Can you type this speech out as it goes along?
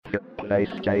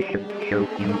PlayStation Show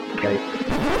UK.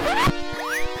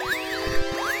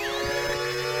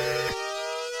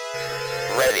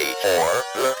 Ready for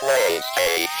the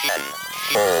PlayStation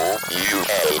Show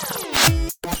UK.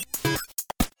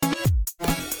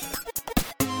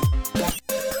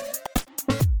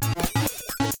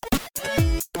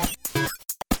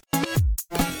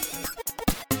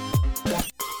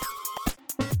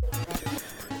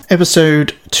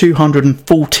 Episode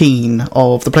 214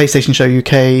 of the PlayStation Show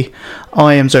UK.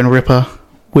 I am Zonal Ripper.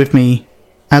 With me,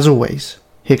 as always,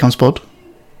 here comes Pod.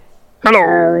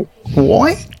 Hello.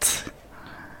 What?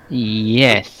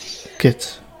 Yes. Good.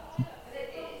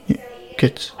 Yeah,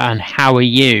 good. And how are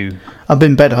you? I've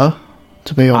been better,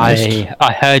 to be honest.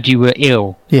 I heard you were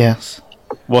ill. Yes.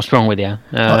 What's wrong with you?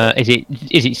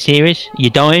 Is it serious? You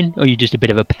dying, or are you just a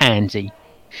bit of a pansy?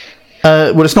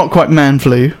 Well, it's not quite man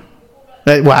flu.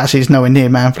 Well, actually, it's nowhere near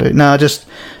man flu. No, I just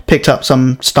picked up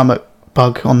some stomach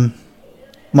bug on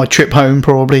my trip home,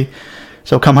 probably.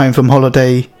 So I'll come home from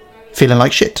holiday feeling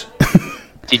like shit.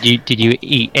 Did you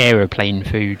eat aeroplane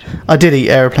food? I did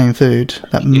eat aeroplane food.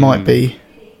 That might be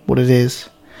what it is.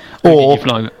 Who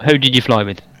did you fly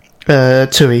with?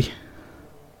 Tui.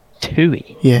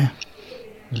 Tui? Yeah.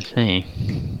 I see.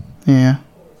 Yeah.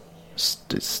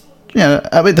 It's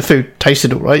I mean, the food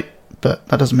tasted alright, but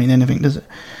that doesn't mean anything, does it?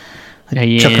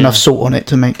 They chuck enough salt on it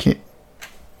to make it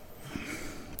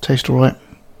taste alright.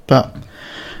 But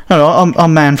I don't know,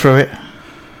 I'm man through it.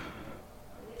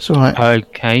 It's alright.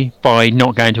 Okay, by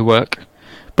not going to work?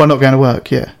 By not going to work,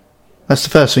 yeah. That's the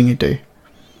first thing you do.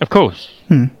 Of course.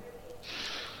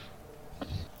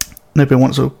 Nobody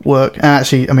wants to work. And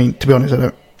actually, I mean, to be honest,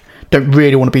 I don't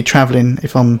really want to be travelling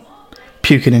if I'm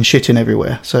puking and shitting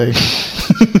everywhere. So,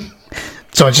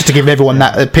 sorry, just to give everyone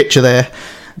that picture there.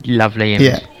 Lovely.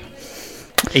 Yeah.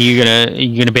 Are you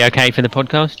gonna be okay for the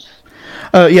podcast?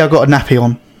 Yeah, I've got a nappy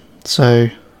on, so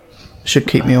should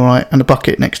keep me alright. And a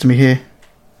bucket next to me here.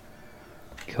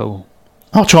 Cool.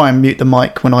 I'll try and mute the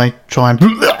mic when I try and...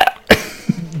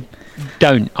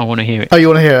 Don't. I want to hear it. Oh, you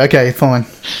want to hear it? Okay, fine.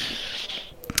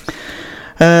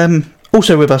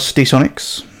 Also with us,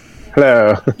 D-Sonics.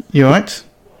 Hello. You alright?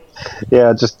 Yeah,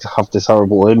 I just have this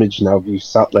horrible image now of you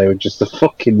sat there with just a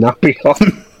fucking nappy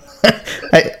on.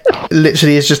 It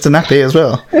literally is just a nappy as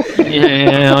well.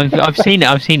 Yeah, I've seen it.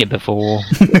 I've seen it before.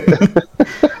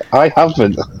 I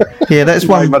haven't. Yeah, that's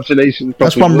My one. imagination.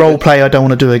 That's one role play I don't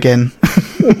want to do again.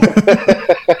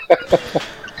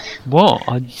 What?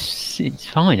 It's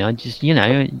fine. I just,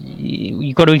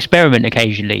 you've got to experiment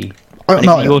occasionally.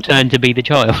 It's your turn to be the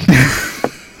child.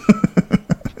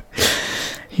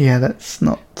 Yeah, let's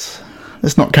not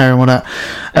carry on with that.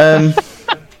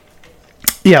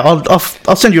 Yeah,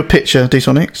 I'll send you a picture,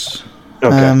 D-Sonics.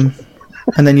 Okay.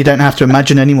 And then you don't have to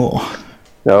imagine anymore.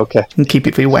 Okay. And keep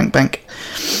it for your wank bank.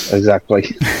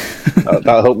 Exactly.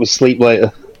 That'll help me sleep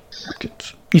later. Good.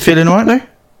 You feeling alright though?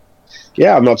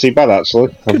 Yeah, I'm not too bad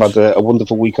actually. I've had a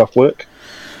wonderful week off work.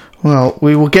 Well,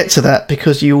 we will get to that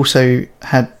because you also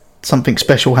had something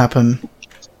special happen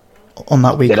on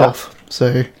that week off.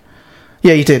 So,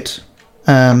 yeah, you did.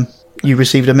 You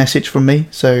received a message from me,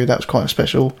 so that was quite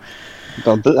special.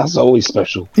 That's always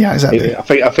special. Yeah, exactly.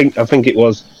 I think it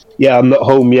was. Yeah, I'm not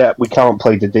home yet. We can't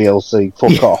play the DLC.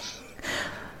 Fuck off.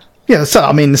 Yeah, so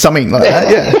I mean something like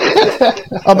that. Yeah,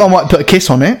 I might put a kiss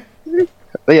on it.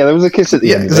 Yeah, there was a kiss at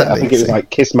the end. Exactly. I think it was like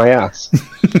kiss my ass.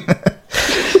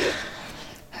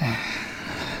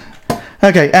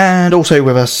 Okay, and also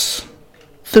with us,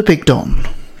 the Big Don.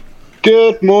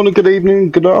 Good morning, good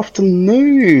evening, good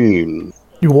afternoon.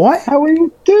 You alright? How are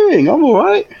you doing? I'm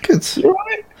alright. Good. You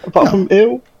alright? Apart from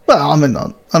ill? Well, I mean,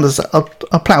 I'll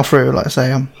plough through, like I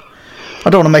say. I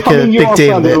don't want to make a big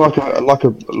deal of it. Like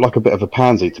a bit of a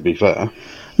pansy, to be fair.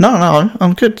 No,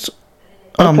 I'm good.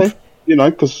 Okay.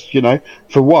 Because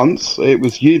for once it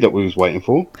was you that we was waiting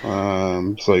for.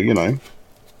 So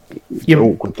You're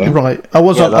awkward then. right. I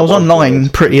was online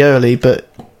pretty early, but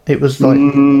it was like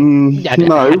Yeah,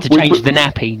 no, had to change the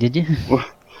nappy, did you?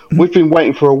 We've been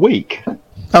waiting for a week.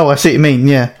 Oh, I see what you mean.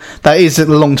 Yeah, that is a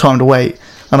long time to wait,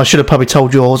 and I should have probably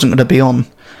told you I wasn't going to be on.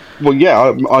 Well,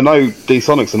 yeah, I know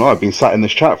D-Sonics and I have been sat in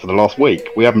this chat for the last week.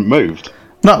 We haven't moved.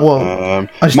 Not well. My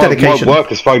work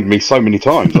has phoned me so many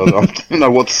times. I don't know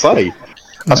what to say.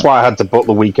 That's why I had to book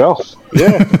the week off.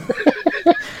 Yeah.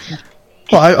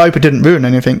 Well, I hope it didn't ruin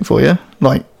anything for you,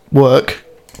 like work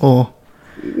or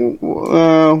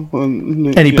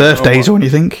any birthdays or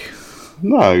anything.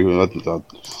 No, I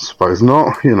suppose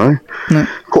not. No.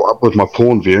 Caught up with my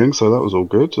porn viewing, so that was all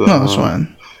good. No, that's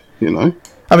fine.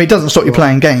 I mean, it doesn't stop you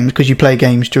playing games because you play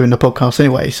games during the podcast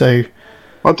anyway. So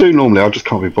I do normally. I just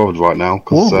can't be bothered right now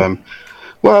because,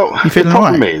 well, you the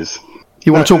problem is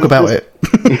You want to talk about it?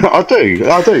 I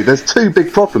do. There's two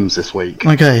big problems this week.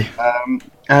 Okay.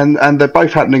 And they're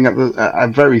both happening at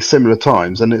very similar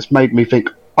times, and it's made me think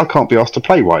I can't be asked to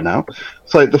play right now.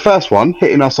 So the first one,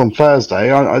 hitting us on Thursday,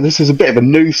 this is a bit of a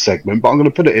news segment, but I'm going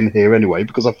to put it in here anyway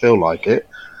because I feel like it.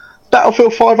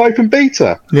 Battlefield 5 Open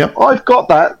Beta. Yep. I've got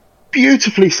that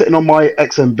beautifully sitting on my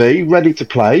XMB, ready to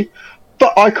play,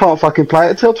 but I can't fucking play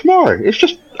it until tomorrow. It's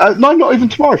just... no, not even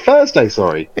tomorrow. Thursday,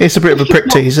 sorry. It's a bit of a prick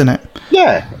tease, isn't it?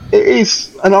 Yeah, it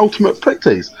is an ultimate prick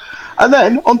tease. And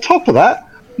then, on top of that,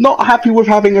 not happy with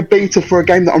having a beta for a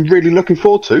game that I'm really looking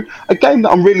forward to. A game that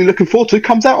I'm really looking forward to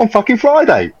comes out on fucking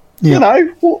Friday. Yeah. You know,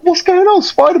 what's going on?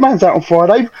 Spider-Man's out on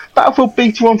Friday. Battlefield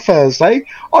beta on Thursday.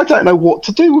 I don't know what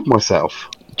to do with myself.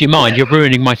 Do you mind? You're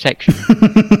ruining my section.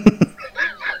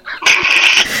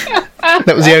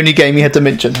 That was the only game you had to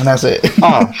mention, and that's it.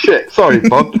 Shit. Sorry,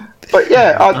 Bob. But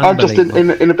yeah, I'm just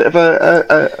in a bit of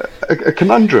a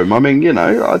conundrum. I mean, you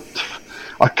know,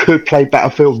 I could play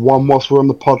Battlefield 1 whilst we're on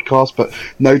the podcast, but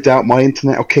no doubt my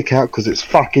internet will kick out because it's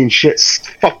fucking shit.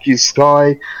 Fuck you,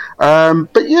 Sky.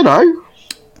 But, you know,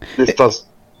 this does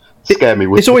scare me.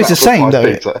 It's always the same,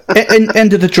 though.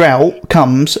 End of the drought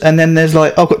comes, and then there's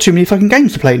like, I've got too many fucking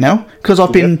games to play now because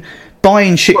I've been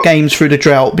buying shit games through the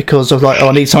drought because I was like,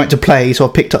 I need something to play, so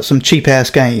I picked up some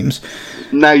cheap-ass games.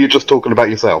 Now you're just talking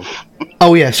about yourself.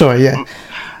 Oh, yeah, sorry, yeah.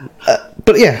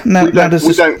 But, yeah,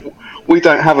 we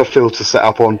don't have a filter set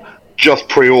up on just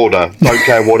pre-order. Don't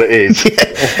care what it is.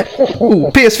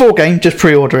 Ooh, PS4 game, just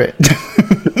pre-order it.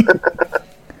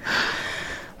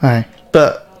 Right.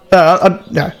 But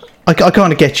I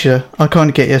kind of get you.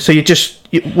 So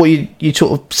you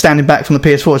sort of standing back from the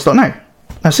PS4. It's like, no,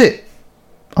 that's it.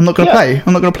 I'm not going to play.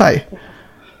 I'm not going to play.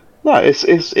 No, it's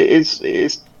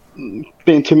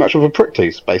being too much of a prick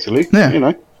tease, basically. Yeah. You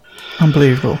know.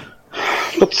 Unbelievable.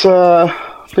 But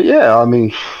yeah, I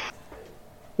mean,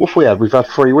 what have we had? We've had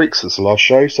 3 weeks since the last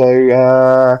show.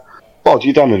 So, Bod,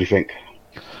 you done anything?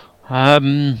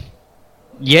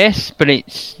 Yes, but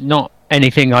it's not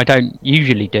anything I don't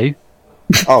usually do.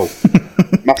 Oh,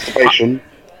 masturbation.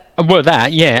 Well,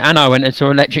 that, yeah, and I went and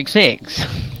saw Electric Six.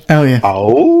 Oh yeah.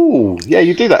 Oh yeah,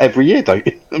 you do that every year, don't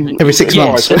you? Every 6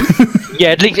 months.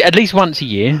 Yeah, at least once a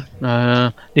year.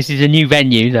 This is a new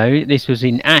venue though. This was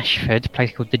in Ashford, a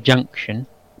place called the Junction.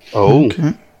 Oh.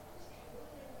 Okay.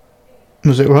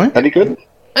 Was it right? Any good?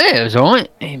 Yeah, it was alright.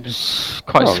 It was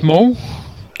quite small.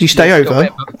 Did you stay over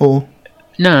or?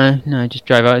 No, just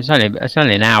drove over. It's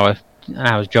only an hour's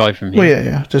drive from here. Well,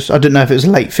 yeah. Just I didn't know if it was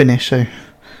a late finish, so.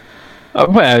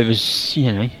 Well, it was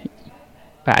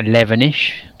about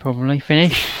 11ish probably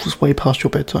finish. It's way past your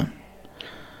bedtime.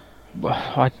 Well,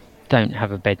 I don't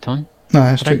have a bedtime. No,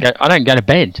 that's true. I don't go to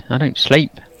bed. I don't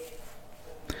sleep.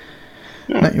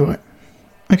 No, you're right.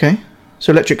 Okay,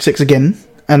 so Electric Six again,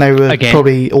 and they were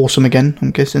probably awesome again,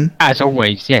 I'm guessing. As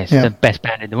always, yes, the best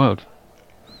band in the world.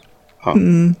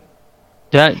 Oh.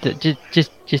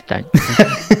 Just don't.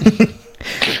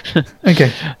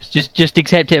 Okay. Just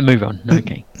accept it and move on.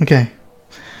 Okay. Okay.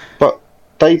 But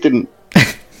they didn't.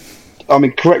 I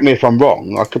mean, correct me if I'm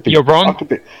wrong. I could be. You're wrong. I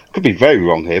could be very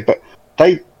wrong here, but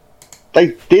they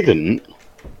didn't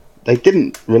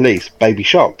release Baby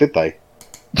Shark, did they?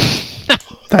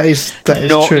 That is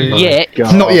not true. Yet.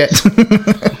 Not yet.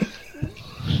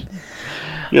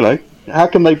 You know, how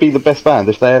can they be the best band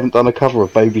if they haven't done a cover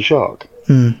of Baby Shark?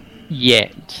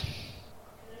 Yet.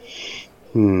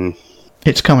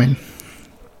 It's coming.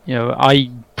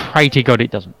 I pray to God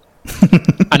it doesn't.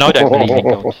 And I don't believe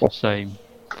in God, so...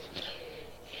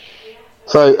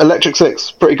 So, Electric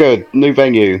Six, pretty good. New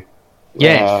venue.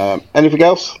 Yes. Anything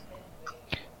else?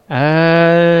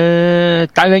 Don't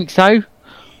think so.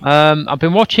 I've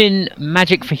been watching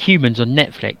Magic for Humans on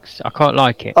Netflix. I quite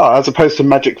like it. Oh, as opposed to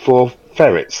Magic for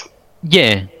Ferrets.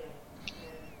 Yeah.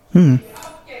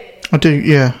 I do,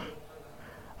 yeah.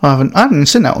 I haven't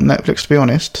seen that on Netflix, to be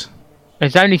honest.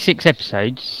 There's only 6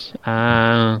 episodes,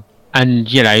 and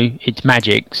it's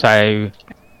magic, so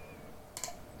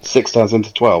 6 turns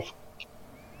into 12.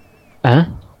 Huh?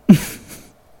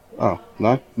 Oh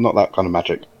no, not that kind of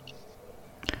magic.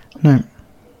 No.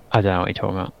 I don't know what you're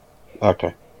talking about.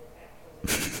 Okay.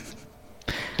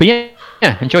 But yeah,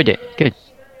 enjoyed it. Good.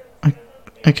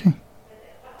 Okay.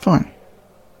 Fine.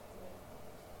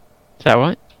 Is that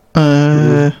right?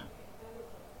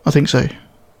 I think so.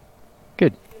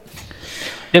 Good.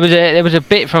 There was a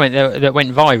bit from it that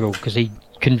went viral because he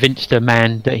convinced a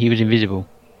man that he was invisible.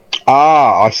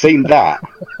 Ah, I've seen that.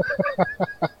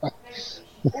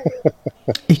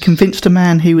 He convinced a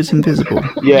man he was invisible.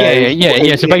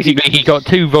 Yeah. So basically, he got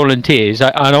 2 volunteers,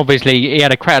 and obviously he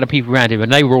had a crowd of people around him,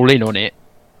 and they were all in on it.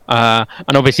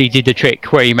 And obviously he did the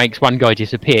trick where he makes one guy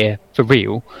disappear for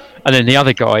real, and then the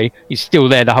other guy is still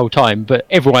there the whole time, but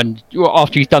everyone,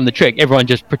 after he's done the trick, everyone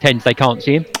just pretends they can't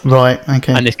see him. Right,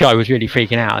 okay. And this guy was really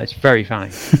freaking out. It's very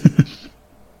funny.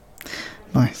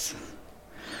 Nice.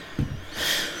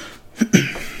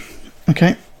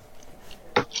 Okay.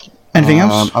 Anything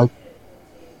else?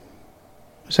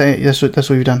 Say it, that's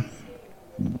what you've done.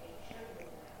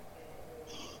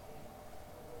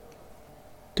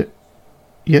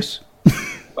 Yes?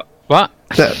 What?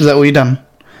 Is that all you've done?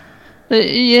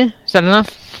 Yeah, is that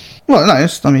enough? Well, no,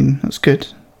 that's good.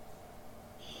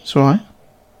 It's alright.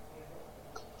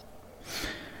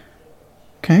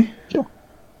 Okay. Sure.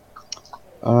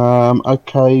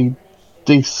 Okay.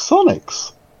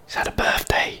 D-Sonics. He's had a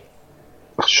birthday.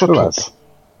 Shut up.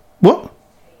 What?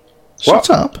 Shut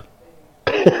up.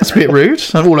 That's a bit rude.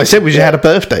 All I said was you had a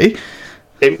birthday.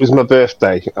 It was my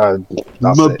birthday. My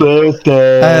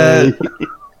birthday.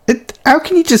 How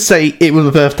can you just say it was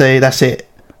my birthday, that's it?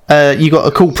 You got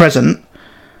a cool present.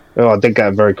 Oh, I did get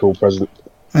a very cool present.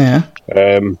 Yeah.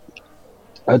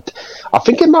 I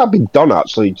think it might have been Don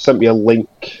actually sent me a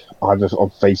link either on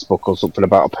Facebook or something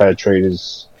about a pair of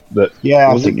trainers that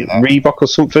was it Reebok or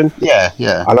something. Yeah.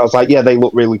 And I was like, yeah, they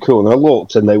look really cool. And I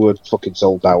looked, and they were fucking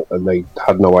sold out, and they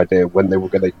had no idea when they were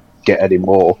going to get any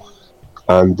more.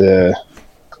 And the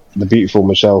beautiful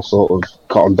Michelle sort of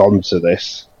cottoned on to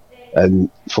this, and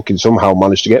fucking somehow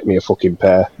managed to get me a fucking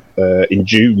pair in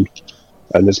June.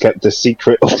 And has kept the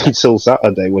secret up until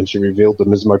Saturday when she revealed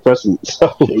them as my present.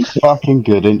 So she's fucking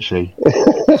good, isn't she?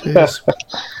 Yes.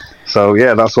 So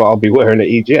yeah, that's what I'll be wearing at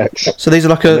EGX. So these are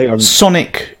like a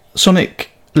Sonic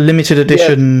limited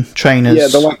edition trainers. Yeah,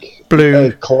 they're like blue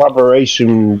a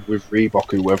collaboration with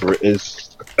Reebok, whoever it is,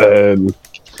 to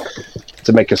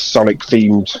make a Sonic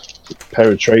themed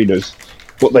pair of trainers.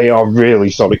 But they are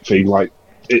really Sonic themed. Like,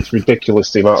 it's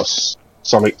ridiculous the amount of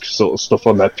Sonic sort of stuff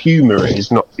on there. Puma it is,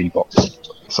 not Reebok.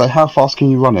 So how fast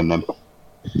can you run in them?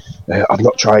 I've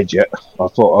not tried yet. I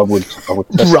thought I would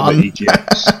test Run. them at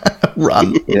EGX.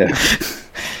 Run. Yeah.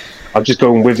 I'm just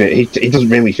going with it. He doesn't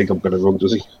really think I'm going to run,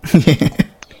 does he?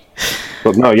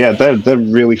 But no, yeah, they're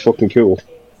really fucking cool.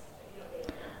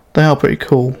 They are pretty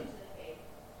cool.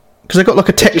 Because they've got like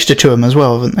a texture to them as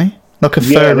well, haven't they? Like a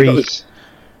furry... Yeah,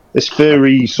 this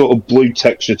furry sort of blue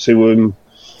texture to them.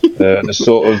 The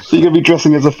sort of... So you're going to be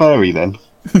dressing as a furry then?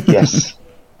 Yes.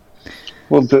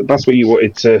 Well, that's what you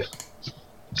wanted to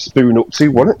spoon up to,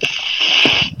 wasn't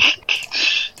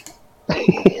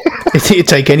it? He'd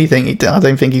take anything. I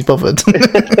don't think he's bothered. To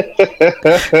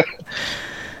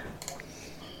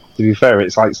be fair,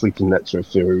 it's like sleeping next to a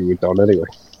furry with Don anyway.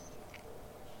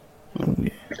 Oh,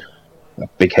 yeah. That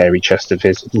big hairy chest of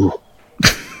his. Ooh.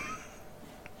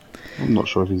 I'm not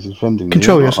sure if he's offending me.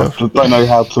 Control yourself. I don't know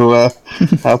how to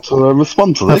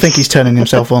respond to this. I think he's turning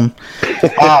himself on.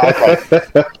 Okay.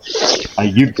 How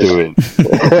you doing?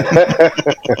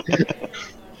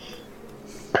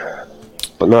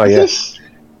 But no, yes.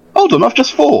 Hold on, I've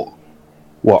just thought.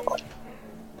 What?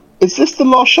 Is this the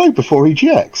last show before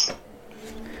EGX?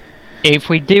 If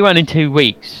we do one in 2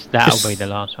 weeks, that'll be the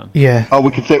last one. Yeah. Oh,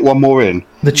 we can fit one more in.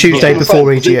 The Tuesday before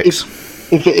EGX.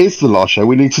 If it is the last show,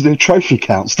 we need to do trophy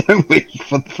counts, don't we,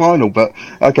 for the final? But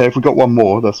okay, if we've got one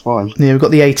more, that's fine. Yeah, we've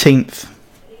got the 18th.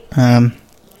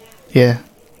 Yeah,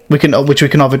 we can either do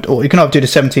the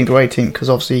 17th or 18th because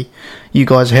obviously you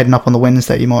guys are heading up on the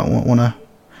Wednesday. You might want to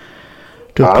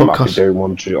do a podcast. I might be doing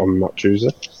one on that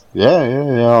Tuesday.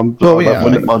 Yeah.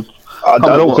 I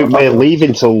don't think we're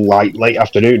leaving till like late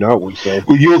afternoon, aren't we? So.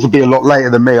 Well, yours will be a lot later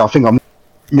than me. I think I'm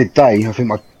midday. I think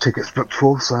my ticket's booked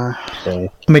for. So. I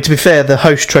mean, to be fair, the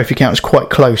host trophy count is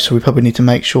quite close, so we probably need to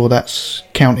make sure that's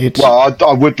counted. Well,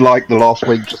 I would like the last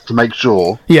week just to make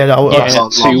sure. Yeah,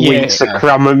 2 weeks to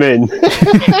cram them in.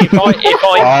 If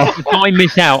I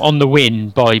miss out on the win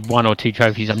by 1 or 2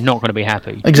 trophies, I'm not going to be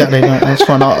happy. Exactly, no, that's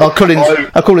fine. I'll call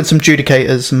in some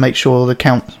judicators and make sure the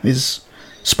count is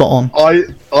spot on.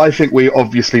 I think we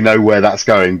obviously know where that's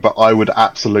going, but I would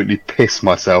absolutely piss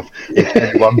myself if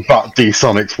anyone but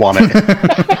D-Sonics won it.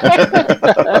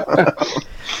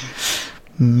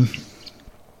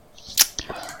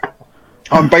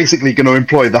 I'm basically going to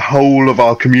employ the whole of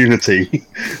our community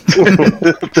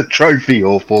to trophy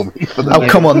all for me.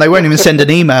 Come on, they won't even send an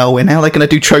email in. How are they going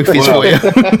to do trophies for you?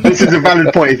 This is a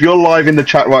valid point. If you're live in the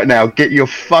chat right now, get your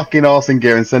fucking arse in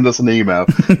gear and send us an email.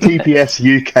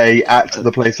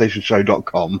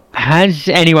 tpsuk@theplaystationshow.com. Has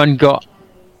anyone got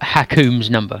Hakum's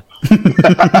number?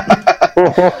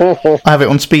 I have it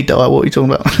on speed dial. What are you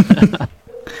talking about?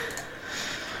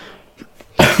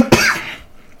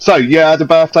 So, yeah, had a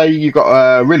birthday, you got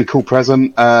a really cool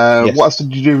present. Yes. What else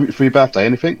did you do for your birthday?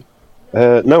 Anything?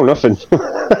 No, nothing.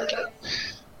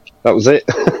 That was it.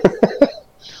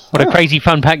 What a crazy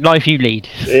fun-packed life you lead.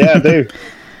 Yeah, I do.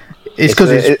 It's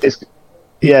because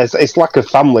it's like a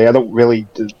family. I don't really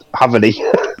have any.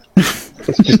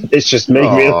 it's just me,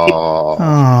 really.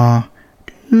 Ah.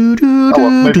 Oh, well,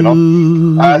 moving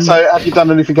on. So, have you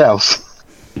done anything else?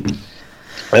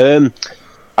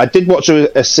 I did watch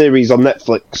a series on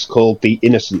Netflix called The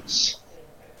Innocents,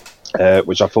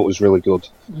 which I thought was really good.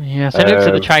 Yeah, so I looked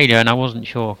at the trailer and I wasn't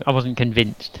sure. I wasn't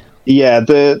convinced. Yeah,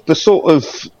 the sort of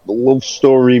love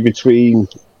story between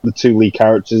the two lead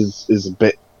characters is a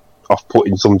bit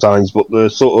off-putting sometimes, but the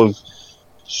sort of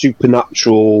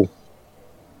supernatural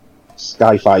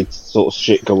sci-fi sort of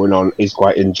shit going on is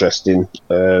quite interesting,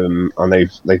 and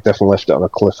they've definitely left it on a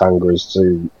cliffhanger as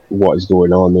to what is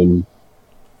going on in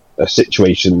a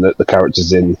situation that the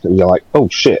character's in, and you're like, oh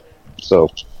shit. So,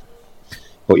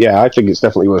 but yeah, I think it's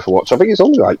definitely worth a watch. I think it's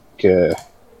only like 8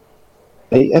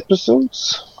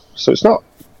 episodes, so it's not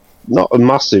a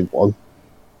massive one.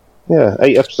 Yeah,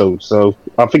 8 episodes. So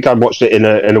I think I watched it in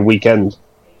a weekend,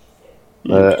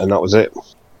 and that was it.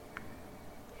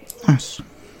 Nice.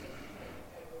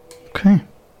 Okay.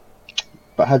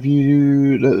 But have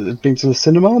you been to the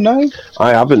cinema? No, I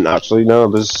haven't actually. No,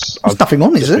 there's nothing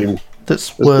on, is it?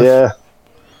 That's worth. Yeah.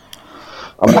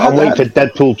 I'm waiting for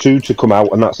Deadpool 2 to come out,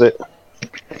 and that's it.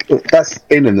 that's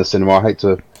in the cinema. I hate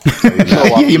to.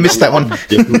 You missed that one.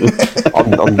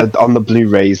 on the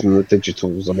Blu-rays and the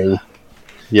digitals. I mean,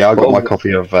 Yeah, I got my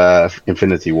copy of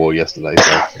Infinity War yesterday,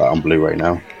 so on Blu-ray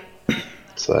now.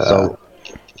 so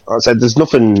I said there's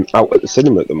nothing out at the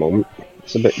cinema at the moment.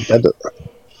 It's a bit dead at that.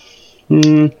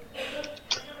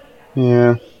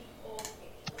 Yeah.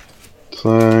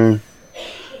 So,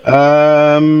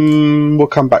 we'll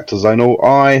come back to Zonal.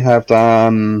 I have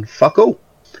done fuck all.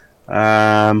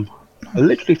 I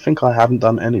literally think I haven't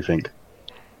done anything.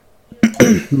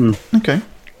 Okay.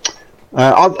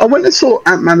 I went and saw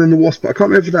Ant-Man and the Wasp, but I can't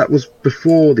remember if that was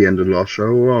before the end of the last show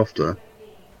or after.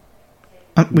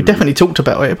 We definitely talked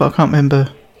about it, but I can't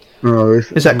remember. Oh,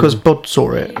 Is that because Bod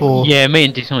saw it, or Yeah, me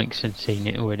and Disonics had seen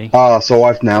it already. so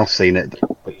I've now seen it,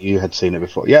 but you had seen it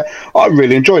before. Yeah, I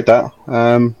really enjoyed that.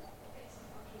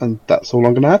 And that's all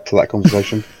I'm going to add to that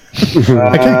conversation.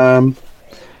 Okay.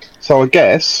 So I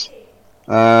guess,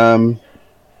 tell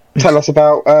us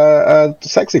about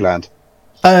Sexyland.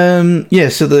 Yeah,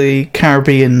 so the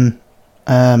Caribbean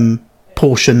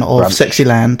portion of Ranch.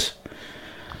 Sexyland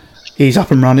is up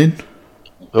and running.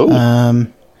 Oh,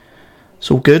 It's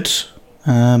all good.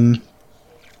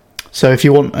 So if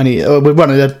you want any, we're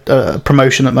running a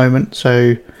promotion at the moment.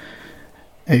 So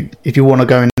if you want to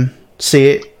go and see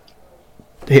it,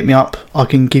 hit me up. I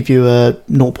can give you a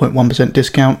 0.1%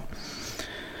 discount.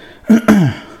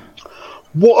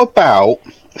 What about,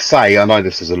 say, I know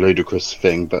this is a ludicrous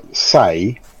thing, but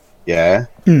say,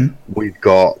 we've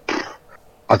got,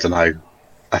 I don't know,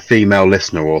 a female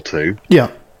listener or two, Yeah.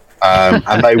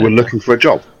 and they were looking for a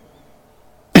job.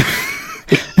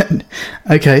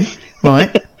 Okay.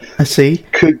 Right. I see.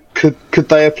 Could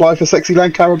they apply for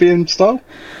Sexyland Caribbean style?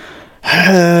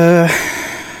 I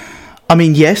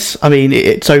mean, yes. I mean,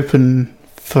 it's open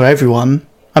for everyone.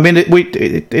 I mean,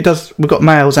 it does. We've got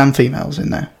males and females in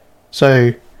there,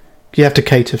 so you have to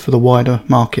cater for the wider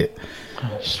market.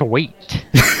 Sweet.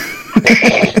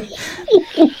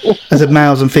 As of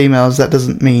males and females, that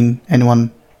doesn't mean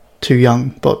anyone too young,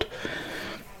 but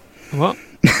What?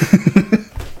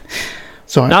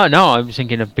 sorry. No, I was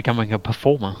thinking of becoming a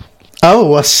performer.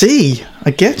 Oh, I see.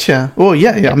 I get you. Well,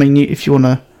 yeah. I mean, if you want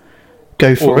to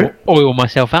go for it, Oil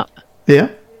myself up. yeah.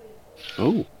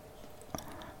 Oh,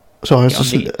 Sorry, I was Get on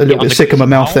just the- a little get on bit the sick of my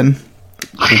mouth greasy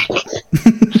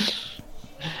then.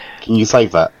 can you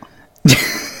save that?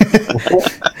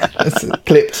 That's it.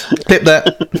 Clip that.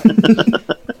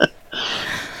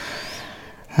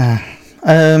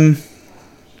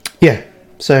 Yeah.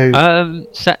 So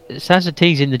Sazza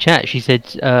T's in the chat. She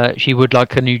said she would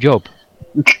like a new job.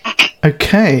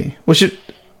 okay. Well,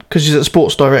 because she's at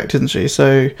Sports Direct, isn't she?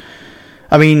 So,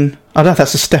 I mean, I don't know if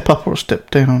that's a step up or a step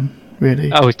down,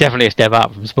 really. Oh, it's definitely a step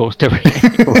up from Sports Direct.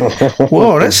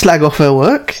 Whoa, let's slag off her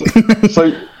work.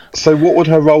 So what would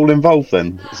her role involve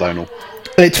then, Zonal?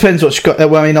 It depends what she's got.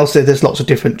 Well, I mean, also there's lots of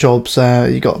different jobs.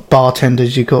 You've got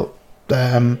bartenders, you've got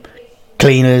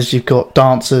cleaners, you've got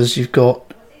dancers, you've got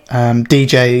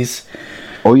DJs.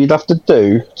 all you'd have to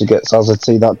do to get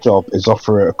Sazza that job is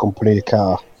offer her a company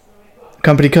car.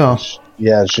 Company car.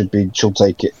 Yeah, she'll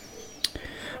take it.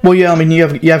 Well, yeah, I mean, you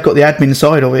have got the admin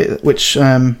side of it, which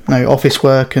office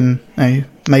work, and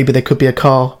maybe there could be a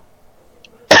car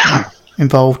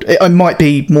involved. It might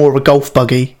be more of a golf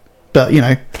buggy, but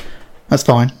that's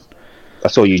fine.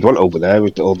 That's all you'd want over there.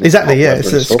 With all the Exactly, hot yeah. weather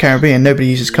and It's stuff. Caribbean. Nobody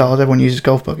uses cars. Everyone uses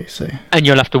golf buggies. So And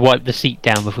you'll have to wipe the seat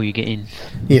down before you get in.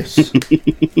 yes.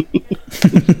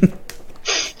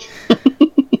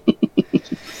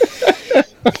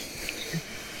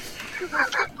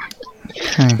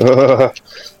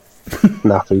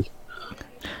 Nappy.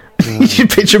 You should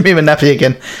picture me with nappy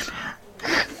again.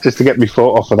 Just to get me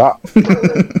thought off of that.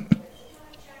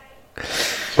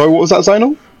 So what was that,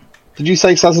 Zainal? Did you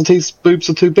say Sazati's boobs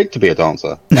are too big to be a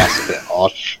dancer? That's a bit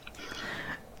harsh.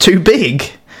 Too big.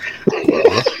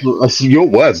 That's your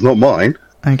words, not mine.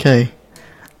 Okay.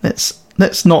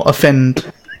 Let's not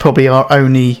offend probably our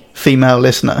only female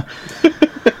listener.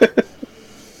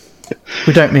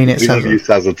 We don't mean it, We love you,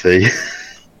 Sazza. Sazati.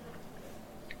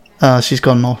 She's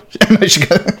gone now. No, she's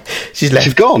left.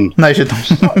 She's gone. No,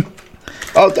 she's not.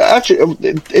 Oh, actually,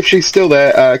 if she's still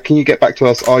there, can you get back to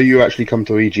us? Are you actually coming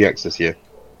to EGX this year?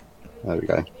 There we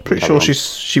go. Pretty Carry sure on.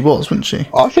 she was, wasn't she?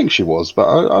 I think she was, but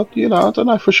I don't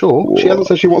know for sure. She hasn't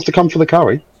said she wants to come for the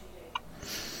curry.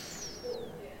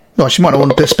 Well, she might not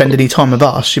want to spend any time with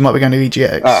us. She might be going to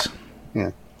EGX.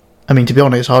 Yeah. I mean, to be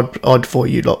honest, I'd for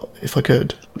you lot if I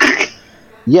could.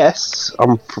 Yes,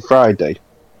 on for Friday.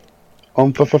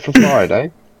 On for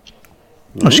Friday.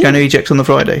 Oh, she's going to EGX on the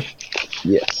Friday.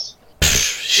 Yes.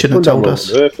 Shouldn't have told us.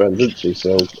 Her friend, didn't she?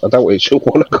 So I don't think she'll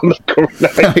want to come to current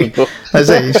night. That's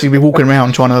it. She'll be walking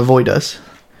around trying to avoid us.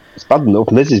 It's bad enough.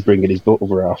 Liz is bringing his butt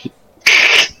over half.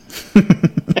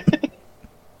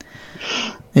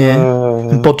 Yeah.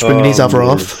 And Bod's bringing his other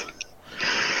Liz. half.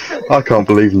 I can't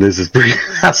believe Liz is bringing.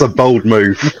 That's a bold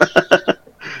move.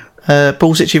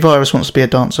 Balls Itchy Virus wants to be a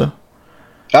dancer.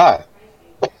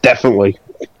 Definitely.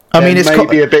 I mean, it's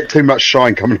maybe a bit too much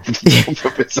shine coming off the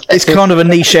top of his head. it's kind of a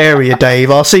niche area, Dave.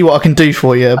 I'll see what I can do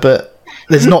for you, but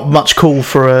there's not much call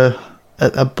for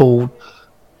a ball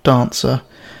dancer.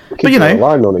 But you A know,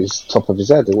 line on his top of his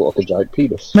head, it looked like a giant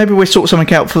penis. maybe we sort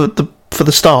something out for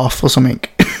the staff or something.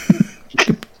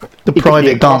 The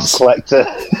private dance. Collector.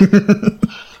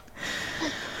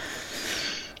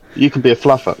 You can be a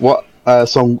fluffer. What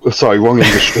song? Sorry, wrong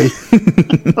industry.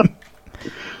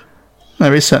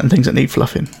 There is certain things that need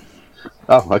fluffing.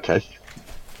 Oh, okay.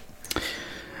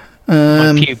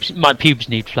 My pubes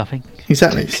need fluffing.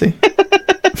 Exactly. See.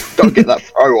 Don't get that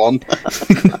throw on.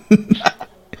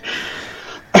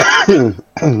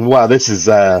 Wow, this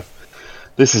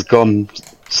has gone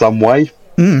some way.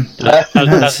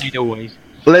 That's it always.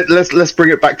 Let's bring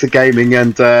it back to gaming,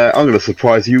 and I'm going to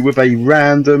surprise you with a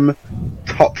random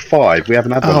top 5. We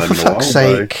haven't had one Oh, in for a while. fuck's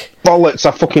so- sake! Bollocks!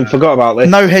 I fucking forgot about this.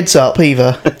 No heads up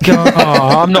either.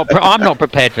 Oh, I'm not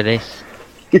prepared for this.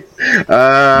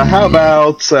 How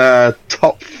about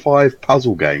top 5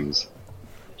 puzzle games?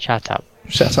 Shut up.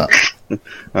 Shut up.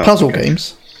 Puzzle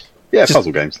games. Yeah,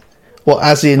 puzzle games. What,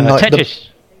 as in like the? Tetris.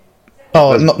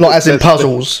 Oh, not as in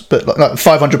puzzles, but like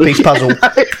 500-piece puzzle.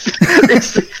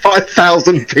 It's the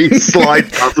 5,000 piece slide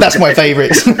puzzle. That's my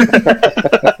favourite.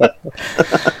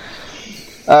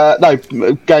 No,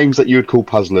 games that you would call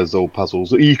puzzlers or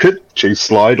puzzles. You could choose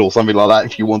slide or something like that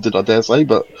if you wanted, I dare say,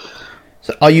 but...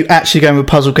 So are you actually going with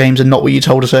puzzle games and not what you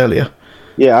told us earlier?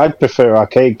 Yeah, I'd prefer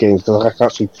arcade games because I can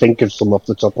actually think of some off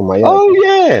the top of my head. Oh,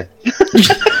 yeah!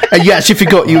 And you actually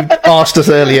forgot you asked us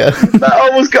earlier. No,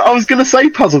 I was going to say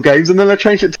puzzle games and then I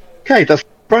changed it to arcade. That's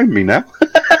thrown me now.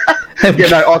 Yeah,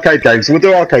 no, arcade games. We'll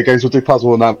do arcade games, we'll do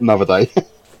puzzle another day.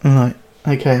 Right,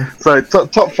 okay. So,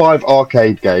 top 5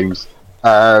 arcade games.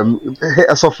 Hit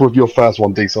us off with your first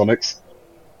one, D-Sonics.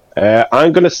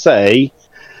 I'm going to say...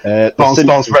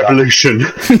 Dance Revolution.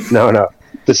 No.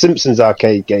 The Simpsons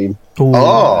arcade game. Ooh.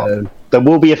 Oh! There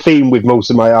will be a theme with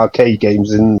most of my arcade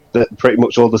games, and they're pretty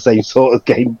much all the same sort of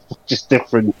game, just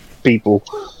different people.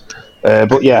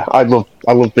 But yeah, I love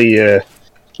the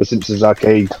Simpsons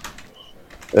arcade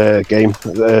game,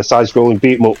 side-scrolling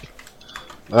beat 'em up.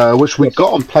 Which we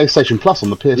got on PlayStation Plus on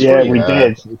the PS3. Yeah, we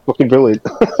did. It's fucking brilliant.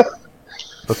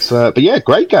 But yeah,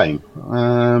 great game.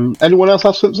 Anyone else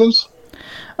have Simpsons?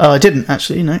 I didn't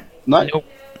actually, no. No. Nope.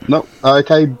 No.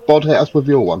 Okay, Bod, hit us with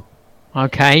your one.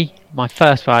 Okay, my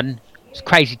first one was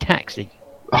Crazy Taxi.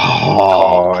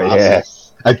 Oh,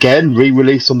 yes. Again,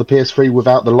 re-released on the PS3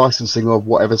 without the licensing of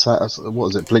whatever. What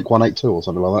is it? Blink 182 or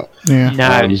something like that. Yeah.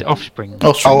 No, it was Offspring.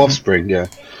 Offspring. Yeah.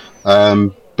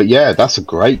 But yeah, that's a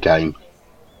great game.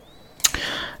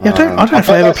 Yeah, I don't know if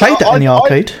I ever played that in the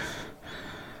arcade.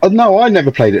 No, I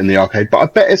never played it in the arcade, but I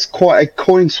bet it's quite a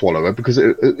coin swallower because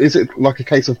is it like a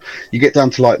case of you get down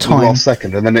to like the Time. last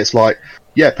second and then it's like,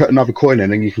 yeah, put another coin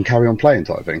in and you can carry on playing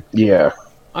type thing. Yeah.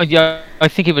 Yeah, I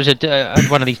think it was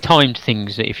one of these timed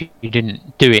things that if you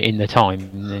didn't do it in the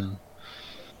time,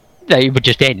 then it would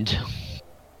just end.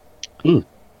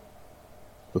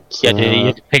 But, You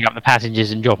had to pick up the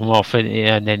passengers and drop them off,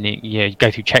 and then you go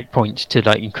through checkpoints to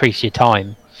like increase your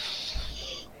time.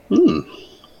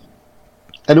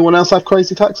 Anyone else have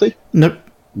Crazy Taxi? Nope.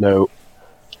 No.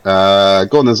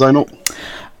 Go on then, Zonal.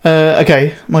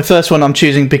 Okay, my first one I'm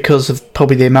choosing because of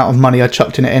probably the amount of money I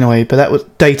chucked in it anyway, but that was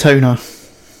Daytona.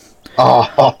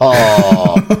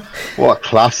 Oh, what a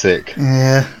classic.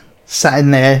 Yeah, sat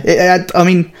in there. I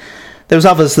mean, there was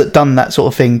others that done that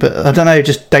sort of thing, but I don't know,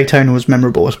 just Daytona was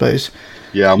memorable, I suppose.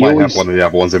 Yeah, I might have one of the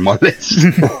other ones in my list.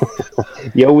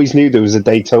 You always knew there was a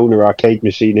Daytona arcade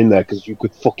machine in there because you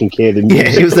could fucking hear the music.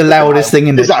 Yeah, it was the loudest thing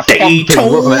in there.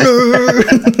 Daytona!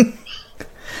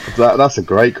 That's a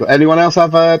great... Anyone else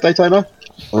have Daytona?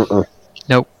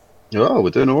 Nope. Oh, we're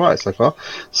doing all right so far.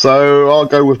 So I'll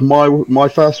go with my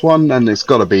first one, and it's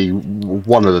got to be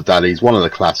one of the daddies, one of the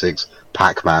classics,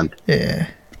 Pac-Man. Yeah.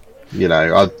 You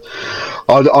know,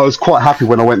 I was quite happy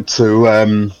when I went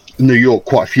to New York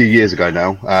quite a few years ago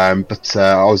now, but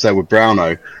I was there with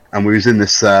Browno, and we was in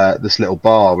this little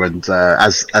bar, and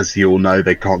as you all know,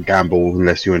 they can't gamble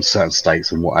unless you're in certain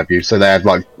states and what have you. So they had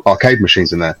like arcade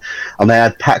machines in there, and they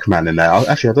had Pac-Man in there.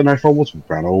 Actually, I don't know if I was with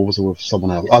Browno or was I with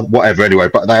someone else. Whatever, anyway.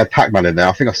 But they had Pac-Man in there.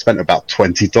 I think I spent about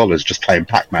 $20 just playing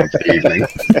Pac-Man for the evening.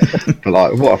 But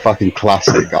like, what a fucking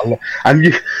classic!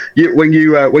 And when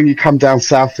you come down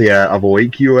south the other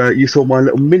week, you saw my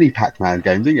little mini Pac-Man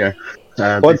game, didn't you?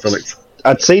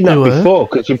 I'd seen that before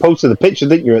because you posted the picture,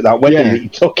 didn't you, at that wedding that you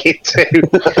took it to?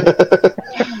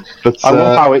 But I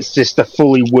love how it's just a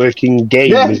fully working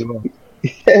game as well.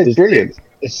 Yeah, it's brilliant.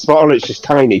 It's spot on, it's just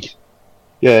tiny.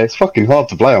 Yeah, it's fucking hard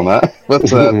to play on that.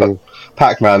 But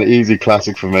Pac-Man, easy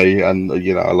classic for me, and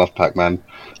I love Pac-Man.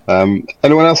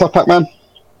 Anyone else have Pac-Man?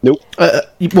 Nope.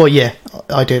 Well, yeah,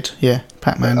 I did. Yeah,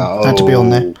 Pac-Man had to be on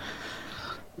there.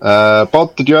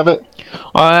 Bob, did you have it?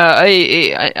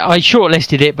 I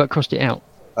shortlisted it but crossed it out.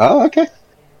 Oh, okay.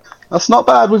 That's not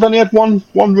bad. We've only had one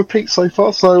repeat so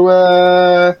far.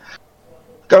 So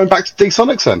going back to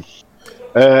D-Sonics then.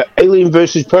 Alien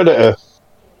vs Predator.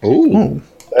 Ooh.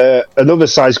 Another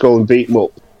side-scrolling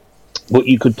beat-em-up, but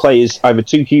you could play as either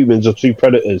two humans or two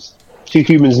predators. Two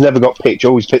humans never got picked. You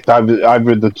always picked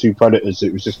either of the two predators.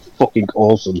 It was just fucking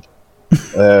awesome.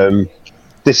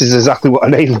 This is exactly what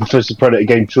an Alien vs Predator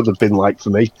game should have been like for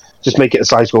me. Just make it a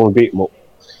side-scrolling beat-em-up.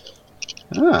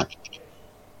 Ah.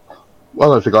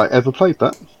 Well, I don't think I ever played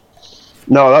that.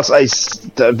 No, it's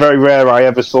very rare I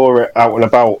ever saw it out and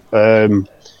about. And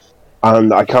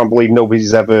I can't believe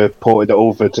nobody's ever ported it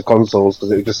over to consoles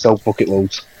because it would just sell bucket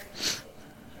loads.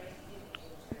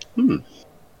 I'm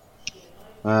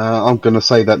going to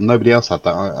say that nobody else had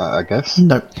that, I guess.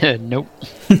 No. Nope.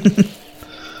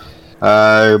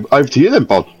 Over to you then,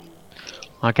 Bob.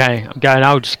 Okay, I'm going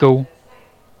old school.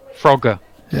 Frogger.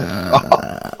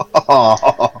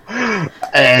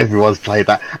 Everyone's played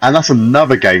that. And that's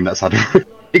another game that's had a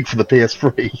big for the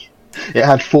PS3. It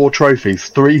had 4 trophies,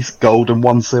 3 gold and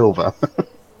 1 silver.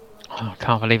 I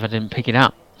can't believe I didn't pick it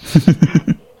up.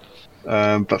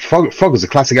 But Frogger's a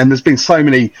classic, and there's been so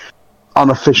many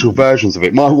unofficial versions of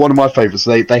it. One of my favourites,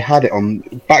 they had it on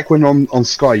back when on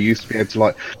Sky you used to be able to,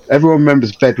 like, everyone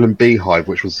remembers Bedlam Beehive,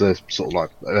 which was the sort of like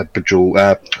bejeweled,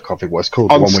 I can't think what it's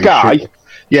called. On Sky?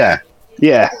 Yeah.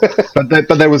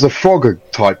 but there was a Frogger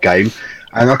type game,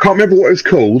 and I can't remember what it was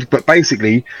called, but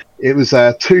basically it was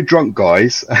 2 drunk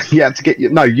guys. You had to get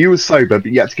you were sober,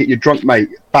 but you had to get your drunk mate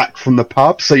back from the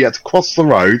pub, so you had to cross the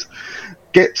road,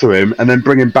 get to him, and then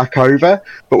bring him back over.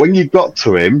 But when you got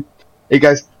to him, he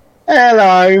goes,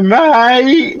 "Hello,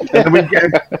 mate." And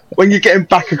when you get him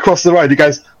back across the road, he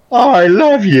goes, "I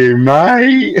love you,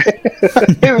 mate."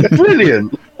 It was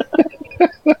brilliant.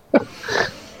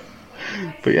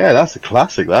 But yeah, that's a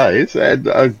classic, that is.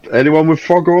 Anyone with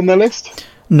Frogger on their list?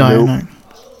 No.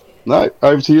 No?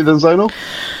 Over to you then, Zonal.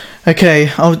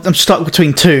 Okay, I'm stuck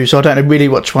between 2, so I don't know really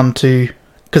which one to...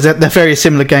 Because they're very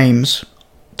similar games.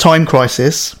 Time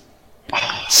Crisis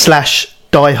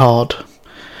 / Die Hard.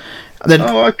 Then,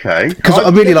 okay. Because I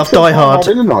really love Die Hard.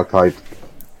 In an arcade.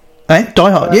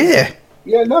 Die Hard, yeah.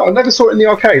 Yeah, no, I never saw it in the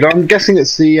arcade. I'm guessing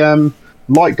it's the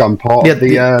light gun part of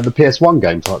the PS1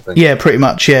 game type thing. Yeah, pretty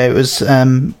much, yeah. It was,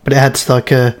 but it had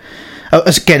like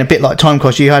again, a bit like Time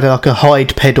Crisis, you had like a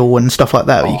hide pedal and stuff like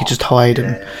that where you could just hide,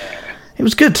 and it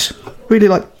was good. Really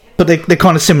but they're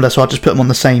kind of similar, so I just put them on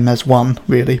the same as one,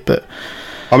 really, but...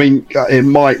 I mean, it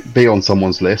might be on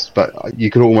someone's list, but you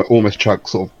could almost chuck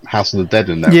sort of House of the Dead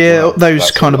in there. Yeah,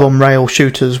 those kind of on-rail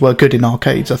shooters were good in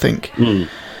arcades, I think.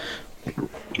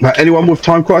 Now, anyone with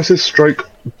Time Crisis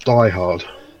 / Die Hard?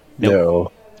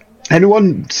 No.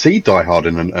 Anyone see Die Hard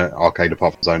in an arcade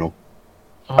apart from Zonal?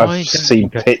 I've seen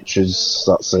pictures,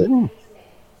 that's it.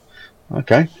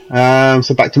 Okay.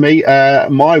 So back to me.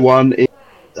 My one is,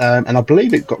 and I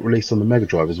believe it got released on the Mega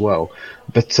Drive as well,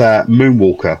 but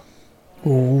Moonwalker.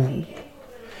 Ooh.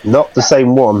 Not the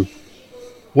same one.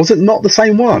 Was it not the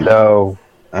same one? No.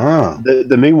 Ah. The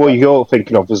Moonwalker you're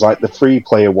thinking of was like the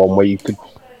 3-player one where you could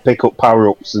pick up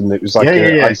power-ups and it was like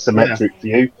isometric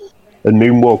view. And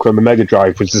Moonwalker on the Mega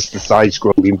Drive was just the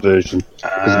side-scrolling version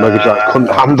because the Mega Drive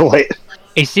couldn't handle it.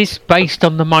 Is this based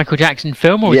on the Michael Jackson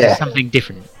film, or is this something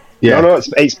different? Yeah. No,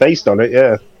 it's based on it,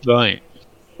 yeah. Right.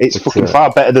 It's fucking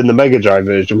far better than the Mega Drive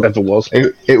version ever was.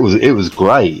 It was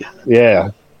great.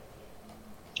 Yeah.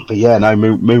 But yeah, no,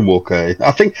 Moonwalker. I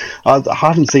think I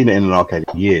haven't seen it in an arcade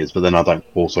in years, but then I don't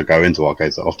also go into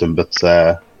arcades that often. But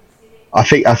I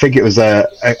think it was a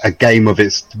game of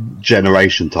its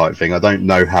generation type thing. I don't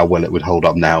know how well it would hold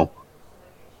up now.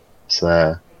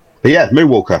 So, but yeah,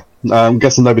 Moonwalker. I'm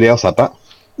guessing nobody else had that.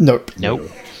 Nope.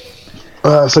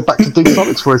 So back to Dean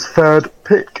Sonics for his third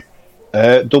pick.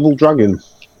 Double Dragon,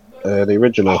 the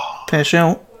original. Fair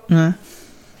shout. Yeah.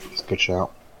 It's a good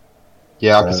shout.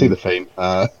 Yeah, I can see the theme.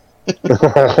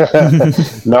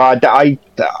 No, I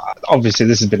obviously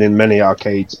this has been in many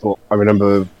arcades, but I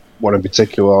remember one in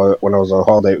particular when I was on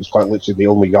holiday. It was quite literally the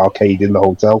only arcade in the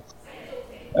hotel.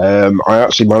 I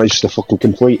actually managed to fucking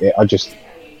complete it.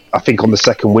 I think on the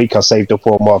second week I saved up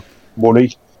all my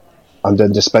money and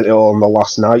then just spent it all on the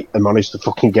last night and managed to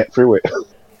fucking get through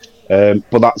it.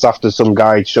 But that's after some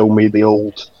guy showed me the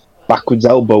old backwards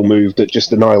elbow move that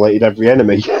just annihilated every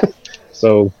enemy.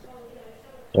 So,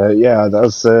 yeah,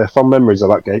 that's fond memories of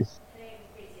that game.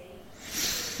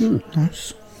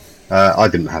 Nice. I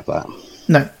didn't have that.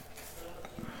 No.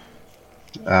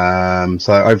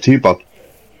 So over to you, Bob.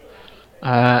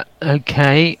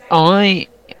 Okay, I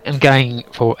am going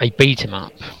for a beat 'em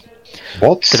up.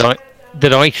 What?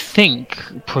 That I think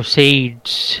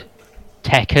precedes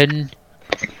Tekken.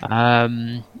 I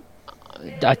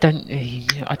don't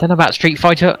know about Street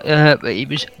Fighter. It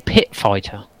was Pit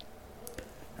Fighter.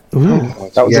 Ooh.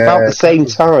 That was about the same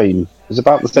time. It was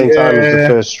about the same time as the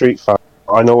first Street Fighter.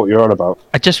 I know what you're on about.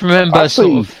 I just remember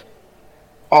Actually, sort of.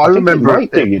 I remember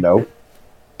it, you know.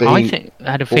 I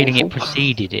had a feeling it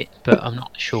preceded it, but I'm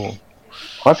not sure.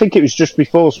 I think it was just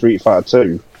before Street Fighter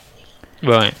 2.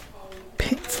 Right.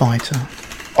 Pit Fighter.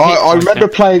 I remember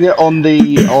playing it on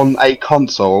a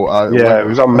console. It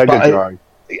was on Mega Drive.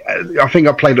 I think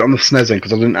I played it on the SNES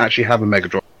because I didn't actually have a Mega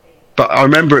Drive. But I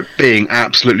remember it being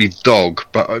absolutely dog,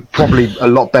 but probably a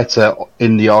lot better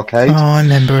in the arcade. Oh, I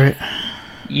remember it.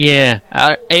 Yeah,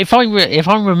 if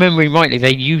I'm remembering rightly,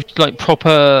 they used like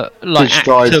proper like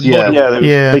Digitized, actor yeah. model.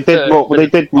 Yeah. They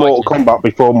did Mortal Kombat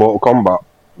before Mortal Kombat.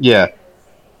 Yeah.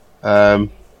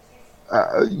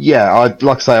 Yeah,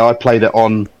 like I say, I played it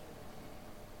on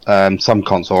some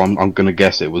console. I'm going to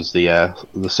guess it was the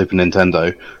Super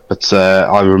Nintendo, but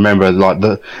I remember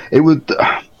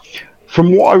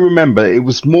from what I remember, it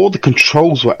was more the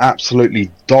controls were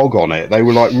absolutely dog on it. They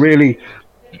were like really,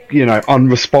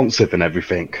 unresponsive and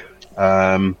everything.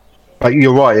 But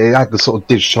you're right, it had the sort of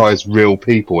digitized real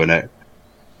people in it.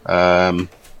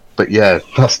 But yeah,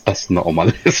 that's not on my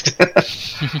list.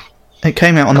 It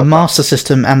came out on the Master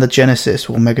System and the Genesis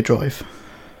or Mega Drive.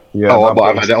 Yeah, I might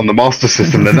have had it on the Master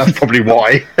System then, that's probably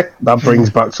why. that brings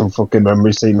back some fucking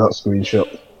memories seeing that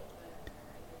screenshot.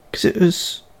 Because it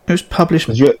was published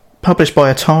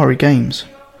by Atari Games.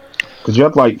 Because you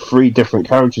had like 3 different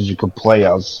characters you could play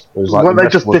as. It was like Weren't they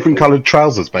just different coloured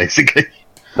trousers, basically?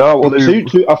 No, well,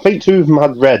 I think 2 of them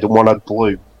had red and 1 had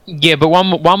blue. Yeah, but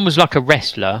one was like a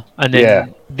wrestler, and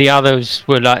then the others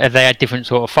were like they had different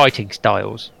sort of fighting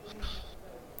styles.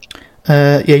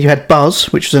 You had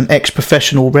Buzz, which was an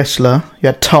ex-professional wrestler. You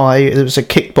had Ty, who was a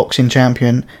kickboxing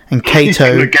champion, and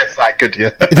Kato. You could guess that, could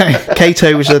you?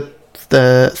 Kato was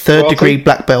the third-degree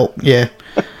black belt. Yeah.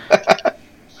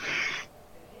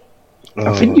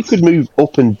 I think you could move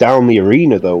up and down the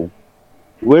arena though.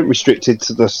 You weren't restricted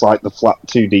to the flat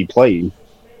 2D plane.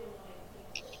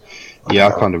 Yeah,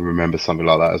 I kind of remember something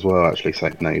like that as well. Actually,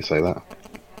 now you say that.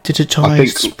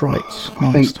 Digitized sprites.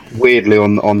 I think weirdly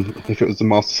on if it was the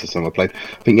Master System I played,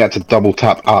 I think you had to double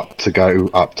tap up to go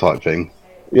up type thing.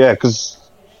 Yeah, because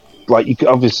like you could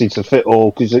obviously to fit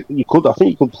all because I think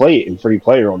you could play it in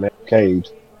 3-player on the arcade.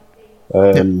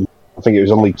 I think it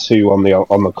was only 2 on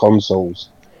the consoles.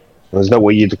 There's no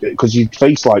way because you'd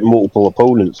face like multiple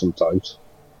opponents sometimes.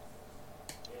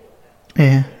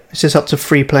 Yeah, it's just up to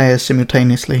 3 players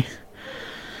simultaneously.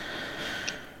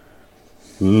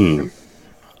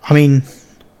 I mean,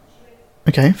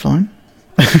 okay, fine.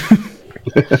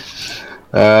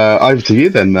 Over to you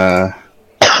then.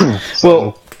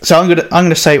 So I'm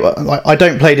gonna say, I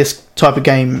don't play this type of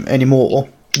game anymore.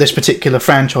 this particular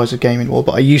franchise of game anymore,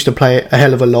 but I used to play it a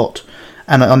hell of a lot,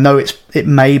 and I know it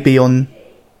may be on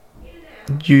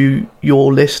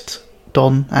your list,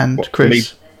 Don and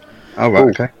Chris. Oh, right,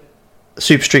 okay.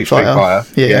 Super Street Fighter.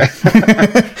 Yeah.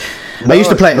 I used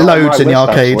to play it it's not on loads my in the list,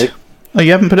 arcade. actually. Oh,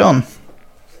 you haven't put it on?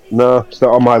 No, it's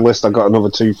not on my list. I got another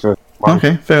 2 for.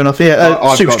 Okay, fair enough.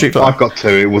 Yeah, Super Street Fighter. I've got 2.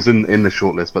 It was in the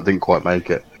shortlist, but didn't quite make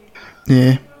it.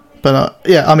 Yeah, but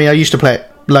I mean, I used to play it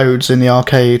loads in the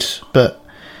arcade, but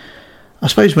I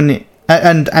suppose when it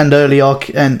and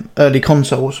early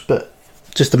consoles, but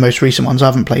just the most recent ones. I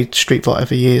haven't played Street Fighter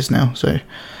for years now, so.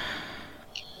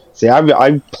 See,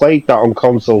 I played that on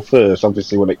console first,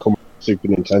 obviously when it comes to Super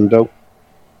Nintendo.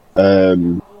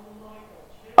 But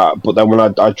then when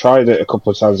I tried it a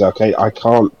couple of times, okay, I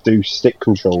can't do stick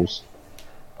controls.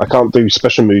 I can't do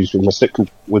special moves with my stick.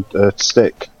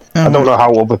 I don't know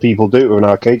how other people do it with an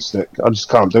arcade stick. I just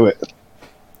can't do it.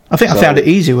 I think I found it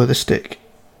easier with a stick.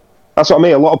 That's what I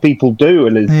mean. A lot of people do,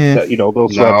 and they'll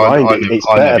swear blind it's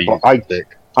better. But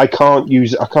I can't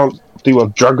use it. I can't do a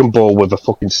Dragon Ball with a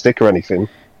fucking stick or anything.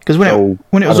 Because when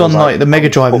it was on like the Mega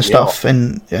Drive and stuff,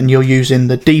 and you're using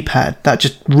the D-pad, that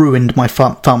just ruined my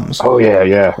thumbs. Oh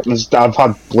yeah. I've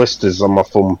had blisters on my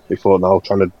thumb before now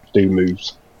trying to do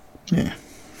moves. Yeah.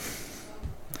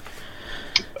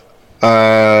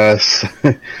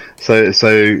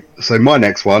 So my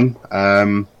next one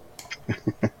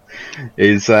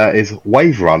is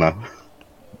Wave Runner.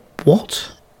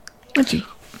 What?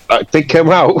 That did come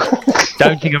out.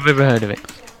 Don't think I've ever heard of it.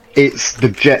 It's the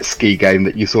jet ski game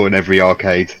that you saw in every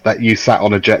arcade. That you sat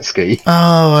on a jet ski.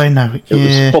 Oh, I know. It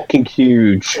was fucking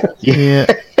huge. Yeah.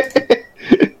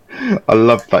 I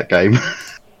loved that game.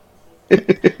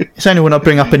 It's only when I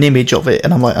bring up an image of it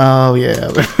and I'm like, oh yeah.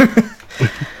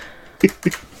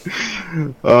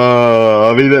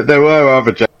 I mean, there were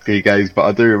other jet ski games, but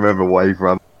I do remember Wave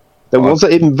Runner. There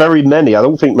wasn't even very many. I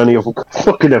don't think many of them could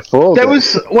fucking afford it.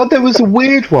 There was a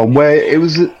weird one where it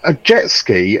was a jet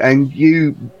ski, and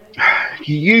you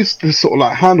used the sort of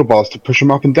like handlebars to push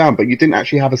them up and down, but you didn't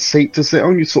actually have a seat to sit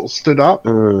on. You sort of stood up.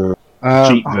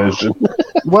 Cheap version.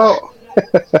 Well,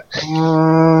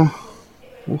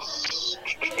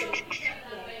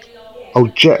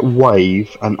 Jet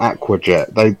Wave and Aqua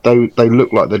Jet. They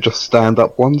look like they're just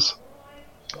stand-up ones.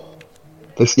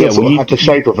 They still sort of have the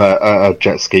shape of a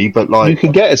jet ski, but like you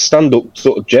can get a stand-up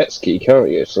sort of jet ski, can't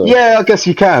you? So. Yeah, I guess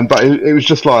you can, but it was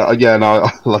just like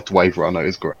I loved Wave Runner. It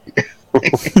was great.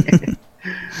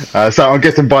 So I'm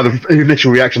guessing by the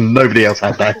initial reaction, nobody else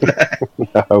had that.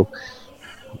 No.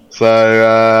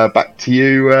 So back to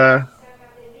you,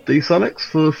 D-Sonics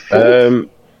for 4th.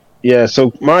 Yeah.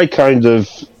 So my kind of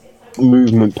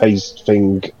movement-paced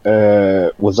thing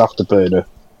was Afterburner.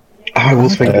 I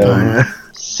was thinking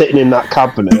sitting in that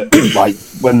cabinet, like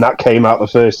when that came out the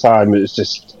first time, it was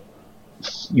just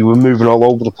you were moving all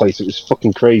over the place. It was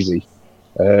fucking crazy,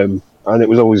 and it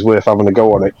was always worth having a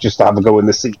go on it, just to have a go in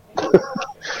the seat.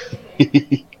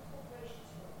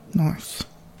 Nice.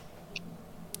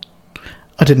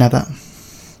 I didn't have that.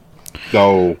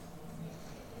 No.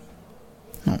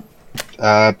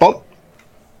 Bob?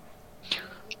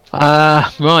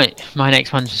 Right, my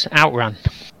next one's Outrun.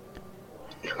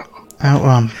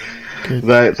 Outrun. Good.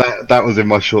 That was in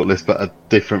my shortlist, but a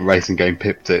different racing game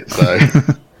pipped it, so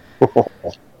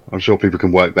I'm sure people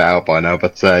can work that out by now.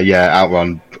 But yeah,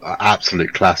 Outrun,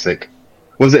 absolute classic.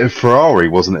 Was it a Ferrari,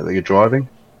 wasn't it, that you're driving?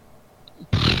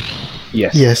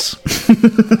 Yes.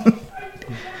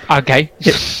 Okay.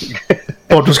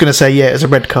 Bod was going to say, yeah, it's a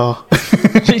red car.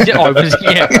 It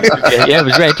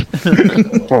was red.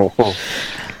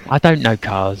 I don't know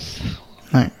cars.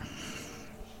 No.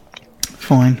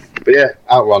 Fine. But yeah,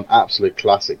 Outrun, absolute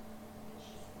classic.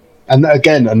 And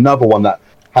again, another one that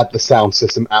had the sound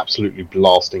system absolutely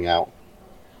blasting out.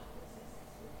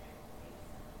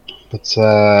 But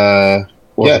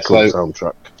What a cool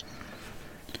soundtrack.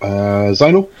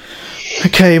 Zonal?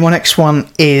 Okay, my next one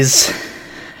is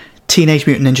Teenage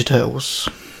Mutant Ninja Turtles.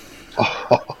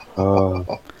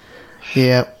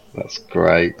 Yeah. That's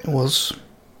great. It was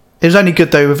only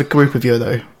good though with a group of you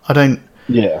though.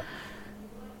 Yeah.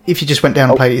 If you just went down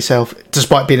and played it yourself,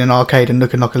 despite being an arcade and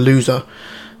looking like a loser.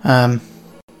 A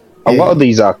lot of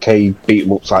these arcade beat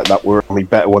 'em ups like that were only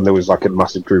better when there was like a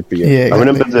massive group of you. Yeah, exactly. I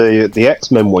remember the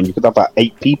X-Men one, you could have like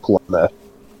 8 people on there.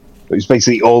 It was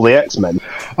basically all the X-Men.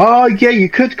 Oh yeah, you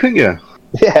couldn't you?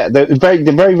 Yeah, they're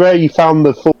very rare you found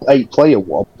the full 8-player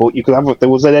one, but you could have there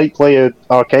was an 8-player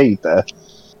arcade there.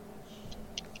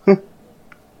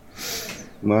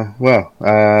 Well,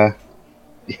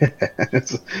 yeah,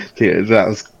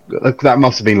 that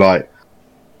must have been like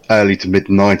early to mid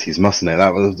 90s, mustn't it?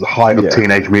 That was the height of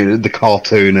Teenage Mutant, the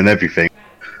cartoon and everything.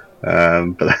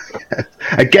 But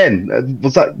again,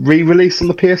 was that re-released on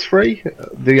the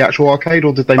PS3, the actual arcade,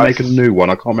 or did they make a new one?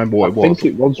 I can't remember what it was. I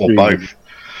think it was or both.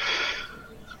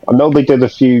 I know they did a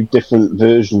few different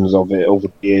versions of it over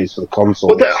the years for the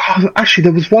console. Well, actually,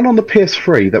 there was one on the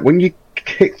PS3 that when you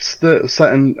kicked the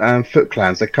certain Foot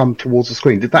Clans, they come towards the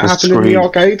screen. Did that happen in the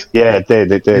arcade? Yeah, it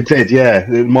did. It did. It did. Yeah,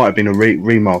 it might have been a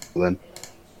remaster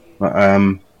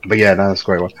then. But yeah, no, that's a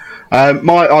great one. I'm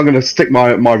going to stick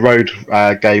my road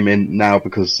game in now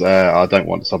because I don't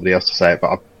want somebody else to say it,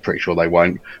 but I'm pretty sure they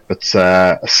won't. But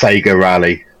Sega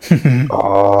Rally.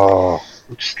 Oh,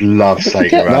 I just love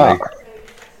Sega Rally.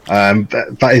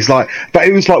 That is like, but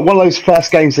it was like one of those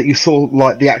first games that you saw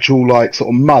like the actual like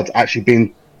sort of mud actually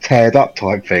being teared up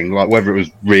type thing, like whether it was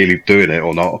really doing it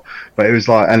or not. But it was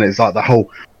like, and it's like the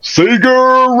whole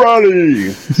Sega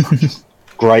Rally.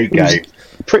 Great game.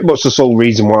 Pretty much the sole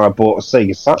reason why I bought a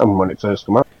Sega Saturn when it first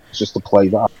came out, was just to play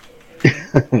that.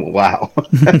 Wow.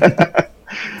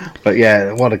 But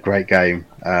yeah, what a great game.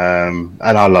 And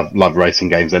I love racing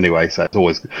games anyway, so it's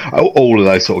always all of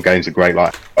those sort of games are great,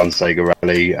 like on Sega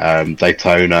Rally,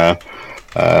 Daytona.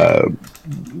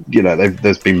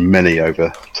 There's been many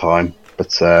over time, but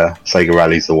Sega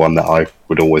Rally's the one that I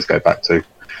would always go back to.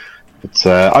 But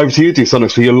over to you,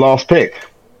 D-Sonics, for your last pick.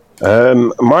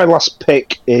 My last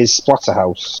pick is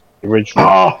Splatterhouse,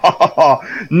 original.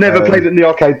 Never played it in the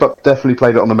arcade, but definitely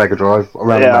played it on the Mega Drive.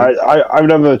 I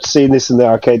remember seeing this in the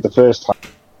arcade the first time.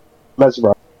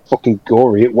 Mesmerized, fucking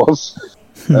gory it was.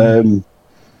 I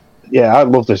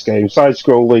love this game.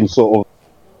 Side-scrolling sort of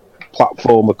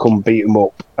platformer, come beat 'em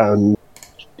up, and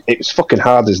it was fucking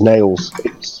hard as nails.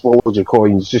 It swallowed your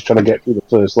coins just trying to get through the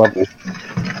first level.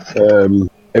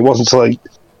 It wasn't until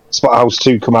Splatterhouse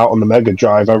 2 come out on the Mega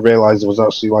Drive, I realised there was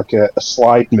actually like a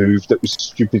slide move that was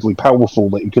stupidly powerful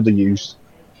that you could have used.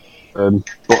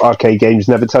 But arcade games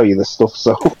never tell you this stuff,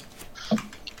 so...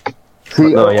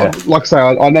 See, like I say,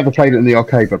 I never played it in the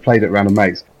arcade, but played it around with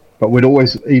mates. But we'd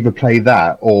always either play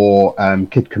that or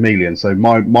Kid Chameleon. So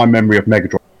my memory of Mega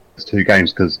Drive is 2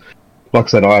 games, because, like I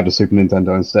said, I had a Super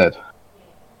Nintendo instead.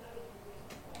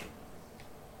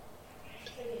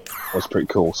 That's pretty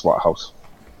cool, Splatterhouse.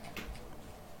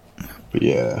 But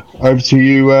yeah, over to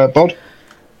you, Bod.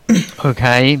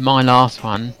 Okay, my last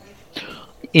one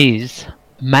is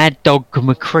Mad Dog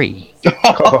McCree.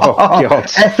 Oh, God.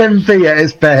 FMV at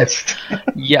its best.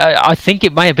 Yeah, I think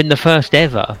it may have been the first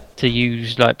ever to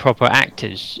use like proper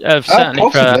actors. Certainly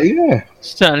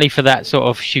for that sort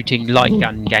of shooting light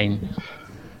gun game.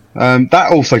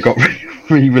 That also got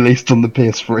re-released on the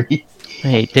PS3.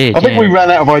 It did. I think we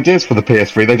ran out of ideas for the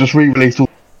PS3. They just re-released all.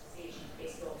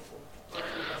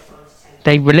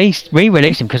 They re-released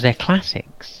them because they're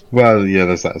classics. Well, yeah,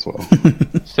 there's that as well.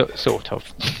 Sort of.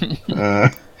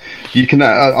 You can,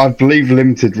 I believe,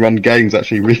 Limited Run Games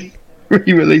actually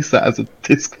re-released that as a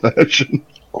disc version.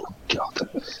 Oh God!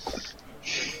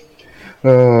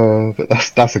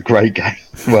 But that's a great game.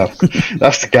 Well,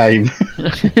 that's the game.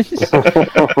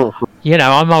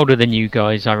 I'm older than you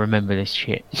guys. I remember this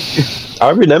shit. I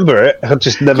remember it. I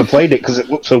just never played it because it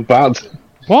looked so bad.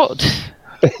 What?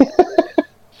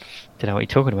 Don't know what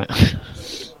you're talking about.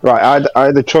 Right, I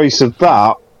had a choice of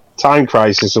that, Time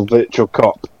Crisis, or Virtual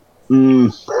Cop.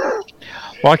 Well,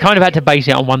 I kind of had to base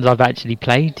it on ones I've actually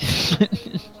played.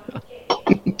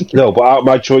 No, but out of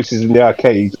my choices in the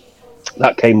arcade,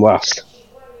 that came last.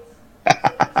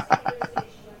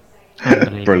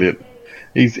 Brilliant.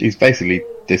 He's basically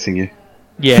dissing you.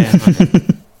 Yeah.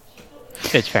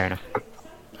 It's fair enough.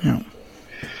 Yeah.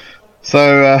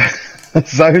 So,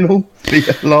 Zonal,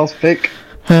 the last pick.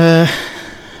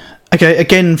 Okay,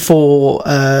 again, for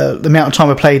the amount of time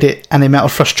I played it and the amount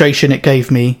of frustration it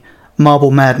gave me,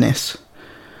 Marble Madness.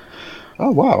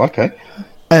 Oh, wow, okay.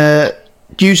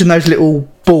 Using those little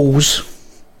balls.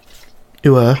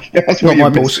 That's not my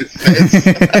balls.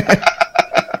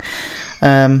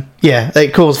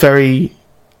 It caused a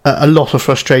lot of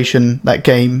frustration, that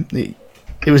game.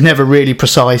 It was never really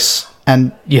precise,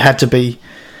 and you had to be.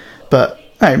 But,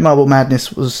 Marble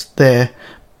Madness was there.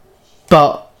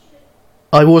 But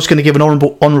I was going to give an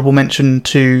honourable mention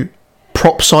to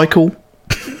Prop Cycle. What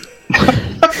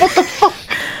the fuck?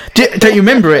 Don't you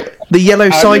remember it? The yellow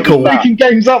cycle. You're making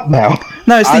games up now.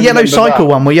 No, it's the yellow cycle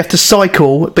one where you have to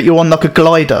cycle, but you're on like a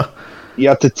glider. You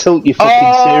have to tilt your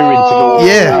fucking steering to go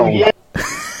down. Yeah.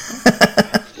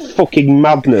 Fucking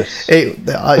madness. It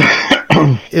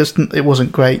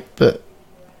wasn't great, but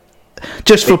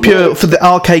just for the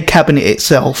arcade cabinet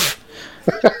itself.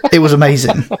 It was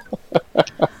amazing.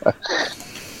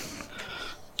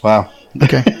 Wow.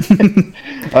 Okay.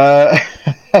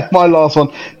 My last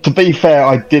one. To be fair,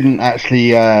 I didn't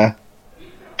actually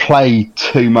play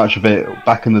too much of it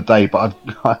back in the day, but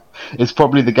it's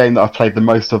probably the game that I've played the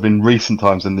most of in recent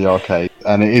times in the arcade,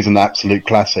 and it is an absolute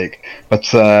classic. But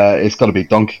it's got to be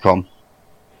Donkey Kong.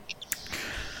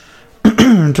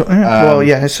 Well,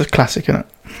 yeah, it's a classic, isn't it?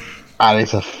 And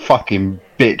it's a fucking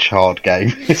bitch hard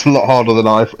game. It's a lot harder than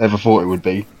I ever thought it would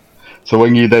be. So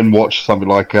when you then watch something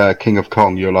like King of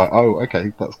Kong, you're like, oh,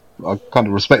 okay, I kind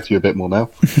of respect you a bit more now.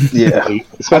 Yeah,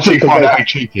 Especially if you find out you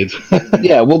cheated.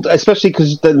 yeah. Well, especially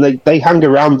because then they hang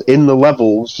around in the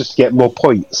levels just to get more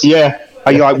points. Yeah.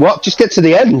 And you're like, what? Just get to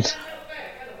the end.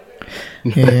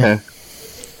 Yeah.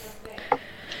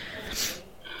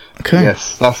 Okay.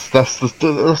 Yes, that's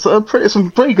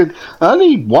some pretty good.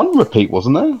 Only one repeat,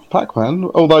 wasn't there? Pac-Man.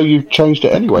 Although you've changed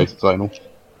it anyway, Zonal.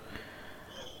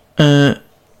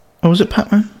 Oh, was it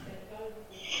Pac-Man?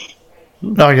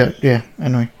 Oh, yeah.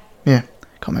 Anyway, yeah,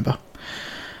 can't remember.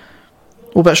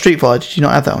 What about Street Fighter? Did you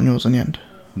not add that on yours in the end?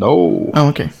 No. Oh,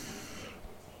 okay.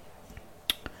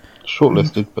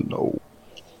 Shortlisted, but no.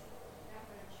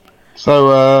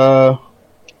 So,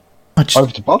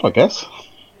 over to Bod, I guess.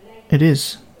 It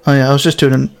is. Oh yeah, I was just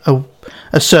doing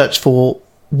a search for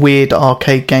weird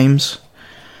arcade games,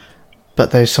 but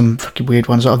there's some fucking weird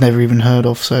ones that I've never even heard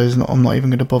of, so I'm not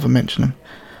even going to bother mentioning them.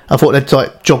 I thought they'd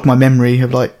like jog my memory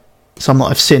of like some that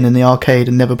I've seen in the arcade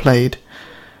and never played.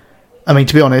 I mean,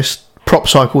 to be honest, Prop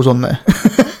Cycle's on there.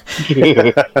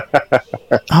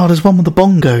 Oh, there's one with the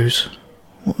bongos.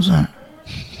 What was that?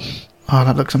 Oh,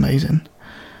 that looks amazing.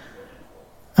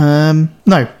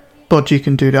 No, Bod, you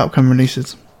can do the upcoming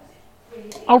releases.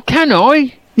 Oh, can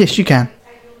I? Yes, you can.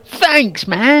 Thanks,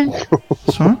 man.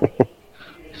 That's all right.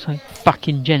 So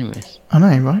fucking generous. I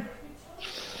know, right?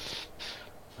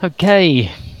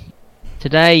 Okay.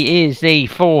 Today is the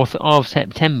 4th of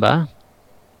September.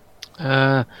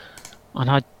 And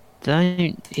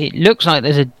it looks like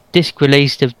there's a disc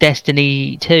released of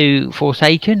Destiny 2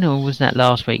 Forsaken, or was that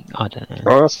last week? I don't know.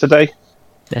 Oh, that's today.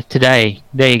 That's today.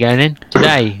 There you go then.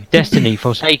 Today, Destiny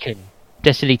Forsaken.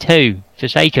 Destiny 2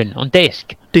 Forsaken on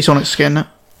disc. D-Sonic's getting it.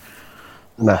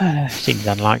 No. Seems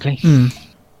unlikely.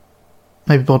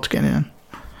 Maybe Bod's getting it in.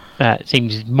 That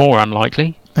seems more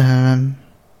unlikely. Don?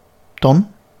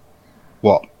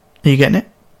 What? Are you getting it?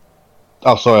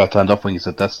 Oh, sorry, I turned off when you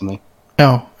said Destiny.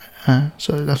 Oh,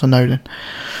 so that's a no then.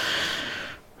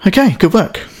 Okay, good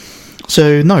work.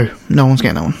 So, no one's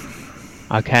getting that one.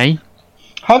 Okay.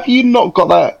 Have you not got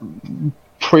that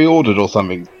pre-ordered or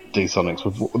something, D-Sonics,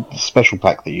 with the special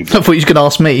pack that you I thought you was going to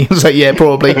ask me. I was like, yeah,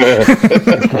 probably.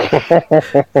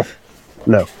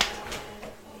 No.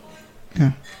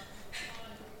 Yeah.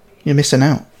 You're missing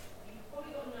out.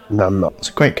 No, I'm not. It's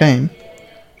a great game.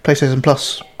 PlayStation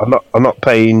Plus. I'm not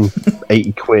paying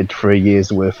 £80 for a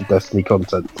year's worth of Destiny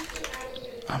content.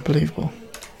 Unbelievable.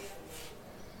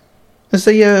 Has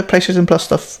the PlayStation Plus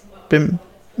stuff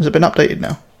has it been updated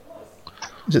now?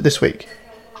 Is it this week?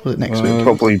 Or was it next week?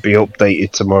 Probably be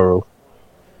updated tomorrow.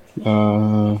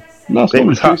 No, it's not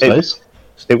Tuesdays.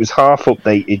 It was half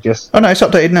updated just. Oh no, it's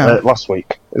updated now. Last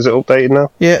week. Is it updated now?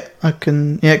 Yeah, I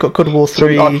can. Yeah, it got God of War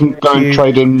 3. So I can go and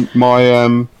trade in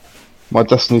my my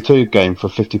Destiny 2 game for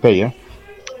 50p, yeah?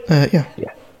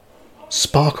 Yeah.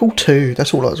 Sparkle 2.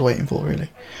 That's all I was waiting for, really.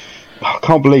 I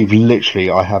can't believe, literally,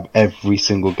 I have every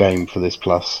single game for this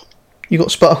Plus. You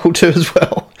got Sparkle 2 as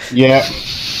well. Yeah.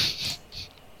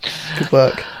 Good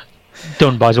work.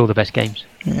 Don buys all the best games.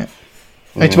 Yeah.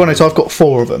 Hey, to be honest, I've got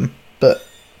 4 of them, but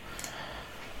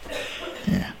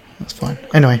yeah, that's fine.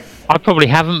 Anyway, I probably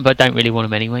haven't, but don't really want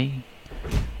them anyway.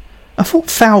 I thought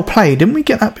Foul Play. Didn't we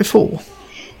get that before?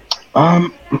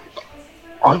 It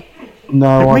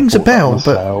rings a bell,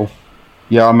 but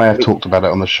yeah, I may have talked about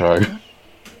it on the show.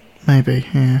 Maybe,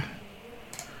 yeah.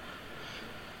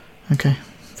 Okay,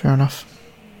 fair enough.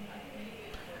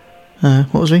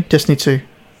 What was we? Destiny 2.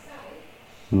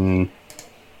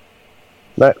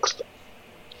 Next.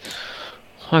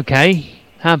 Okay,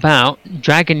 how about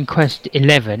Dragon Quest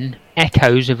XI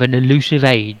Echoes of an Elusive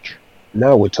Age?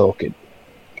 Now we're talking.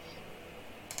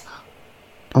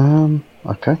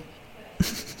 Okay.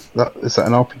 Is that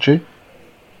an RPG?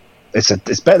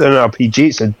 It's better than an RPG.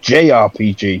 It's a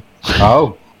JRPG.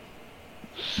 Oh.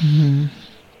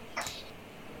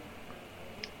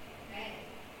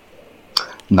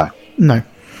 No.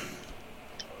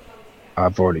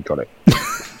 I've already got it.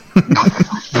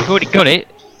 You've already got it,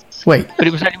 Wait, but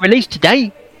it was only released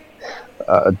today.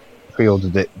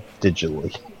 Pre-ordered it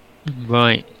digitally.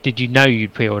 Right. Did you know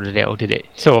you'd pre-ordered it, or did it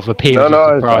sort of appear as a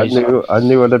No, surprise? I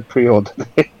knew I'd pre-ordered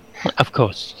it. Of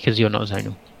course, because you're not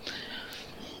zonal.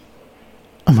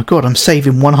 oh my god, I'm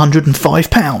saving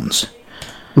 £105.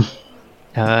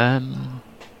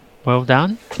 Well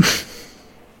done.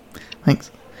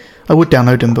 Thanks. I would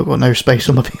download them, but got no space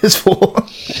on my PS4.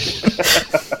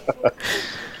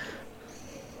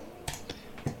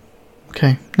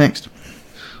 Okay, next.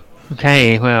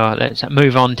 Okay, well, let's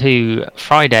move on to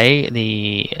Friday,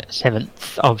 the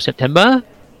 7th of September.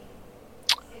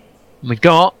 We've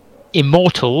got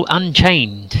Immortal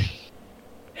Unchained.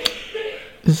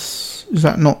 Is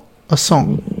that not a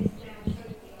song?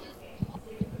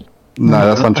 No,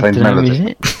 that's Unchained I don't know, Melody. is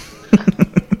it?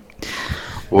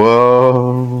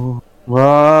 Whoa.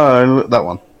 Whoa, look, that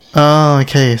one. Oh,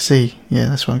 okay, I see. Yeah,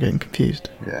 that's why I'm getting confused.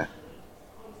 Yeah.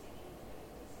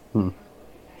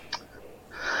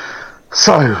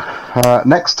 So,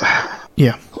 next.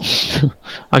 Yeah.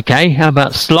 Okay, how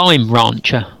about Slime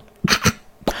Rancher?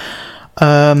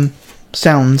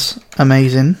 Sounds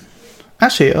amazing.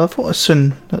 Actually, I thought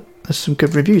there's some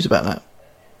good reviews about that.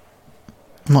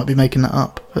 I might be making that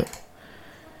up, but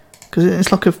because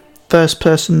it's like a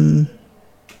first-person,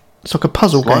 it's like a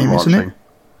puzzle Slime game, isn't ranching. it?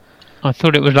 I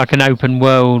thought it was like an open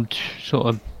world sort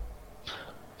of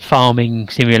farming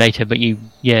simulator, but you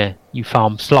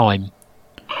farm slime.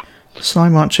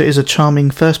 Slime Rancher is a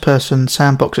charming first-person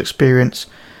sandbox experience.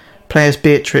 Play as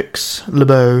Beatrix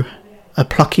LeBeau, a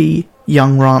plucky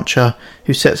young rancher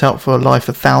who sets out for a life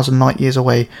 1,000 light-years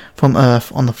away from Earth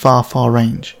on the far, far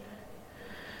range.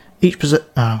 I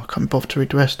can't bother to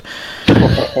read the rest.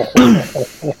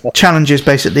 Challenges,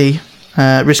 basically.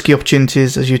 Risky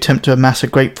opportunities as you attempt to amass a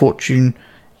great fortune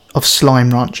of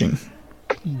slime ranching.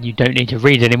 You don't need to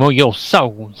read anymore, you're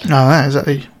sold. Oh,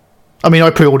 exactly. I mean, I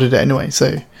pre-ordered it anyway,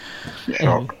 so...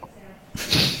 Shock.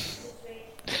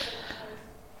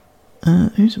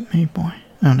 Who's it made by?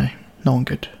 Oh no, no one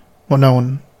good. Well, no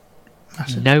one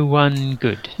massive. No one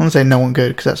good. I want to say no one good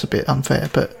because that's a bit unfair,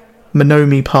 but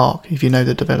Monomi Park, if you know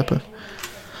the developer.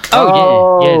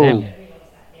 Oh, yeah, them.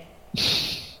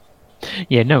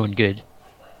 Yeah, no one good.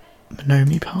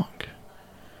 Monomi Park.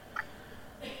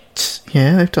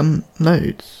 Yeah, they've done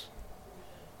loads.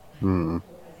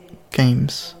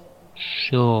 Games.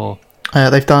 Sure.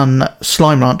 They've done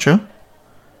Slime Rancher.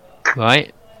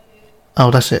 Right. Oh,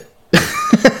 that's it.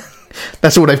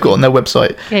 That's all they've got on their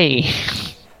website. Hey.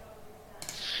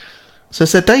 So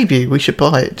it's their debut. We should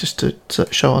buy it just to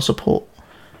show our support.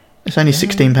 It's only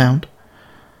 £16.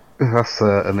 That's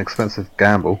an expensive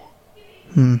gamble.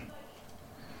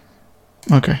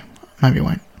 Okay, maybe I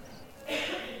won't.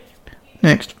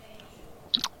 Next.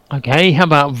 Okay, how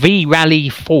about V-Rally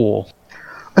 4?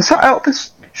 Is that out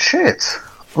this shit?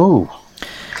 Oh.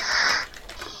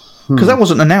 Because that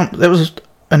wasn't announced. That was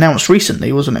announced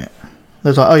recently, wasn't it? They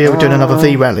was like, oh yeah, we're doing another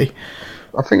V Rally.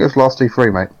 I think it was last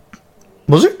E3, mate.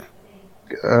 Was it?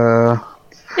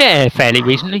 Yeah, fairly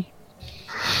recently.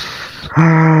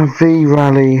 V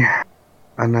Rally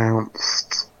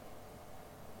announced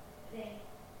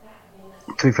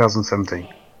 2017.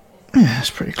 Yeah, that's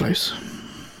pretty close.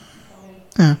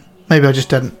 Yeah, maybe I just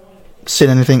hadn't seen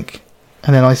anything,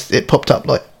 and then it popped up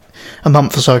like a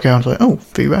month or so ago. I was like, oh,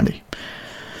 V Rally.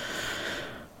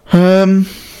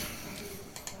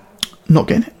 Not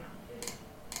getting it.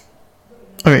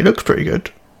 I mean, it looks pretty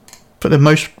good, but the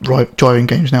most driving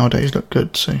games nowadays look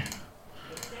good. So,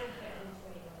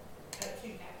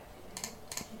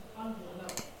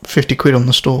 £50 on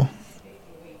the store,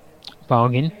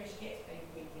 Bargain.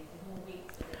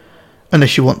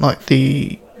 unless you want like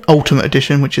the Ultimate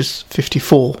Edition, which is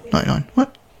 $54.99.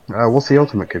 What? What's the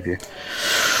Ultimate give you?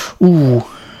 Ooh,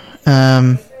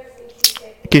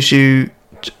 gives you.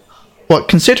 Well,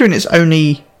 considering it's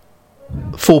only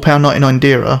 £4.99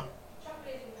 dearer,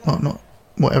 well, not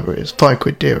whatever it is,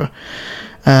 £5 dearer.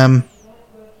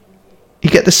 You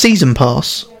get the season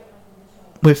pass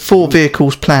with 4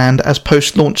 vehicles planned as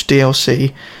post-launch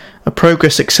DLC, a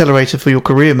progress accelerator for your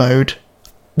career mode.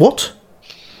 What?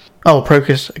 Oh,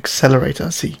 progress accelerator. I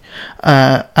see.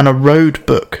 And a road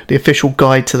book, the official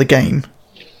guide to the game.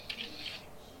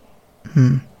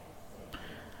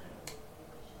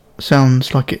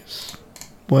 Sounds like it's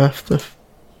worth the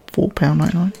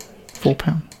 £4.99.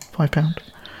 £4, £5.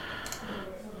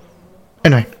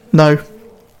 Anyway, no.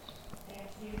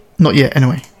 Not yet,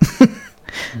 anyway.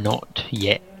 Not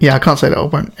yet. Yeah, I can't say that I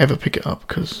won't ever pick it up,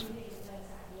 because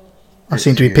I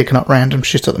seem to be picking up random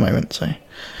shit at the moment, so...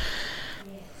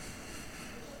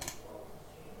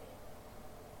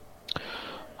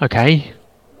 Okay.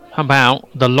 How about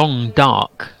The Long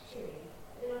Dark?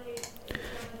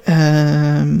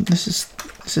 This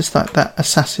is like that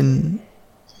assassin...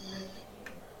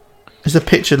 Is the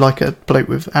picture like a bloke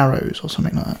with arrows or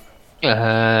something like that?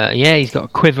 Yeah, he's got a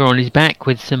quiver on his back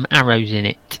with some arrows in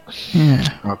it. Yeah.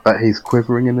 I bet he's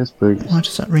quivering in his boots. Why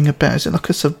does that ring a bell? Is it like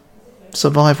a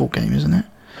survival game, isn't it?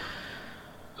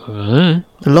 Uh,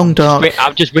 The Long Dark.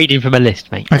 I'm just reading from a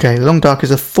list, mate. Okay, The Long Dark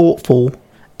is a thoughtful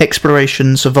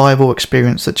exploration survival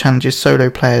experience that challenges solo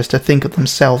players to think of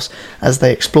themselves as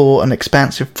they explore an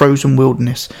expansive frozen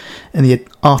wilderness in the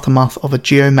aftermath of a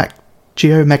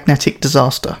geomagnetic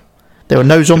disaster. There are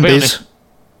no zombies.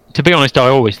 To be honest, I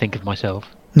always think of myself.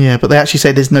 Yeah, but they actually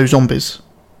say there's no zombies.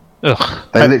 Ugh.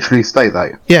 They literally state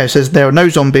that. Yeah, it says there are no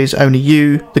zombies, only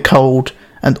you, the cold,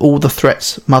 and all the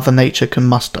threats Mother Nature can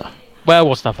muster. Well,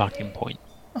 what's the fucking point?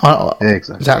 Yeah,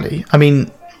 exactly. I mean,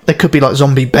 there could be like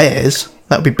zombie bears.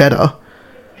 That would be better.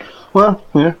 Well,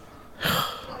 yeah.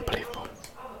 Unbelievable.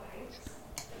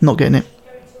 Not getting it.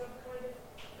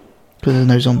 Because there's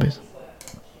no zombies.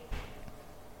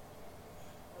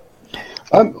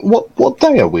 What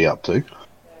day are we up to?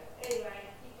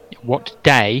 What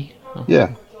day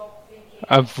Yeah.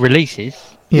 of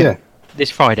releases? Yeah. This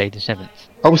Friday, the 7th.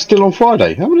 I was still on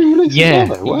Friday. How many releases Yeah, are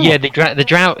there? Wow. yeah. The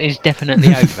drought is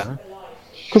definitely over.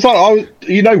 Because I,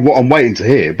 you know what I'm waiting to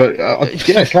hear, but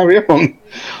yeah, carry on.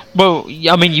 Well,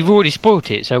 I mean, you've already spoilt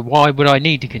it, so why would I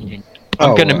need to continue?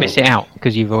 I'm going to miss it out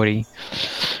because you've already.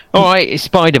 All right, it's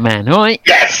Spider-Man. All right.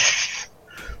 Yes.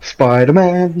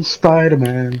 Spider-Man.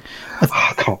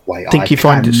 I can't wait. I think you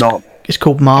find it's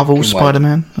called Marvel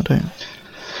Spider-Man. I don't.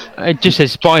 It just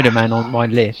says Spider-Man on my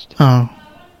list. Oh.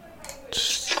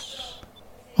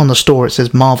 On the store it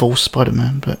says Marvel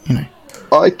Spider-Man, but you know.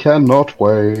 I cannot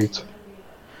wait.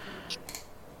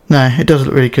 No, it does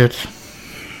look really good.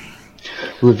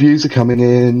 Reviews are coming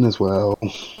in as well.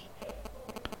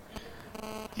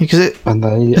 Because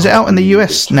is it out in the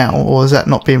US now, or is that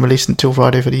not being released until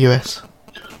Friday for the US?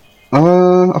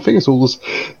 I think it's all the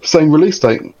same release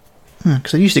date.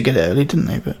 Because they used to get it early, didn't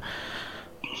they? But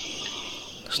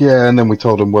yeah, and then we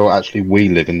told them, well, actually, we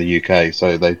live in the UK,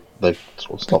 so they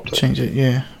sort of stopped it. Change it,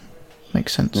 yeah.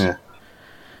 Makes sense. Yeah. Are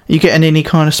you getting any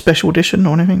kind of special edition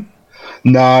or anything?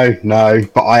 No,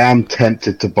 but I am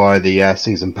tempted to buy the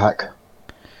season pack.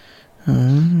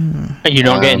 Are you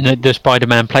not getting the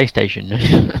Spider-Man PlayStation?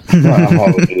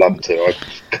 I would love to. I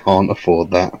can't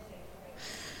afford that.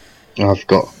 I've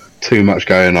got too much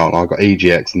going on. I've got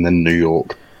EGX and then New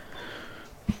York.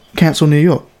 Cancel New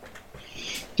York.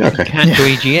 Okay. Cancel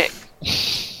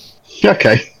EGX.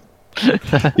 Okay.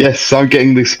 Yes, I'm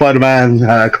getting the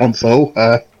Spider-Man console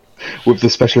with the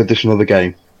special edition of the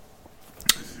game.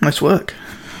 Nice work.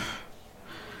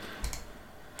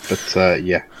 But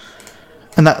yeah.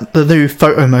 And the new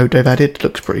photo mode they've added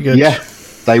looks pretty good. Yeah,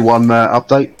 day one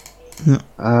update. Yeah.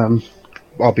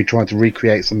 I'll be trying to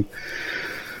recreate some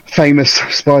famous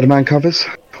Spider-Man covers,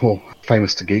 or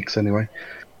famous to geeks anyway.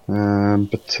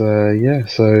 But yeah,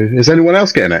 so is anyone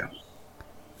else getting it?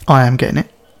 I am getting it.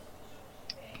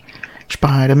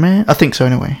 Spider-Man? I think so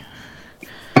anyway.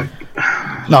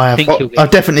 No, I have. I've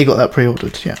definitely got that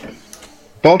pre-ordered, yeah.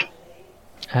 Bod?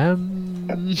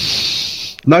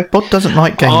 No? Bod doesn't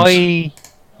like games. I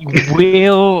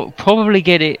will probably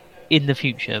get it in the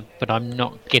future, but I'm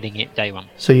not getting it day one.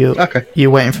 So you're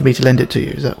waiting for me to lend it to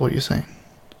you, is that what you're saying?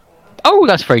 Oh,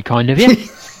 that's very kind of you.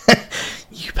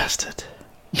 You bastard.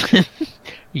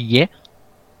 Yeah.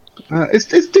 Is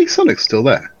D-Sonic still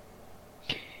there?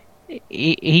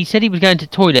 He said he was going to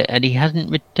toilet and he hasn't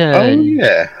returned. Oh,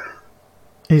 yeah.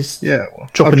 He's well,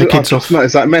 dropping the kids off. I've just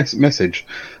noticed that message.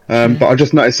 But I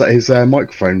just noticed that his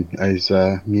microphone is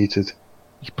muted.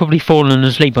 He's probably fallen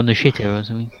asleep on the shitter or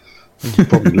something. He's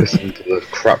probably listening to the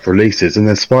crap releases, and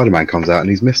then Spider-Man comes out and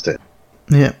he's missed it.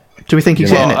 Yeah. Do we think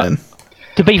he's getting it then?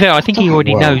 To be fair, I think he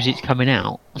already knows it's coming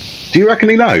out. Do you reckon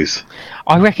he knows?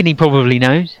 I reckon he probably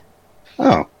knows.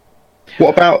 Oh.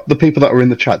 What about the people that are in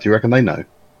the chat? Do you reckon they know?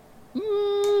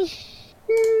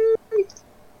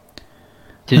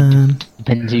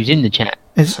 Depends who's in the chat.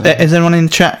 Is anyone in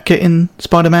the chat getting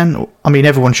Spider-Man? I mean,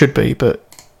 everyone should be, but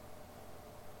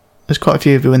there's quite a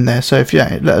few of you in there. So if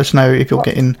let us know if you're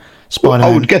getting Spider-Man.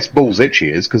 Well, I would guess Bull's Itchy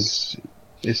is because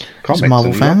it's comics. He's a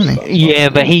Marvel fan, isn't he? Yeah,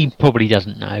 but he probably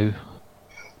doesn't know.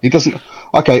 He doesn't.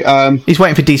 Okay. He's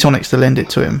waiting for D-Sonics to lend it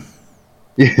to him.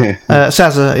 Yeah.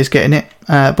 Sazza is getting it.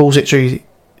 Bull's Itchy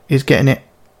is getting it.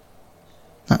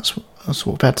 That's what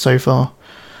we've had so far.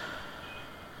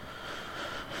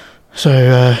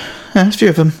 So, there's a few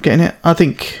of them getting it. I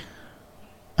think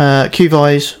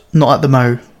Q-Vi's not at the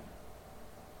Mo.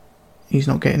 He's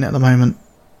not getting it at the moment.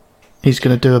 He's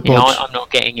going to do a bodge. I'm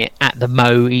not getting it at the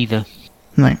Mo either.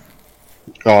 No.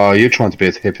 Oh, you're trying to be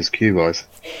as hip as Q-Vi's.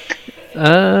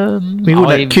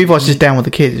 Q-Vi's is down with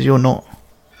the kids. You're not.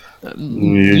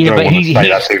 You don't want to say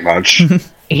that too much.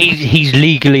 He's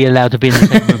legally allowed to be in the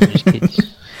same room as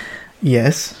kids.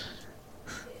 Yes.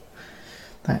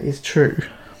 That is true.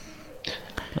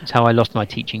 That's how I lost my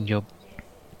teaching job.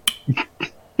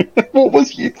 What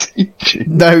was you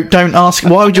teaching? No, don't ask.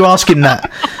 Why would you ask him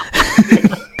that?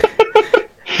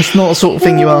 It's not the sort of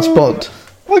thing you ask Bod.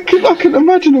 I can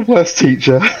imagine a worse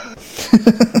teacher.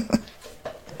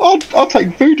 I'll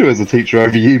take voodoo as a teacher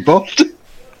over you, Bod.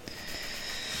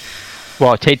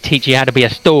 What, to teach you how to be a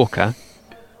stalker?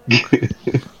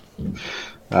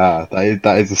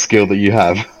 That is a skill that you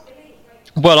have.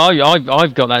 Well,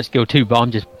 I've got that skill too,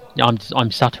 but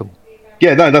I'm subtle.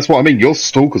 Yeah, no, that's what I mean. Your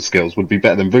stalker skills would be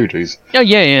better than voodoo's. Oh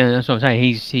yeah, that's what I'm saying.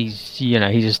 He's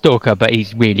he's a stalker, but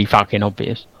he's really fucking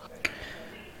obvious.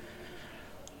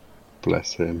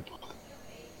 Bless him.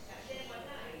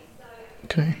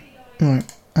 Okay, right.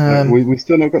 We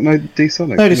still not got no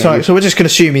D-Sonic. No, sorry. So we're just going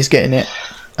to assume he's getting it.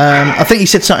 I think he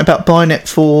said something about buying it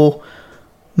for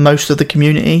most of the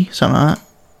community, something like that.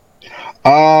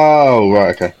 Oh,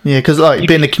 right, okay. Yeah, because like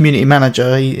being a community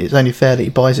manager, it's only fair that he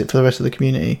buys it for the rest of the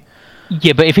community.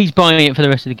 Yeah, but if he's buying it for the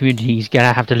rest of the community, he's going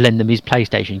to have to lend them his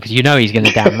PlayStation, because you know he's going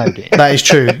to download it. That is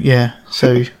true, yeah.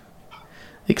 So,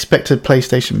 expected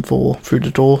PlayStation 4 through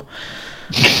the door.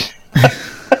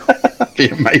 That'd be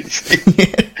amazing.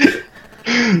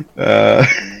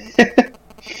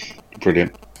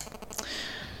 Brilliant.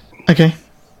 Okay.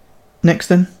 Next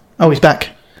then. Oh, he's back.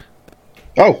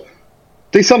 Oh,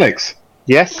 D-Sonics.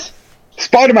 Yes?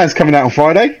 Spider-Man's coming out on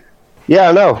Friday. Yeah,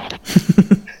 I know.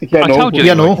 Yeah, I no. told you.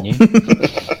 Yeah, no.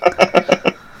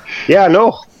 Yeah, I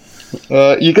know.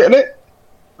 You getting it?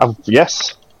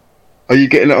 Yes. Are you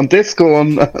getting it on disc or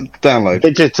on download?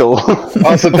 Digital.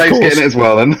 Oh, so Dave's getting it as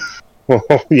well then.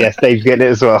 Yes, Dave's getting it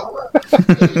as well.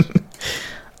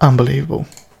 Unbelievable.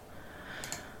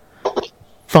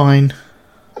 Fine.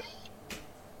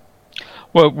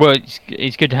 Well,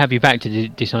 it's good to have you back to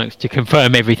Dysonics to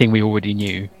confirm everything we already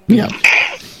knew. Yeah.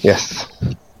 Yes.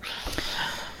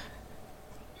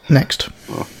 Next.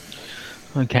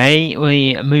 Okay,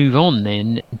 we move on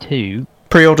then to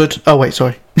Pre-ordered. Oh, wait,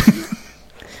 sorry.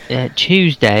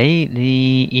 Tuesday,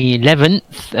 the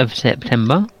 11th of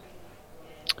September.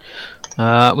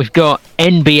 We've got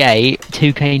NBA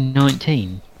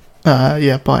 2K19.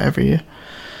 Yeah, buy it every year.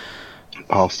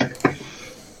 Pass.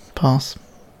 Pass.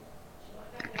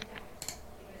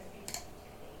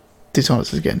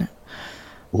 Dishonest is getting it.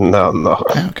 No, I'm not.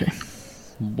 Ah, okay.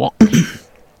 What?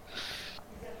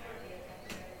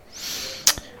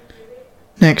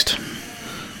 Next.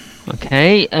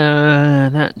 Okay,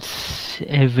 that's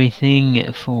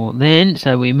everything for then.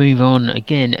 So we move on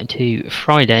again to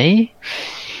Friday,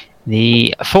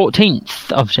 the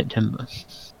 14th of September.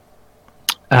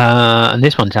 And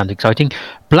this one sounds exciting.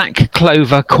 Black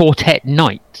Clover Quartet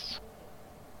Knights.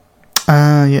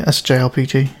 Yeah, that's a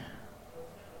JRPG.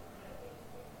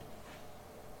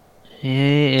 Yeah,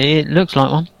 it looks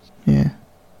like one. Yeah.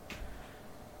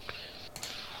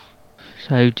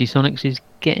 So Dsonics is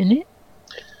getting it?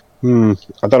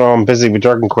 I don't know, I'm busy with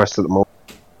Dragon Quest at the moment.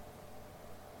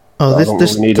 Oh, I don't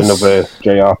really need another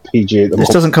JRPG at the This moment.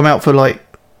 doesn't come out for like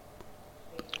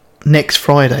next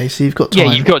Friday, so you've got time.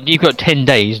 Yeah, you've got 10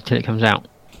 days till it comes out.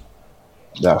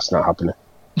 That's not happening.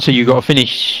 So you've got to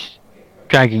finish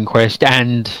Dragon Quest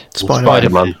and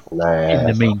Spider-Man. in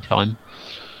the meantime.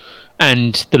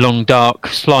 And The Long Dark,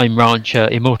 Slime Rancher,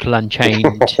 Immortal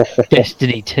Unchained,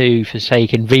 Destiny 2,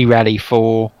 Forsaken, V-Rally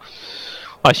 4.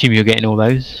 I assume you're getting all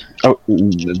those. Oh,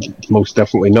 most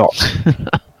definitely not.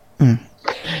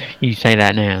 You say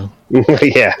that now.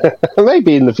 Yeah.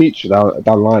 Maybe in the future down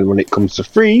the line when it comes to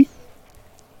free.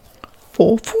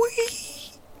 For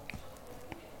free.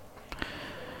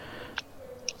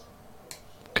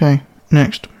 Okay,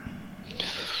 next.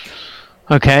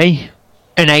 Okay.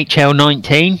 NHL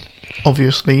 19.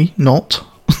 Obviously not.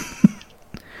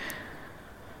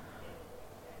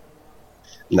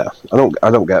 No, I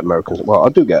don't get American. Well, I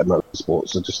do get American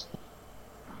sports.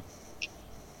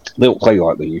 They don't play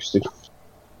like they used to.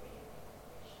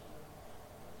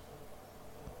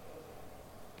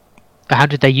 How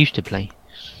did they used to play?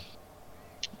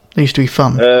 They used to be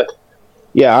fun.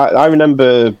 Yeah, I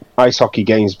remember ice hockey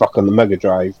games back on the Mega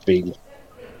Drive being.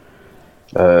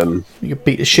 You could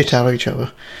beat the shit out of each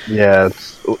other. Yeah,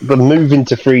 the move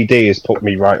into 3D has put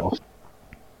me right off.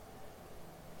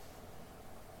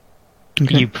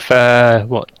 Okay. You prefer,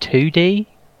 what, 2D?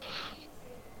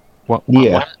 What?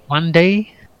 Yeah.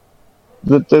 1D?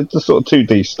 The sort of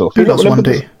 2D stuff. Who You don't loves remember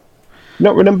 1D? You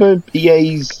don't remember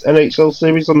EA's NHL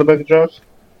series on the Mega Drive?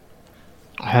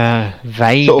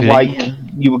 Vaguely. Sort of like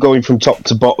you were going from top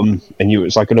to bottom, and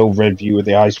it's like an overhead view of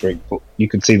the ice rink, but you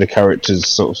could see the characters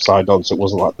sort of side on, so it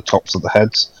wasn't like the tops of the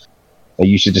heads. And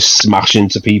you should just smash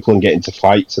into people and get into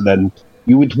fights, and then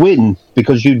you would win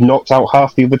because you'd knocked out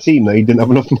half the other team. They didn't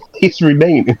have enough players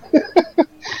remaining.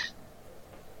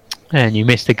 And you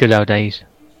missed the good old days.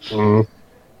 Mm.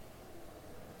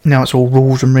 Now it's all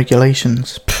rules and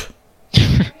regulations. Pfft.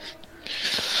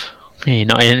 You're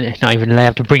not even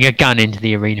allowed to bring a gun into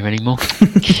the arena anymore.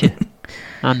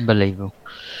 Unbelievable.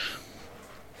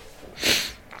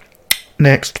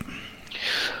 Next.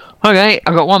 Okay,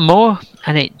 I've got one more,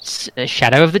 and it's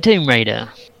Shadow of the Tomb Raider.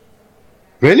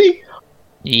 Really?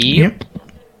 Yep.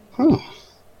 Oh.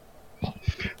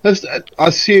 I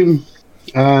assume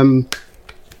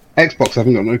Xbox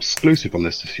haven't got an exclusive on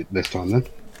this time then.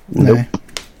 No.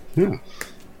 Yeah.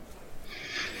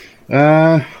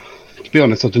 To be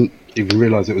honest, I didn't even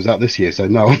realise it was out this year, so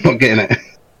no, I'm not getting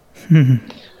it.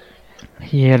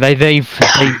 Yeah, they've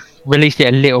released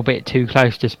it a little bit too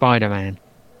close to Spider-Man.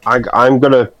 I'm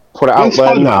gonna put it out When's there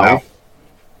Spider-Man now. out?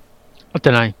 I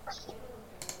don't know.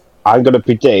 I'm gonna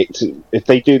predict if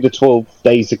they do the 12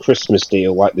 days of Christmas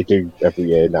deal like they do every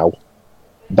year now,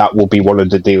 that will be one of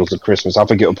the deals of Christmas. I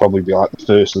think it'll probably be like the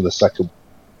first or the second.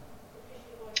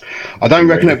 I don't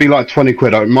reckon it'd be like 20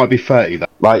 quid. It might be 30. Though.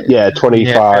 Like, yeah,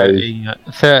 25. Yeah,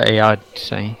 30, I'd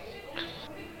say.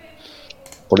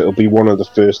 But it'll be one of the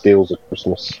first deals of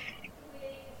Christmas.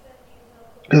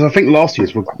 Because I think last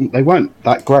year's they weren't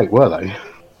that great, were they?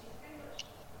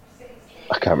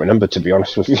 I can't remember, to be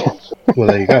honest with you. Well,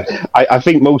 there you go. I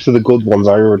think most of the good ones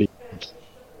I already...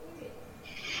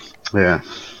 Yeah.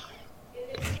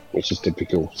 Which is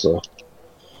typical, so...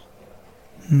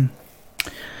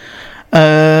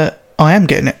 I am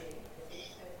getting it.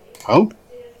 Oh?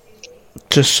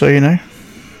 Just so you know.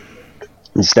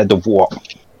 Instead of what?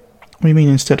 What do you mean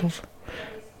instead of?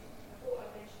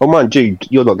 Oh, mind you,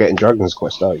 you're not getting Dragon's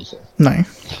Quest, are you? So? No.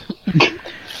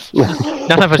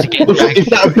 None of us are getting Is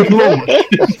that a good launch?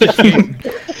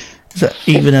 Is that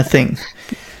even a thing?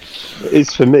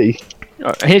 It's for me.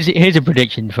 Here's a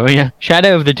prediction for you.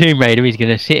 Shadow of the Tomb Raider is going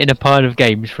to sit in a pile of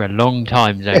games for a long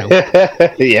time, Zonal.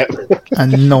 Yep.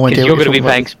 And no idea. Because you're what going to be talking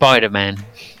playing Spider-Man.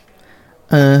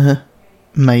 about.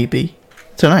 Maybe.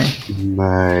 Don't know. It's going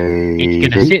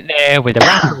to Maybe. sit there with a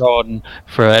wrapper on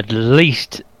for at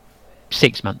least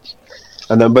 6 months.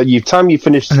 And then by the time you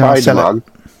finish And then I'll sell Spider-Man,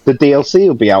 the DLC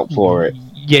will be out for it.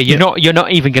 Yeah, you're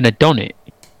not even going to don it.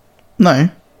 No.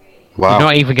 Wow. You're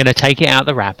not even going to take it out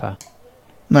the wrapper.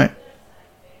 No.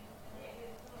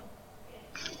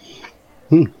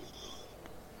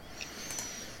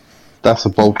 That's a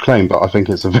bold claim, but I think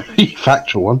it's a very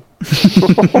factual one.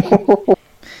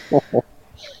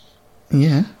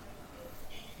 Yeah.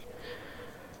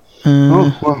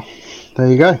 Oh, well, there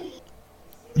you go.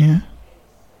 Yeah.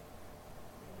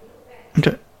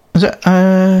 Okay. Is it?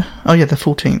 Oh yeah, the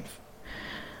 14th.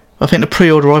 I think the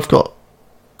pre-order I've got,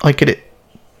 I get it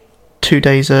 2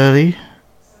 days early.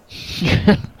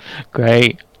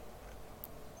 Great.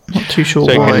 Not too sure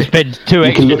So you're going why. to spend 2 You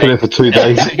extra can look at it for 2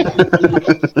 days.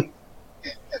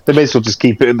 They may as well just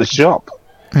keep it in the shop.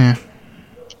 Yeah.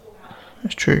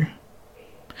 That's true.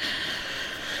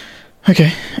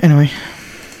 Okay. Anyway.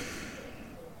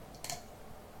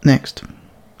 Next.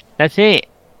 That's it.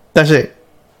 That's it.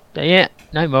 Yeah,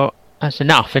 no more. That's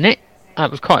enough, isn't it? That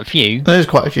was quite a few. There's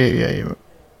quite a few. Yeah. You're...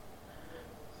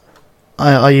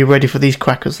 Are you ready for these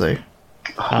crackers though?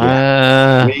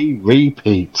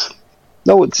 Repeat.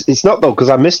 No, it's not though, because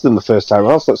I missed them the first time.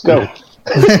 Else, let's go.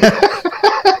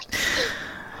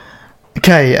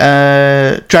 Okay.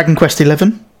 Dragon Quest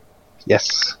 11.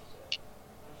 Yes.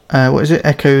 What is it?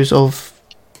 Echoes of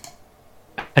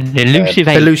An elusive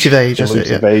age. Elusive Age. That's it.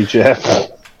 Elusive Yeah. Age,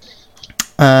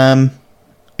 yeah.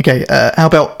 Okay. How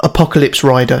about Apocalypse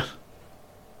Rider?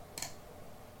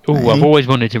 Oh, Hey. I've always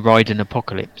wanted to ride an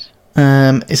Apocalypse.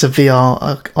 It's a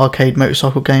VR arcade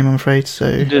motorcycle game, I'm afraid.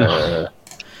 So,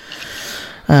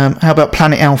 how about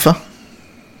Planet Alpha?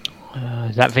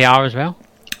 Is that VR as well?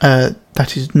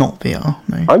 That is not VR.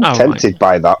 No, I'm Oh, tempted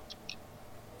by that.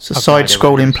 it's a Okay,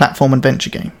 side-scrolling platform adventure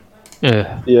game. Ugh.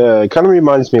 Yeah, it kind of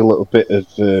reminds me a little bit of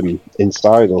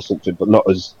Inside or something, but not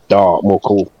as dark, more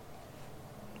cool.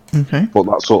 Okay. But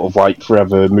that sort of like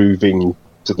forever moving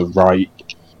to the right,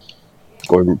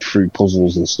 going through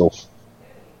puzzles and stuff.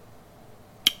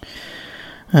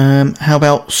 How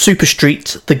about Super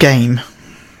Street, the game?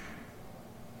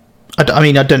 I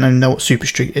mean, I don't even know what Super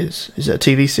Street is. Is it a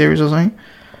TV series or something?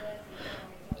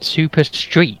 Super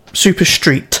Street. Super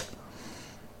Street.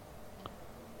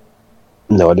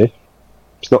 No idea.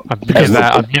 It's not. I've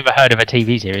It's never heard of a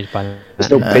TV series by that. It's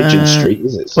no Pigeon Street,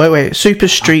 is it? Wait. Super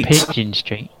Street. Pigeon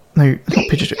Street. No, it's not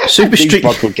Pigeon Street. Super These Street.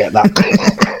 mods would get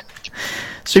that.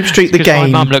 Super Street, the Because my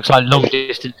game. mum looks like long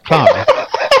distance Clara.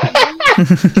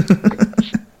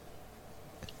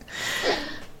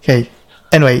 Okay.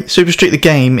 Anyway, Super Street the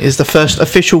game is the first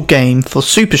official game for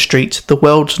Super Street, the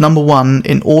world's #1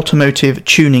 in automotive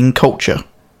tuning culture.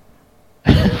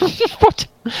 What?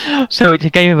 So it's a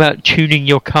game about tuning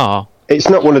your car. It's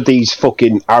not one of these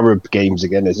fucking Arab games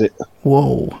again, is it?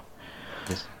 Whoa.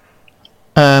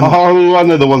 Oh, I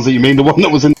know the ones that you mean. The one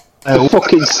that was in.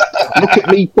 Fucking look at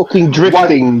me fucking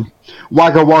drifting.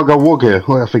 Wagga Wagga Wugga,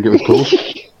 I think it was called.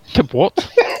 What?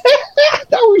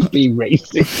 That would be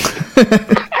racist.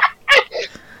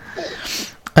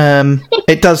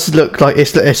 It does look like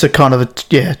it's a kind of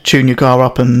tune your car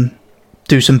up and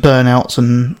do some burnouts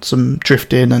and some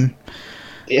drifting and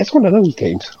It's one of those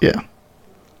games. yeah.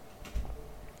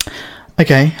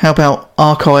 Okay, how about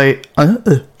Arcade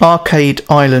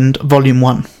Island Volume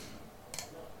 1?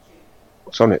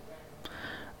 What's on it?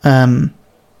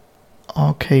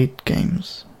 Arcade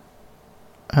games.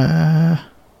 Are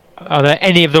there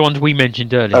any of the ones we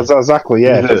mentioned earlier? Exactly,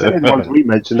 yeah. If there's any ones we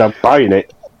mentioned, I'm buying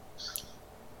it.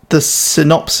 The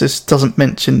synopsis doesn't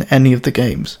mention any of the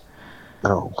games.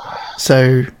 Oh.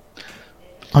 So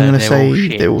I'm going to they're say all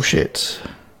shit. they're all shit.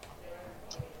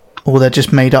 Or they're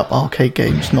just made up arcade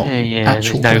games, not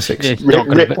actual classics. It's not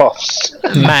gonna be- Rip-offs.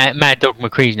 Mad Dog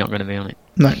McCree's not going to be on it.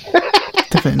 No,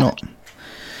 definitely not.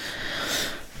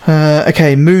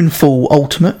 Okay, Moonfall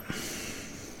Ultimate.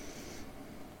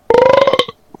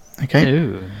 Okay.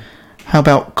 Ooh. How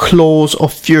about Claws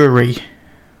of Fury?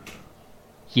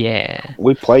 Yeah.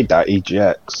 We played that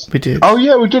EGX. We did. Oh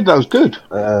yeah, we did. That was good.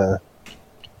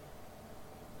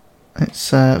 It's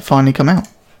finally come out.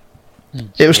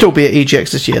 It will still be at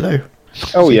EGX this year, though.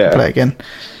 Oh, so you can yeah. play it again.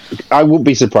 I wouldn't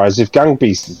be surprised if Gang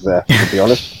Beast is there, to be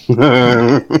honest.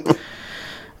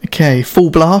 Okay, Full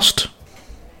Blast.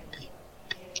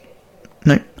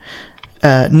 No.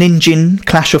 Ninjin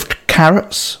Clash of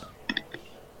Carrots.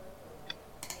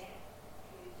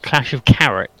 Clash of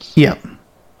Carrots. Yeah.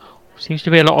 Seems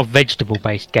to be a lot of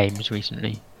vegetable-based games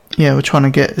recently. Yeah, we're trying to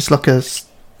get... It's like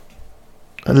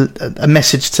a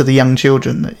message to the young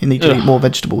children that you need to eat more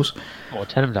vegetables. Oh,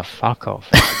 tell them to fuck off.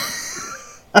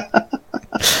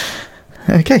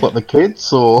 Okay. What, the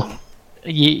kids or?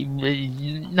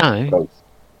 No.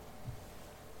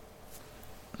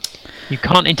 You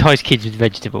can't entice kids with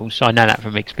vegetables. I know that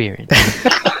from experience.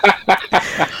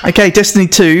 Okay, Destiny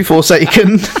 2,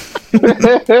 Forsaken.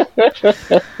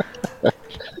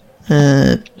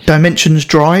 Dimensions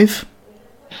Drive.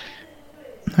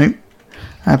 No.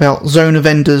 How about Zone of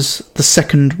Enders, the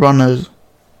second runner,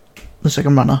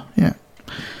 yeah.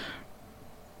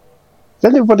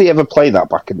 Did anybody ever play that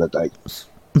back in the day?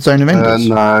 Zone of Enders?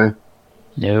 No.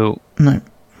 No. No.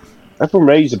 Everyone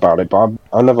raves about it, but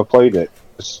I never played it.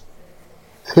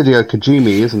 Hideo Kojima,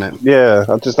 isn't it? Yeah,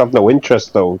 I just have no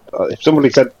interest, though. If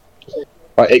somebody said,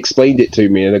 explained it to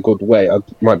me in a good way, I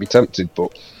might be tempted,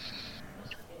 but...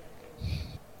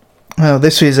 Well,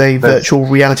 this is a virtual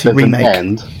reality There's remake. An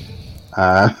end,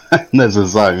 and there's a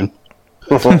zone.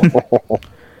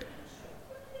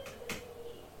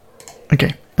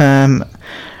 Okay. On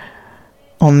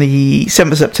the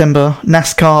 7th of September,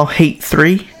 NASCAR Heat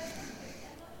 3.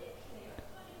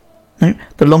 No.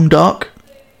 The Long Dark.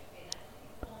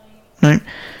 No.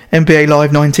 NBA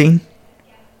Live 19.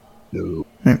 No.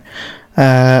 No.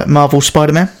 Marvel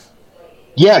Spider-Man.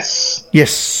 Yes!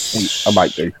 Yes. I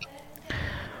might do.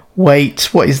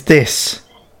 Wait, what is this?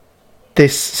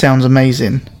 This sounds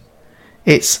amazing.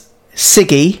 It's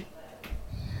Siggy,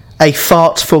 a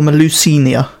fart for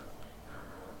Melusina.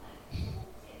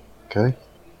 Okay.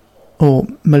 Or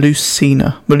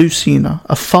Melusina.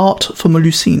 A fart for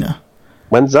Melusina.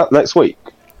 When's that? Next week?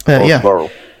 Or Yeah. tomorrow?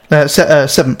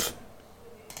 7th.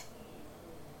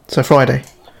 So Friday.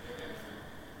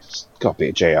 It's got to be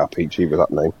a JRPG with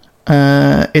that name.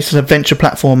 It's an adventure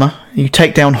platformer. You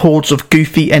take down hordes of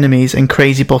goofy enemies and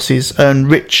crazy bosses, earn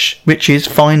riches,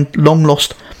 find long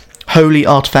lost holy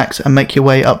artifacts, and make your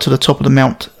way up to the top of the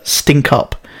Mount Stink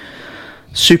Up.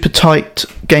 Super tight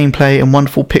gameplay and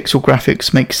wonderful pixel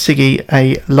graphics make Siggy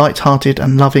a light-hearted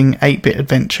and loving 8-bit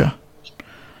adventure.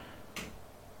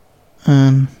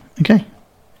 Okay.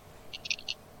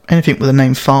 Anything with the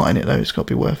name fart in it, though, it's got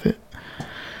to be worth it.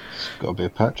 It's got to be a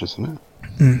purchase, isn't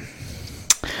it?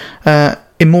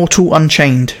 Immortal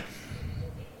Unchained.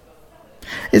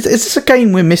 Is this a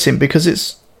game we're missing because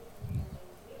it's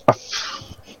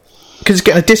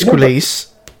getting a disc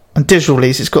release and digital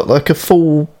release? It's got like a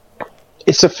full.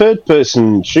 It's a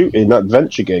third-person shooting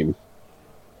adventure game,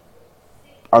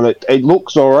 and it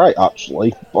looks all right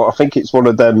actually. But I think it's one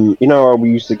of them. You know how we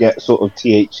used to get sort of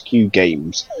THQ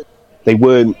games. They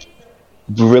weren't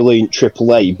brilliant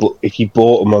AAA, but if you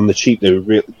bought them on the cheap, they were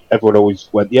really. Everyone always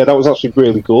went, "Yeah, that was actually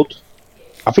really good."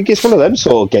 I think it's one of them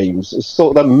sort of games. It's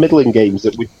sort of them middling games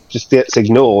that we just gets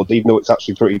ignored, even though it's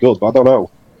actually pretty good. But I don't know.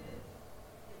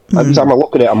 Every time I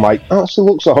look at it, I'm like, oh, it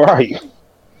actually looks alright.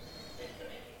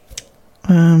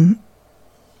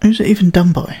 Who's it even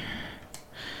done by?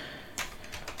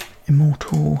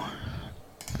 Immortal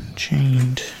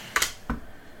Unchained.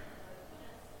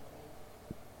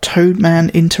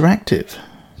 Toadman Interactive.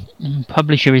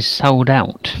 Publisher is sold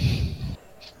out.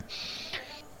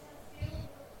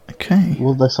 Okay.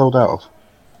 What they sold out of?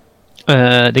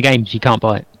 The games, you can't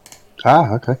buy it.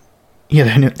 Ah, okay. Yeah,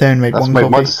 they only made That's one made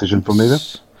copy. my decision for me then.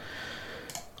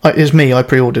 It was me, I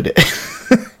pre-ordered it.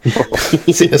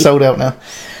 They're sold out now.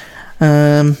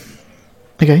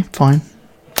 Okay, fine.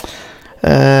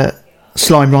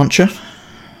 Slime Rancher.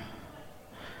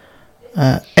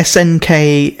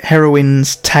 SNK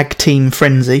Heroines Tag Team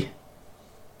Frenzy.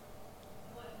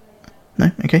 No?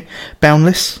 Okay.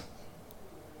 Boundless.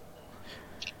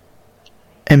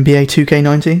 NBA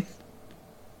 2K19.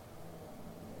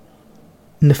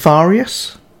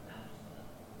 Nefarious.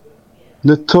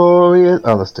 Notorious.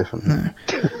 Oh, that's different. No.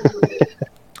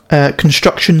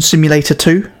 Construction Simulator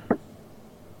 2.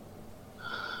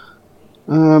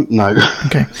 No.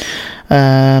 Okay.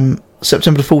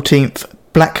 September the 14th,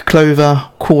 Black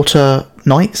Clover Quarter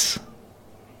Nights.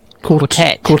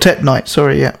 Quartet Nights,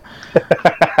 sorry, yeah.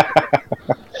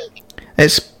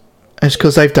 It's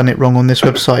because they've done it wrong on this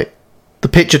website. The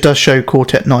picture does show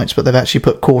Quartet Nights, but they've actually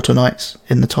put Quarter Nights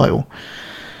in the title.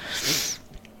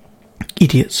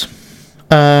 Idiots.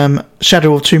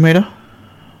 Shadow of Tomb Raider.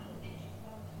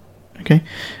 Okay.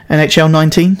 NHL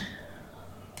 19.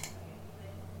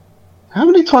 How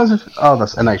many times have... Oh,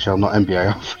 that's NHL, not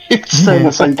NBA. It's saying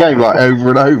the same game, like, over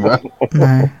and over.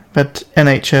 No, but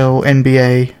NHL,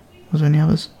 NBA... Was there any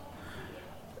others?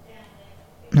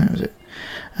 No, that was it.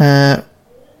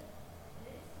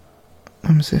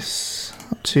 When was this?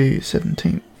 Up to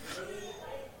 17th.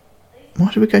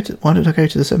 Why did I go to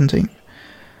the 17th?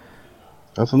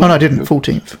 Oh no, I didn't.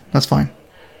 14th. That's fine.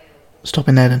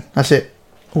 Stopping there then. That's it.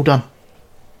 All done.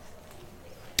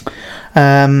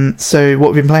 So what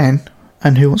have we been playing,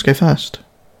 and who wants to go first?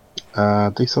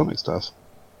 D-Sonic does.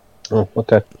 Oh,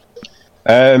 okay.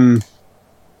 I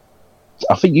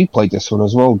think you played this one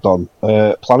as well, Don.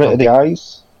 Planet of the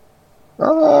Eyes.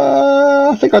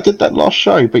 I think I did that last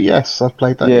show, but yes, I've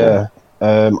played that. Yeah.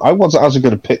 I wasn't actually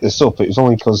going to pick this up. It was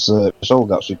only because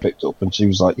Michelle actually picked it up, and she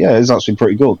was like, "Yeah, it's actually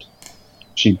pretty good."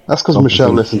 That's because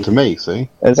Michelle listened to me. See,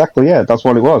 exactly. Yeah, that's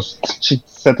what it was. She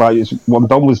said like it's one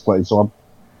Don was playing, so I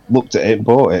looked at it and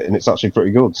bought it, and it's actually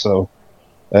pretty good. So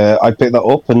I picked that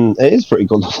up, and it is pretty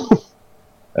good.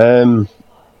 Like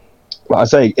I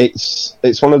say,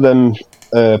 it's one of them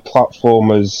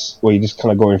platformers where you're just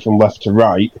kind of going from left to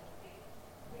right.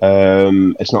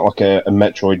 It's not like a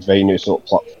Metroidvania sort of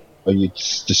platform where you're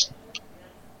just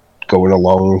going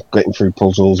along, getting through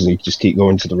puzzles, and you just keep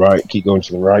going to the right.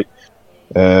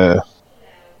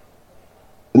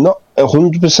 Not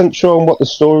 100% sure on what the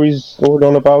story's going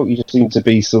on about. You just seem to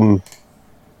be some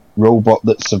robot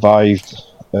that survived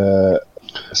a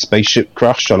spaceship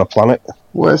crash on a planet.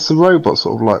 well, it's the robot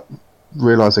sort of like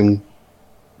realizing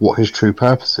what his true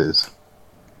purpose is.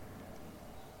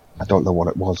 I don't know what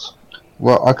it was.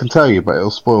 Well, I can tell you, but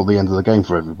it'll spoil the end of the game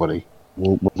for everybody.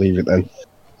 We'll leave it then.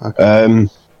 Okay.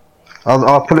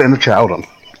 I'll put it in the chat. Hold on.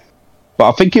 But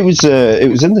I think it was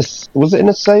in this. Was it in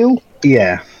a sale?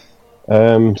 Yeah.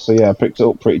 So yeah, I picked it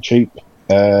up pretty cheap.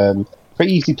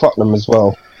 Pretty easy platinum as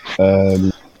well.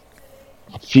 A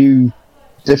few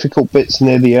difficult bits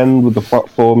near the end with the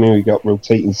platforming. We got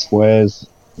rotating squares,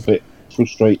 a bit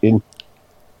frustrating.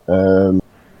 But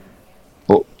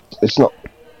it's not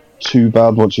too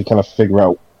bad once you kind of figure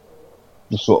out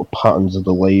the sort of patterns of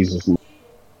the lasers.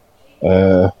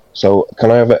 So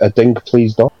can I have a ding,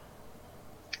 please, Doc?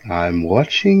 I'm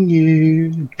watching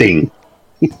you. Ding.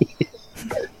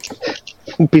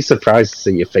 I'd be surprised to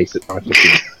see your face at my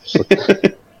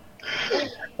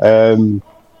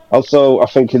Also, I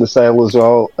think in the sale as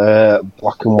well,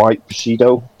 Black and White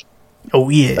Bushido. Oh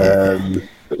yeah.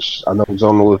 Which I know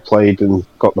Zonal have played and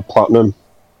got the platinum.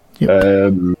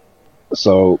 Yep.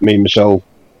 So me and Michelle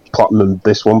platinum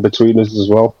this one between us as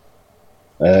well.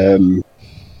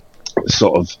 It's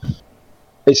sort of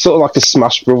like a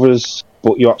Smash Brothers,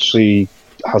 but you actually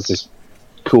has this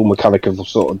cool mechanic of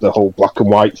sort of the whole black and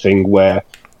white thing, where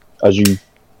as you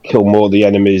kill more of the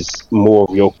enemies, more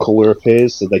of your colour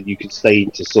appears, so that you can stay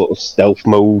into sort of stealth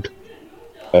mode,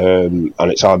 and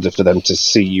it's harder for them to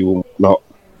see you and not.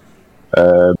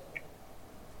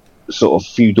 Sort of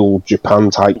feudal Japan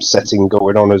type setting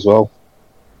going on as well.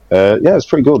 Yeah, it's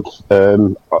pretty good. I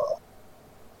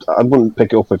wouldn't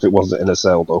pick it up if it wasn't in a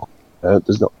sale though.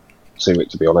 There's not to it,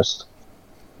 to be honest.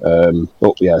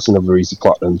 But yeah, it's another easy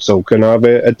platinum. So can I have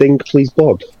a ding, please,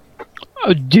 Bod?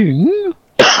 A ding?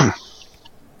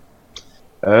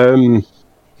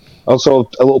 Also,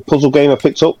 a little puzzle game I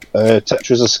picked up,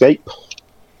 Tetris Escape.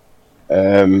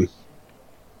 You're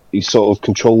sort of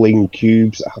controlling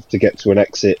cubes that have to get to an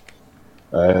exit,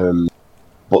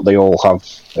 but they all have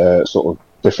sort of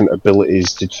different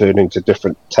abilities to turn into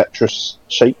different Tetris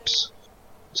shapes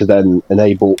to then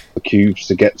enable the cubes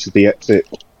to get to the exit.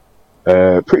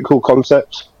 Pretty cool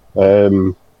concept.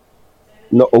 Not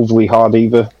overly hard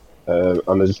either,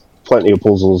 and there's plenty of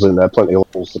puzzles in there, plenty of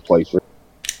levels to play through.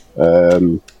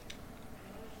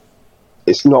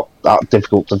 It's not that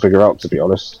difficult to figure out, to be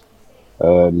honest.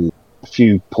 A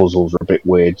few puzzles are a bit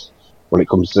weird when it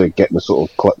comes to getting the sort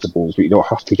of collectibles, but you don't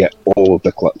have to get all of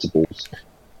the collectibles.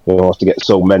 You don't have to get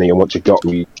so many, and once you've got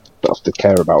them, you don't have to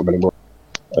care about them anymore.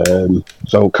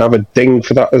 So can I have a ding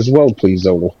for that as well, please,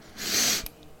 Zonal?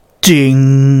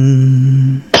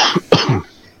 Ding.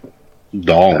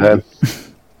 Dong.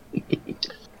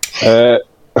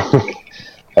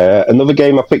 Another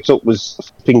game I picked up was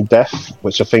Flipping Death,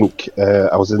 which I think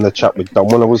I was in the chat with Don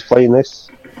when I was playing this.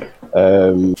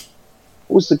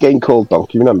 What was the game called, Don?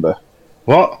 Can you remember?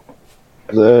 What?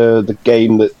 The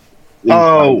game that these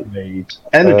guys made.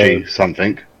 Energy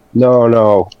something.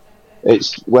 No.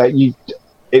 It's where you.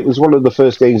 It was one of the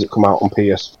first games that come out on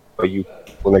PS where you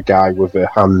on a guy with a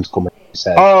hand coming in his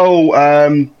head.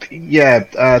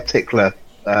 Tickler.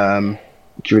 Do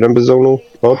you remember Zonal?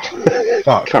 Bod?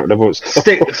 Fuck. Can't remember what it's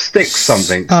Stick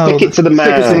something. Stick it to the man.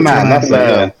 Stick it to the man. That's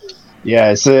it.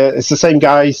 Yeah, it's the same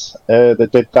guys that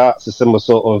did that. It's a similar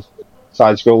sort of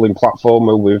side-scrolling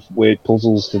platformer with weird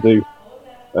puzzles to do.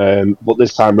 But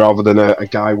this time, rather than a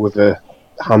guy with a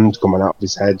hand coming out of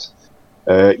his head,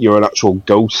 you're an actual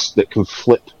ghost that can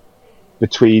flip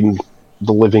between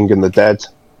the living and the dead.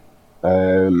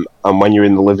 And when you're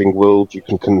in the living world, you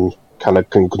can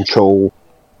control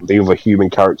the other human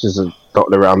characters that got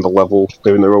around the level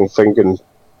doing their own thing, and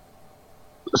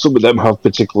some of them have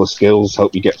particular skills,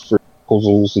 help you get through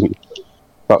puzzles and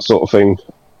that sort of thing.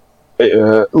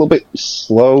 A little bit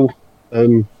slow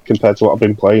compared to what I've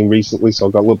been playing recently, so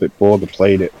I got a little bit bored of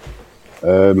playing it.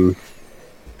 But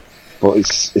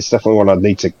it's definitely one I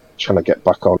need to try to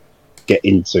get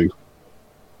into.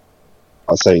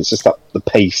 I'd say it's just that the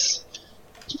pace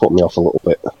has put me off a little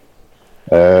bit.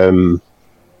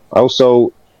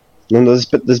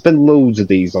 There's been loads of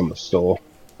these on the store.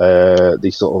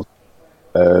 These sort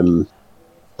of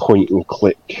point and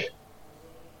click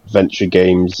adventure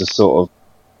games,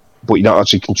 but you don't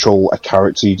actually control a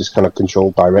character, you just kind of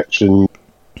control direction.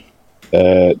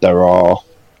 There are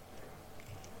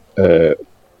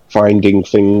finding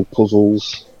thing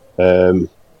puzzles, and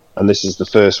this is the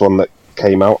first one that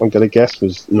came out, I'm going to guess,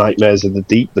 was Nightmares of the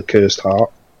Deep, The Cursed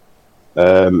Heart.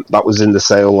 That was in the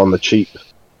sale on the cheap,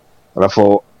 and I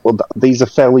thought, well, these are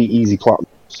fairly easy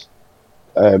platforms.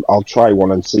 I'll try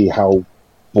one and see how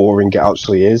boring it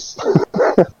actually is.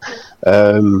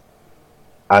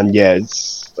 And yeah,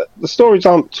 the stories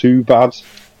aren't too bad,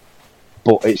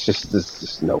 but it's just there's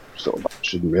just no sort of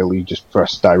action really. You just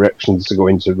press directions to go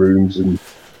into rooms, and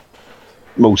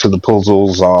most of the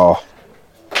puzzles are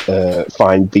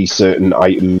find these certain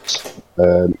items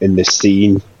in this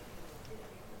scene.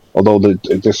 Although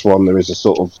this one there is a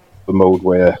sort of a mode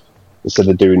where instead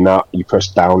of doing that, you press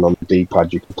down on the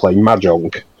D-pad, you can play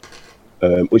Mahjong,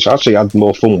 which I actually had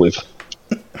more fun with.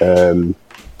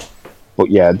 But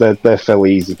yeah, they're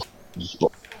fairly easy. I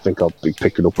think I'll be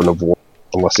picking up another one,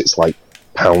 unless it's like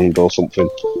Pound or something.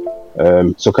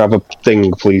 So can I have a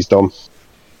ding, please, Dom?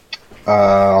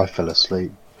 I fell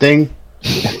asleep. Ding.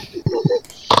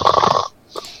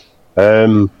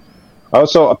 I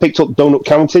picked up Donut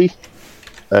County,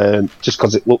 just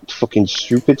because it looked fucking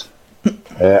stupid.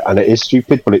 And it is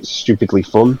stupid, but it's stupidly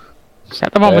fun. Is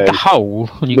that the one with the hole?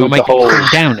 And you've got to make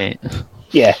it down it?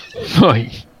 Yeah.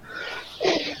 Right.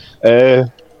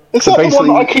 Is that the one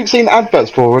that I keep seeing adverts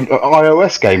for, an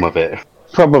iOS game of it?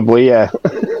 Probably, yeah.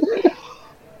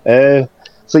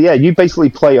 So yeah, you basically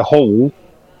play a hole,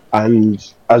 and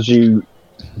as you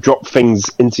drop things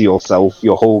into yourself,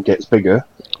 your hole gets bigger.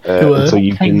 So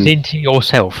you things into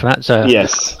yourself. That's a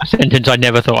sentence I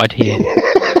never thought I'd hear.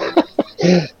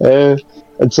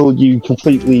 Until you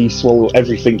completely swallow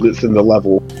everything that's in the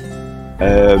level.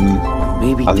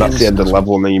 And that's the end of the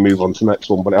level, and then you move on to the next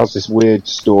one. But it has this weird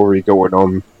story going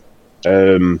on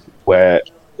where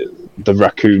the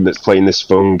raccoon that's playing this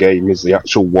phone game is the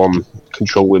actual one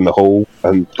controlling the hole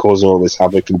and causing all this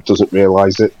havoc and doesn't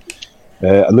realise it.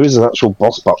 And there is an actual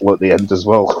boss battle at the end as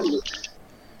well.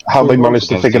 How they managed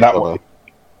to figure that one.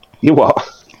 You what?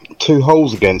 two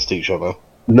holes against each other?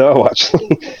 No,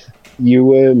 actually,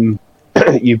 you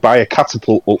you buy a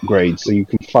catapult upgrade so you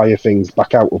can fire things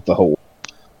back out of the hole.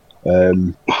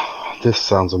 This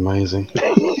sounds amazing.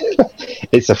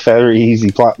 It's a very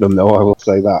easy platinum, though, I will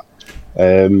say that.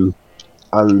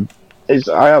 And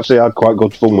I actually had quite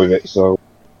good fun with it. So,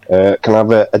 can I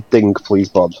have a ding, please,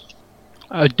 Bod?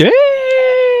 A day.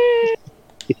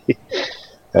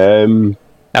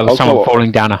 That was also- someone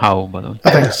falling down a hole, by the way.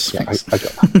 Thanks. Yeah, thanks. I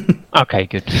got that. Okay,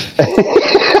 good.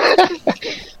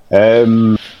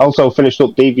 Also finished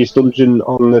up Devious Dungeon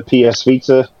on the PS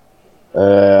Vita.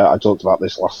 I talked about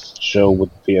this last show with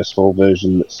the PS4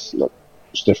 version. That's not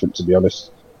much different, to be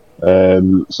honest.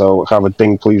 So have a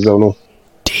ding, please, Zonal.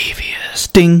 Devious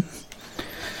ding.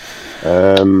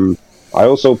 I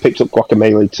also picked up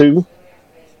Guacamelee 2.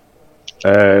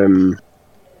 I'm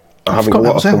having a forgot that lot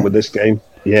of was fun out. with this game.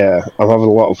 Yeah, I'm having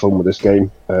a lot of fun with this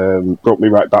game. Brought me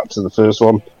right back to the first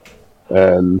one.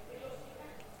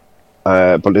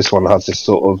 But this one has this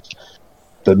sort of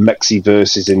the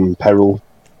Mexiverse is in peril,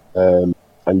 and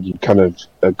you kind of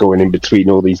are going in between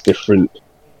all these different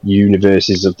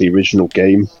universes of the original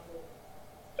game.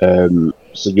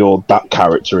 So you're that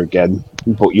character again,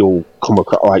 but you'll come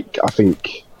across, like, I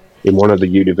think in one of the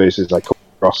universes I come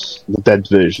across the dead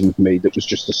version of me that was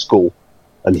just a skull,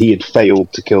 and he had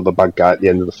failed to kill the bad guy at the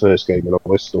end of the first game and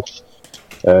all this stuff.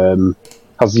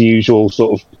 Has the usual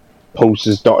sort of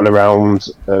posters dotted around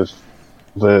of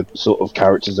the sort of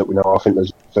characters that we know. I think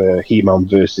there's He-Man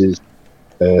versus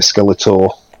Skeletor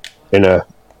in a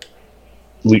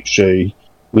Lucha,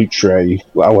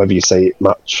 however you say it,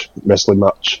 wrestling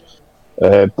match.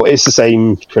 But it's the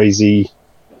same crazy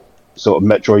sort of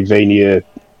Metroidvania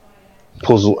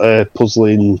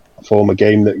puzzling form of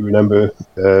game that you remember.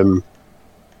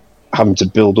 Having to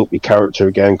build up your character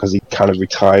again because he kind of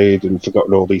retired and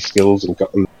forgotten all these skills and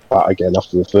gotten that again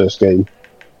after the first game.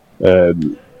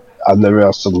 And there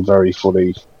are some very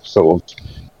funny sort of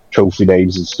trophy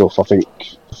names and stuff. I think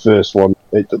the first one,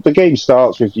 the game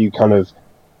starts with you kind of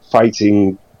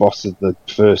fighting boss of the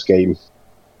first game,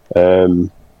 and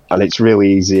it's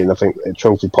really easy. And I think a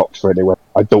trophy popped for anyone.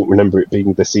 I don't remember it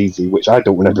being this easy, which I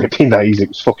don't remember it being that easy. It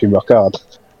was fucking rock hard.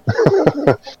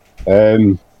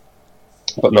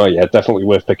 But no, yeah, definitely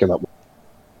worth picking up.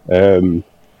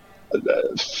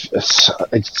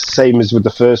 It's same as with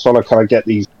the first one. I kind of get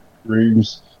these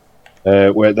rooms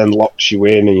where it then locks you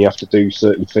in and you have to do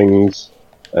certain things,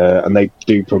 and they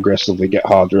do progressively get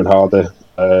harder and harder.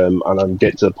 And I'm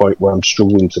getting to the point where I'm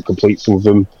struggling to complete some of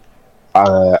them,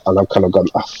 and I've kind of gone,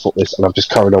 fuck this, and I've just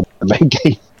carried on with the main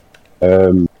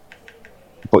game.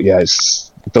 But yeah,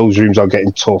 those rooms are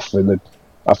getting tough, and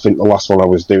I think the last one I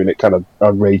was doing, I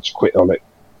rage quit on it.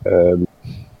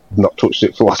 Not touched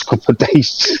it for the last couple of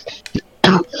days,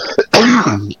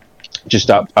 just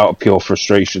out of pure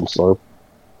frustration. So,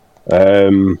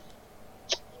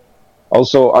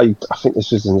 also, I think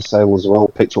this was in the sale as well.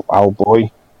 Picked up Owlboy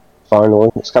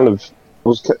finally. It's kind of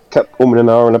kept umming and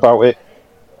ahhing about it.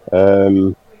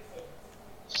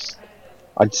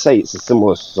 I'd say it's a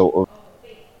similar sort of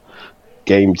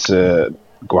game to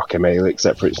Guacamelee,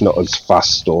 except for it's not as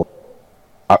fast or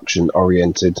action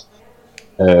oriented.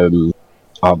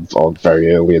 I'm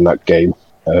very early in that game.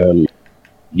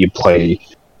 You play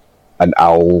an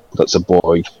owl that's a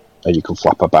boy, and you can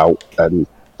flap about, and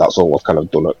that's all I've kind of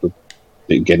done at the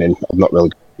beginning. I've not really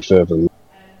gone further than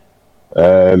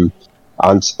that.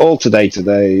 And all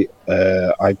today,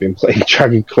 I've been playing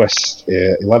Dragon Quest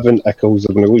 11 Echoes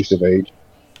of an Elusive Age.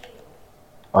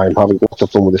 I'm having a lot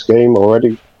of fun with this game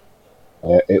already.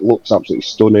 It looks absolutely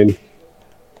stunning.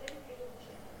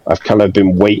 I've kind of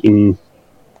been waiting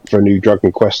for a new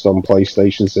Dragon Quest on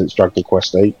PlayStation since Dragon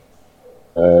Quest 8.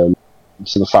 So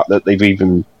the fact that they've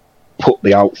even put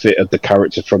the outfit of the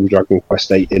character from Dragon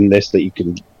Quest 8 in this, that you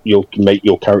can make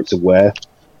your character wear,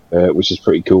 which is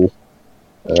pretty cool.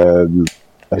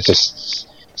 It's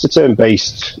a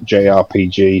turn-based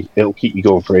JRPG. It'll keep you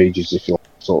going for ages if you like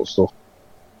that sort of stuff.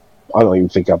 I don't even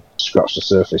think I've scratched the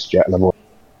surface yet, and I'm only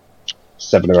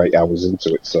 7 or 8 hours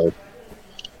into it. So,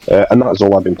 and that's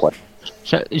all I've been playing.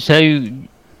 So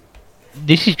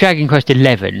this is Dragon Quest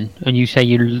 11, and you say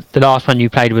the last one you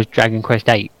played was Dragon Quest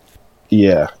 8.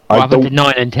 Yeah, What happened to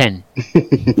 9 and 10?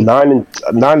 9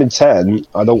 and 10.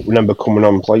 I don't remember coming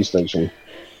on PlayStation.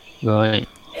 Right.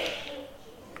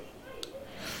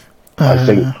 I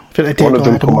think they did one of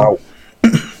them buy come all. out.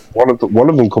 One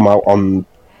of them come out on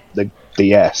the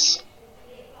DS.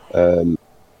 I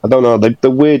don't know.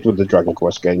 They're weird with the Dragon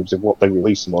Quest games and what they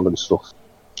release them on and stuff.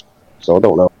 So I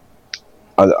don't know.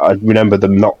 I remember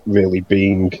them not really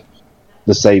being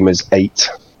the same as 8.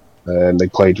 They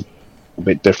played a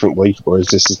bit differently, whereas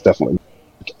this is definitely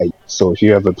 8. So if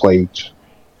you ever played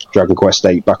Dragon Quest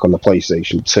 8 back on the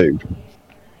PlayStation 2,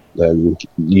 then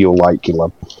you'll like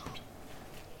 11.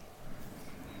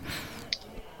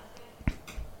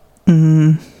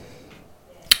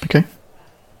 Okay.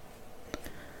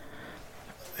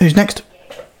 Who's next?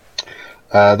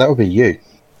 That would be you.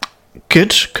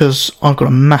 Good, because I've got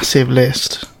a massive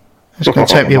list. It's going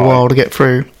to take me a while to get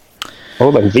through.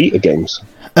 All them Vita games.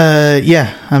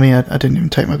 Yeah, I mean, I didn't even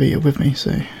take my Vita with me,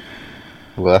 so...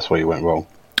 Well, that's where you went wrong.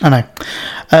 I know.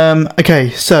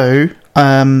 Okay, so,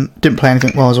 didn't play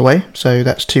anything while I was away, so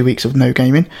that's 2 weeks of no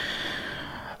gaming.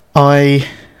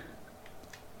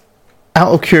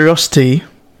 Out of curiosity,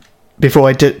 before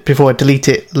I delete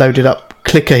it, loaded up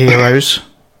Clicker Heroes.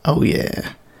 Oh yeah,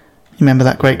 you remember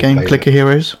that great game, Clicker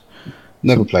Heroes?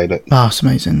 Never played it. Ah, it's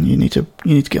amazing. You need to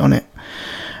get on it.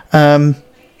 I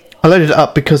loaded it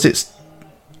up because it's,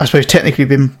 I suppose, technically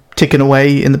been ticking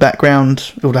away in the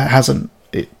background. Although it hasn't.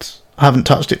 I haven't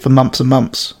touched it for months and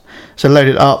months. So I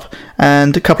loaded it up,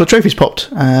 and a couple of trophies popped,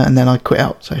 and then I quit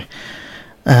out. So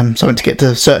something to get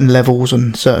to certain levels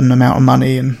and certain amount of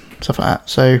money and stuff like that.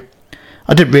 So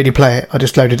I didn't really play it. I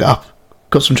just loaded it up,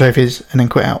 got some trophies, and then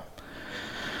quit out.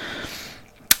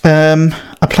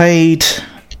 I played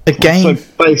a game. So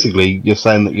basically, you're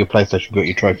saying that your PlayStation got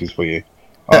your trophies for you.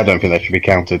 I don't think that should be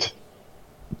counted.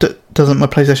 Doesn't my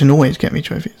PlayStation always get me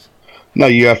trophies? No,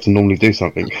 you have to normally do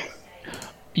something.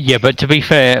 Yeah, but to be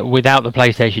fair, without the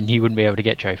PlayStation, he wouldn't be able to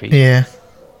get trophies. Yeah.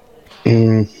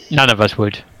 None of us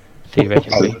would,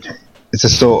 theoretically. It's a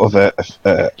sort of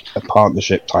a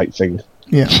partnership type thing.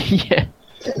 Yeah. Yeah.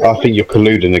 I think you're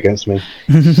colluding against me.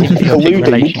 Symbiotic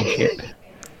relationship.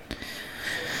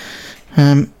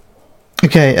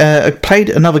 Okay, I played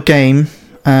another game,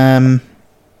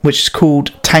 which is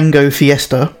called Tango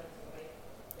Fiesta.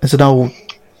 It's an old.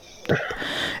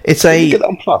 It's Did you get that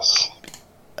on Plus?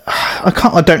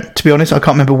 To be honest, I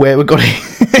can't remember where we got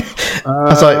it. I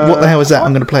was like, what the hell is that?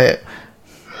 I'm going to play it.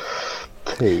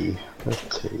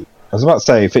 Let's see. I was about to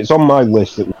say, if it's on my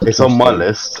list... It's on my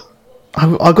list.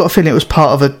 I got a feeling it was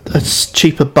part of a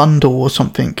cheaper bundle or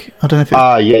something. I don't know if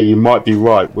it... Yeah, you might be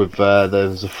right. With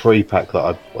there's a free pack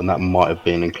and that might have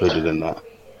been included in that.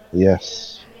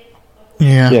 Yes.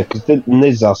 Yeah. Yeah, because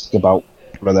Niz asked about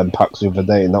one of them packs the other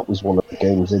day, and that was one of the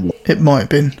games in there. It might have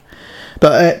been.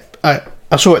 But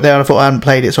I saw it there and I thought I hadn't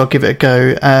played it, so I'll give it a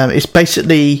go. It's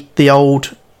basically the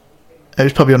old... It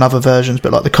was probably on other versions,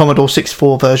 but like the Commodore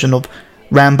 64 version of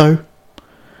Rambo.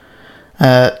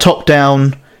 Top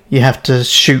down, you have to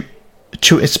shoot.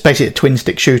 It's basically a twin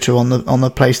stick shooter on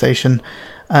the PlayStation.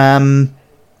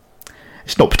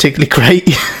 It's not particularly great,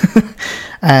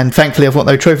 and thankfully I've got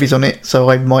no trophies on it, so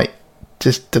I might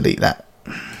just delete that.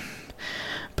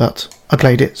 But I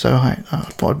played it, so I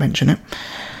thought I'd mention it.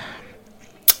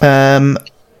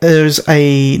 There's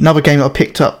another game that I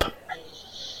picked up.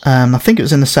 I think it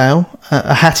was in the sale.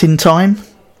 A Hat in Time.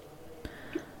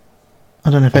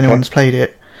 I don't know if anyone's played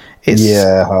it.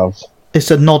 Yeah, I have. It's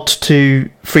a nod to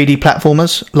 3D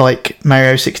platformers like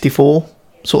Mario 64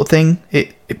 sort of thing.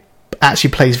 It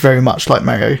actually plays very much like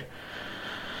Mario.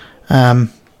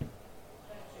 And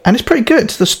it's pretty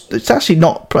good. It's actually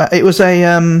not... It was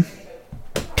a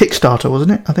Kickstarter,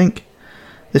 wasn't it? I think.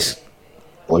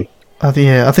 I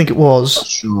think it was.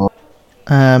 Sure.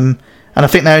 And I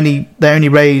think they only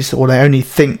raised, or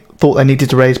thought they needed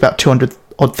to raise about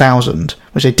 200,000,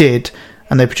 which they did,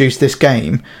 and they produced this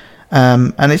game,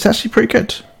 and it's actually pretty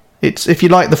good. It's, if you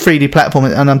like the 3D platform,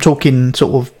 and I'm talking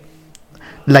sort of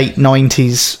late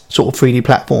 90s sort of 3D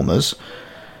platformers,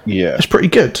 Yeah, it's pretty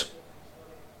good.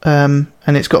 And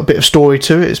it's got a bit of story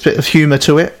to it, it's a bit of humour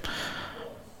to it,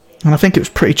 and I think it was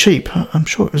pretty cheap. I'm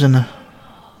sure it was in the...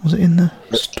 Was it in the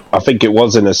store? I think it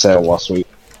was in a sale last week.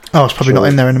 Oh, it's probably not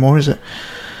in there anymore, is it?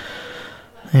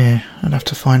 Yeah, I'd have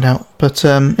to find out. But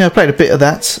yeah, I played a bit of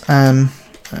that. A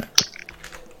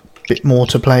bit more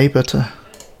to play, but yeah,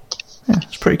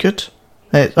 it's pretty good.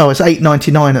 It's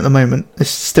 $8.99 at the moment. It's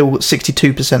still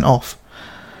 62% off.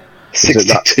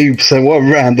 62%. What a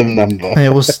random number. And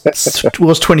it was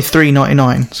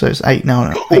 $23.99, so it's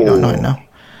 $8.99 now.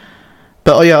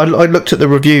 But yeah, I looked at the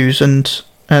reviews and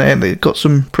it got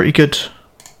some pretty good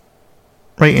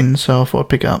ratings, so I thought I'd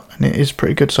pick it up, and it is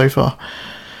pretty good so far.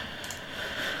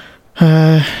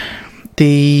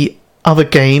 The other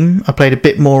game I played a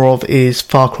bit more of is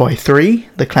Far Cry 3,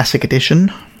 the Classic Edition.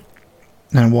 I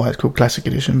don't know why it's called Classic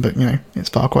Edition, but it's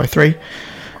Far Cry 3.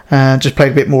 Just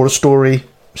played a bit more of the story,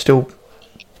 still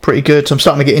pretty good, so I'm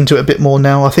starting to get into it a bit more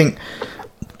now. I think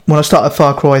when I started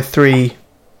Far Cry 3,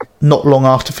 not long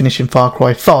after finishing Far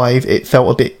Cry 5, it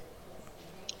felt a bit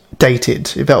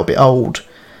dated, it felt a bit old.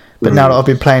 But now that I've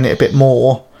been playing it a bit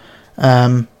more,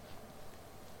 and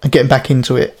getting back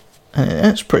into it,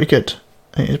 it's pretty good.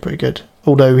 It is pretty good.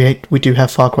 Although we do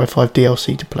have Far Cry 5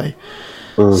 DLC to play.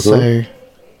 So,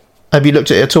 have you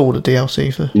looked at it at all, the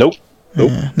DLC? Nope.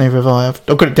 Yeah, neither have I. I've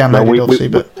got it downloaded, obviously,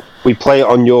 but... We play it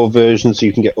on your version so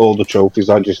you can get all the trophies.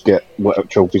 I just get whatever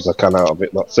trophies I can out of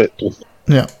it. That's it.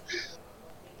 Yeah.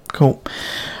 Cool.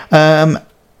 And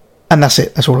that's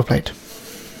it. That's all I played.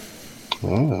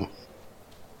 Oh.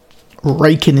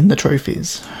 Raking in the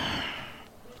trophies.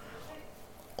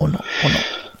 Or not.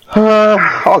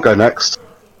 I'll go next.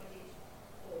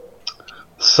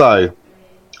 So,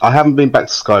 I haven't been back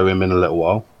to Skyrim in a little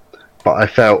while, but I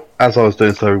felt, as I was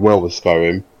doing so well with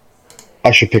Skyrim, I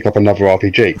should pick up another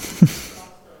RPG.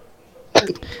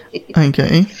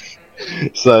 Okay.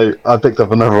 So, I picked up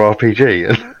another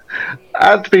RPG,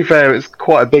 and to be fair, it's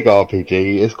quite a big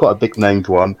RPG, it's quite a big named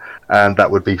one, and that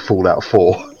would be Fallout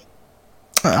 4.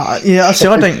 Yeah, see,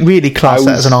 I don't really class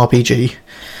that as an RPG.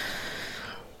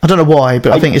 I don't know why,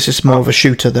 but I think it's just more of a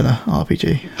shooter than an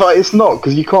RPG. But it's not,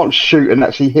 because you can't shoot and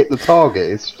actually hit the target.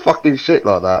 It's fucking shit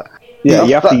like that. Yeah,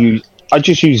 you have to use... I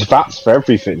just use VATS for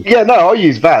everything. Yeah, no, I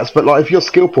use VATS, but like if your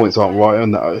skill points aren't right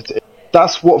on that,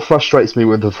 that's what frustrates me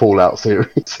with the Fallout series.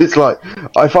 It's like,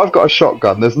 if I've got a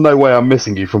shotgun, there's no way I'm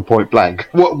missing you from point blank,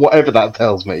 whatever that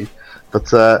tells me.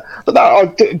 But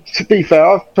no, to be fair,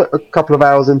 I've put a couple of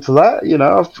hours into that. You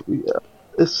know,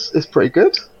 it's pretty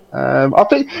good. I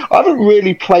think I haven't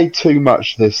really played too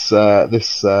much this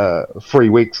 3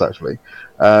 weeks actually,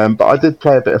 but I did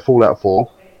play a bit of Fallout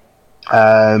 4.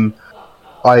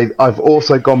 I've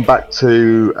also gone back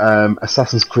to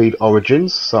Assassin's Creed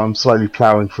Origins, so I'm slowly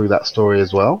ploughing through that story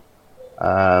as well.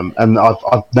 And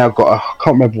I've now got I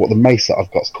can't remember what the mace that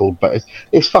I've got's called, but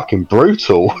it's fucking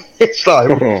brutal. It's like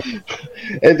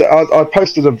I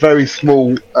posted a very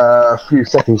small few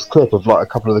seconds clip of like a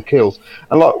couple of the kills,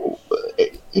 and like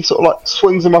he sort of like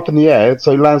swings them up in the air,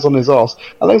 so he lands on his ass,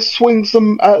 and then swings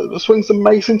the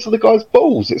mace into the guy's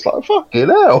balls. It's like fucking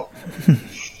hell.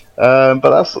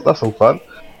 But that's all fun.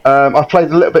 I've played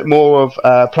a little bit more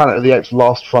of Planet of the Apes: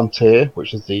 Last Frontier,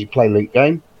 which is the PlayLink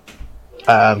game.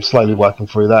 Slowly working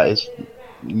through that. Is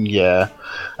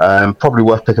probably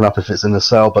worth picking up if it's in the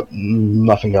sale, but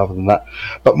nothing other than that.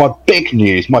 But my big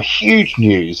news, my huge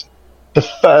news, the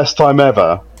first time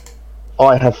ever,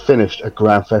 I have finished a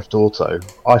Grand Theft Auto.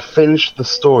 I finished the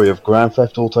story of Grand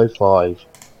Theft Auto 5.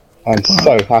 I'm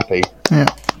so happy. Yeah.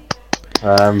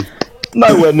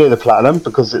 Nowhere near the platinum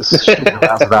because it's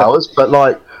thousands of hours, but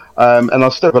like, and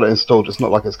I've still got it installed. It's not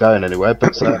like it's going anywhere,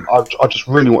 but I just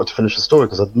really wanted to finish the story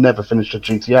because I've never finished a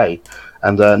GTA,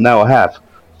 and now I have.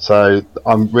 So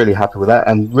I'm really happy with that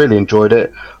and really enjoyed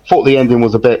it. Thought the ending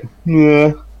was a bit,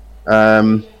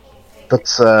 but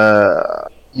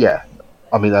yeah,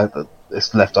 I mean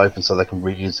it's left open so they can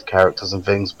reuse the characters and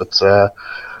things, but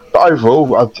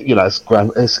overall, you know, it's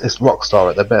Rockstar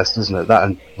at their best, isn't it? That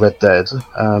and Red Dead.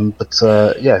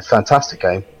 Yeah, fantastic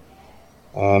game.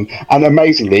 And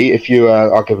amazingly, if you,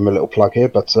 I'll give him a little plug here,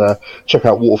 but check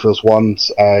out Waterfields One's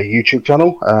YouTube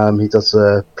channel. He does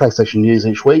PlayStation news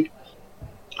each week.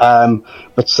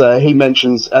 But he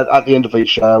mentions at the end of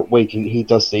each week, he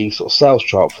does the sort of sales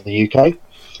chart for the UK,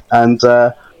 and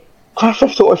Grand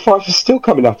Theft Auto 5 is still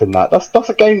coming up in that. That's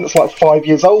a game that's like 5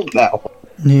 years old now.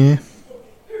 Yeah.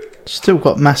 Still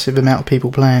got massive amount of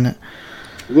people playing it.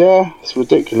 Yeah, it's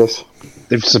ridiculous.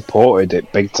 They've supported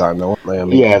it big time, though, haven't they? I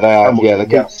mean, yeah, they have. Yeah, they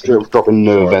keep dropping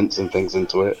new events and things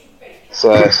into it.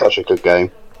 So such a good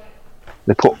game.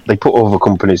 They put other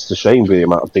companies to shame with the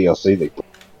amount of DLC they put.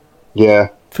 Yeah,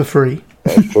 For free.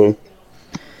 that's true.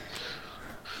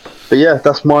 But yeah,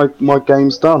 that's my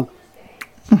game's done.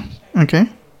 Okay.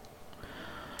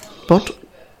 Bod?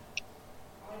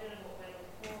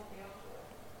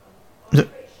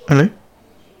 Hello?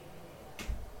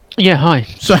 Yeah, hi.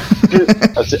 So,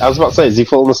 I was about to say, is he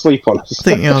falling asleep on us? I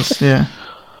think it was, yeah.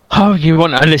 Oh, you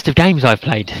want a list of games I've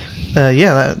played?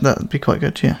 Yeah, that'd be quite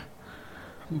good, yeah.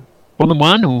 More than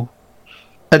one, or?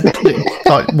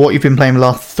 Like what you've been playing the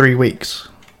last 3 weeks.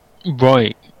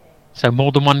 Right. So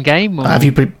more than one game? Or? Have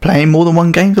you been playing more than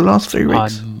one game for the last 3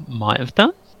 weeks? I might have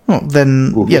done. Well,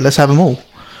 then, yeah, let's have them all.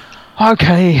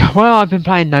 Okay, well, I've been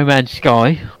playing No Man's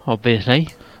Sky, obviously.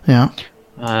 Yeah.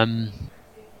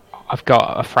 I've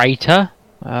got a freighter,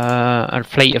 a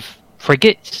fleet of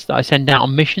frigates that I send out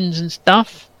on missions and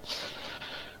stuff.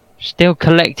 Still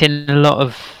collecting a lot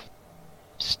of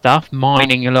stuff,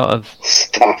 mining a lot of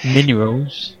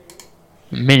minerals.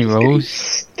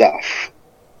 Stuff.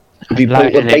 Have you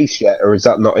built a base yet, or is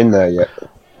that not in there yet?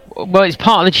 Well, it's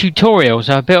part of the tutorial,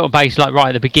 so I built a base like right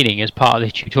at the beginning as part of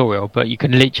the tutorial, but you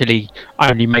can literally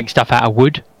only make stuff out of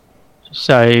wood.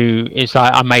 So it's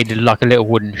like I made like a little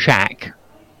wooden shack.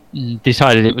 And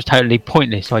decided it was totally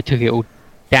pointless, so I took it all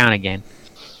down again.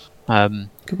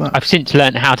 Goodbye. I've since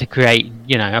learned how to create,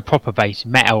 a proper base,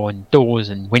 metal and doors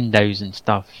and windows and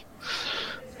stuff.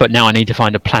 But now I need to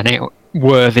find a planet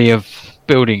worthy of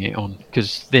building it on,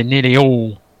 because they're nearly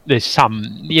all. There's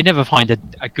some you never find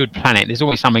a good planet. There's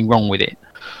always something wrong with it.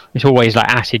 It's always like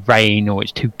acid rain, or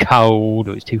it's too cold,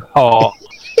 or it's too hot,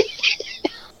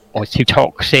 or it's too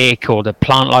toxic, or the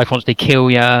plant life wants to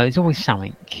kill you. There's always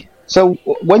something. So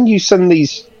when you send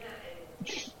these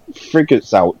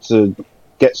frigates out to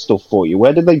get stuff for you,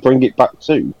 where do they bring it back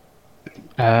to?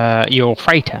 Your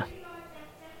freighter.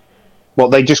 Well,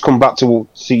 they just come back to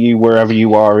you wherever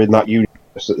you are in that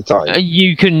universe at the time.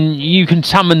 You can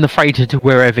summon the freighter to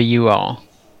wherever you are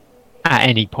at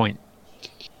any point.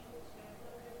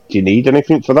 Do you need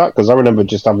anything for that? Because I remember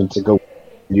just having to go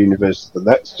from universe to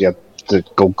the next. You had to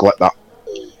go collect that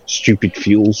stupid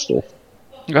fuel stuff.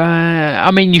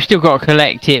 I mean, you've still got to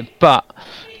collect it, but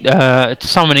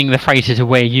summoning the freighter to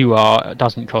where you are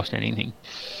doesn't cost anything.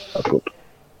 That's good.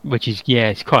 Which is,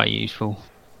 it's quite useful.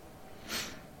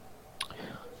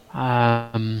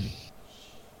 Am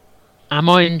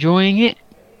I enjoying it?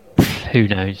 Who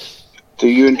knows? Do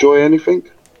you enjoy anything?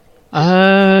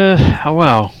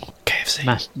 Well,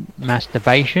 KFC.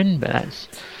 Masturbation, but that's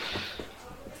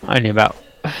only about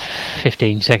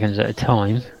 15 seconds at a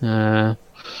time.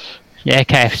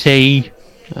 KFC.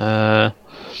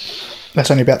 That's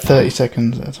only about 30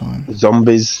 seconds at a time.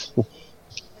 Zombies.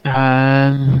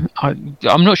 I'm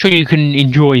not sure you can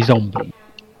enjoy zombies.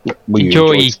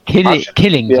 Enjoy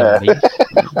killing zombies.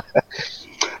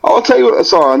 I'll tell you what.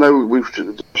 Sorry, I know we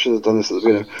should have done this at the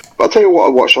beginning, but I'll tell you what I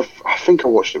watched. I think I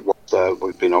watched it once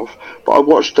we've been off, but I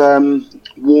watched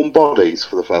Warm Bodies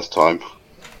for the first time.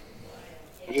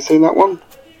 Have you seen that one?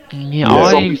 Yeah,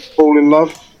 Zombies Fall in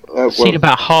Love. I've seen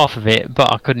about half of it,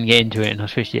 but I couldn't get into it and I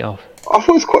switched it off. I thought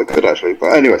it was quite good actually,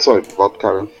 but anyway, sorry, Bob,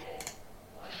 carry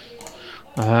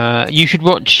on. You should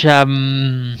watch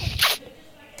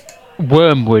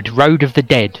Wormwood, Road of the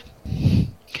Dead.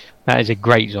 That is a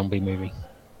great zombie movie.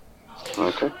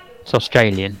 Okay. It's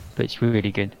Australian, but it's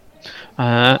really good.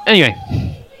 Anyway,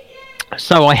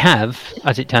 so I have,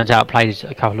 as it turns out, played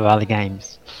a couple of other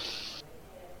games.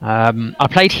 I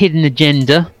played Hidden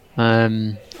Agenda.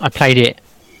 I played it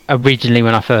originally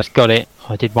when I first got it.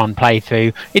 I did one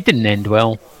playthrough. It didn't end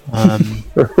well. I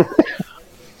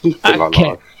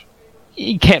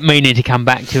kept meaning to come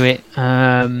back to it.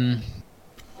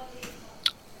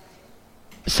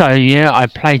 So yeah, I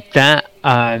played that.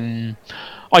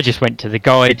 I just went to the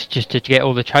guide just to get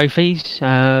all the trophies.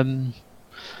 And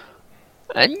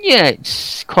yeah,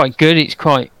 it's quite good. It's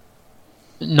quite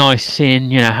nice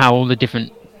seeing, how all the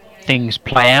different things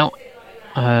play out.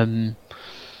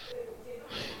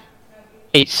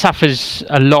 It suffers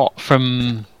a lot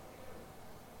from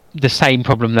the same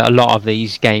problem that a lot of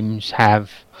these games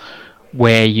have,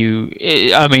 where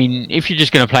if you're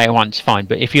just going to play it once, fine,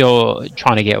 but if you're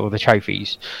trying to get all the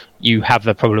trophies, you have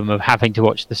the problem of having to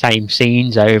watch the same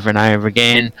scenes over and over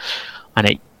again, and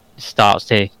it starts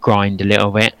to grind a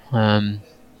little bit.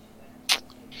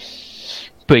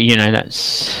 But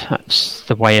that's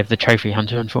the way of the trophy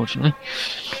hunter, unfortunately.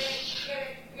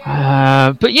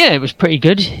 But yeah, it was pretty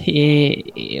good.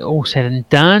 It all said and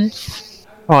done,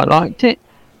 quite liked it.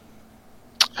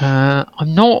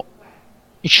 I'm not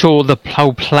sure the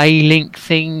play link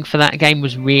thing for that game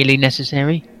was really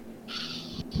necessary.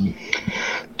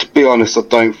 To be honest, I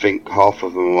don't think half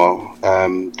of them are.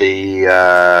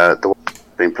 The one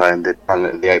I've been playing, the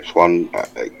Planet of the Apes one,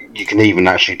 you can even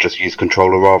actually just use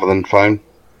controller rather than phone.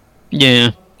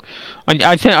 Yeah,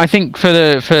 I think for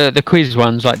the quiz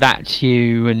ones like That's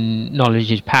You and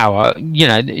Knowledge is Power,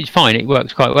 it's fine. It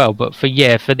works quite well. But for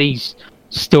these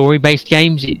story-based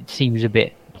games, it seems a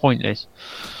bit pointless.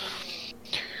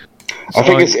 I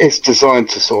think it's designed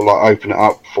to sort of like open it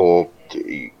up for,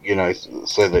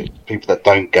 so that people that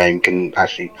don't game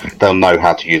they'll know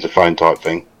how to use a phone type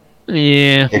thing.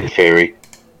 Yeah. In theory.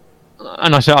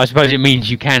 And I suppose it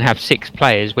means you can have 6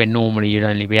 players where normally you'd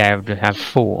only be able to have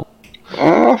 4.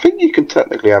 I think you can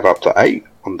technically have up to 8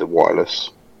 on the wireless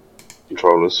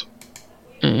controllers.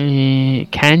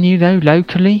 Can you though,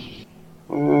 locally?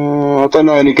 I don't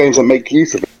know any games that make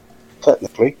use of it,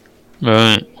 technically.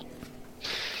 Right.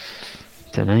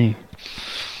 Don't know.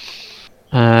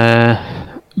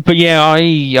 But yeah,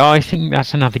 I think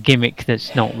that's another gimmick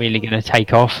that's not really going to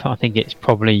take off. I think it's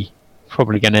probably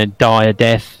going to die a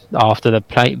death after the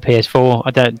PS4.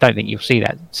 I don't think you'll see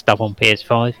that stuff on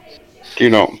PS5. Do you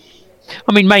not?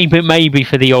 I mean, maybe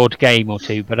for the odd game or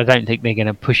two, but I don't think they're going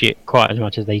to push it quite as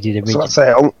much as they did So originally. I'd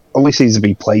say it only seems to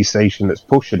be PlayStation that's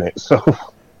pushing it. So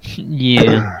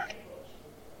Yeah.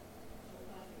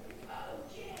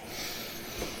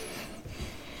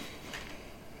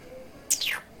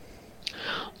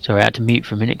 Sorry, I had to mute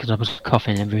for a minute because I was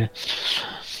coughing everywhere.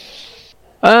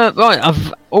 Right,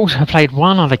 I've also played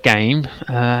one other game,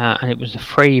 and it was a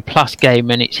free plus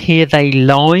game, and it's Here They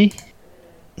Lie.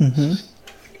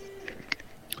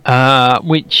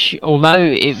 Which, although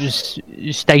it was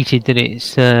stated that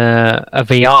it's a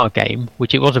VR game,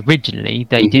 which it was originally,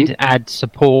 they did add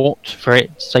support for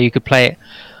it, so you could play it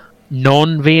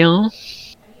non-VR.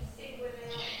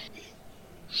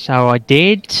 So I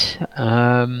did.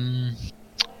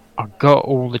 I got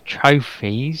all the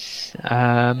trophies.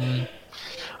 I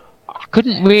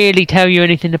couldn't really tell you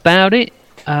anything about it.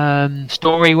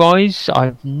 Story-wise, I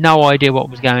have no idea what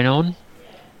was going on.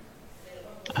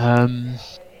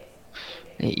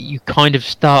 You kind of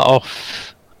start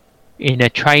off in a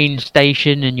train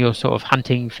station, and you're sort of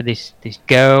hunting for this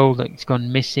girl that's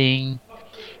gone missing.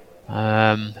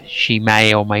 She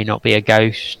may or may not be a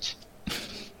ghost.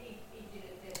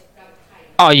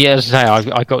 Oh yeah, as I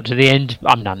say, I got to the end.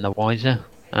 I'm none the wiser.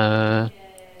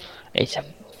 It's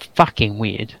fucking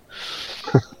weird.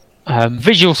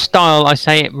 Visual style, I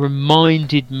say, it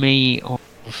reminded me of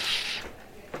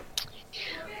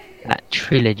that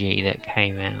trilogy that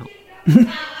came out.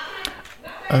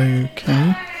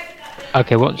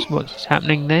 Okay, what's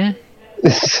happening there?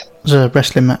 There's a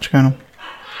wrestling match going on.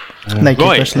 Naked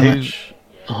wrestling match.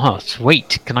 Oh,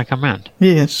 sweet. Can I come round?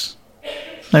 Yes.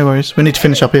 No worries. We need to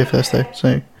finish up here first, though.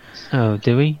 So. Oh,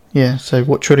 do we? Yeah. So,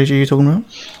 what trilogy are you talking about?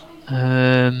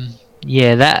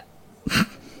 Yeah, that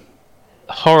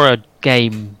horror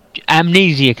game,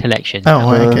 Amnesia Collection.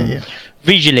 Oh, okay, yeah.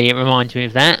 Visually, it reminds me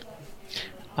of that.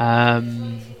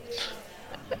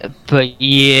 But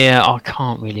yeah, I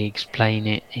can't really explain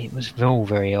it. It was all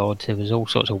very odd. There was all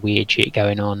sorts of weird shit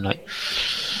going on. Like,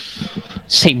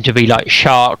 seemed to be like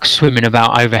sharks swimming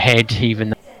about overhead,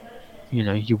 even though, you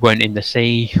know, you weren't in the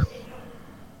sea.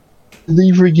 did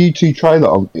either of you two try that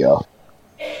on VR?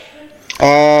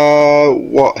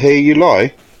 What? Here You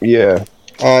Lie? Yeah.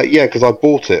 Yeah, because I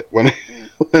bought it when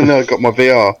I got my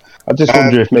VR. I just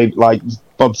wonder if maybe, like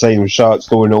Bob saying, with sharks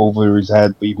going over his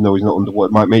head, but even though he's not underwater,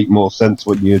 it might make more sense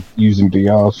when you're using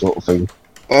VR sort of thing.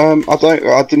 I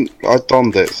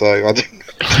donned it, so I didn't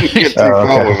get too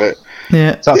far with it.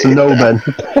 Yeah. So that's a no then.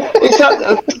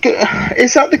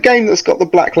 Is that the game that's got the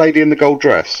black lady in the gold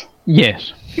dress?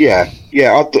 Yes. Yeah.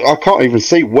 I can't even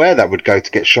see where that would go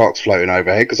to get sharks floating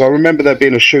overhead, because I remember there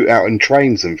being a shootout in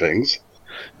trains and things.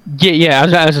 Yeah.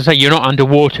 As I say, you're not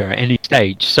underwater at any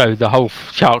stage, so the whole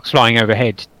sharks flying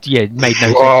overhead, made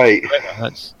no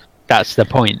sense. That's the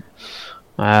point.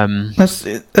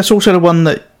 That's also the one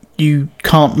that you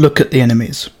can't look at the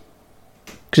enemies,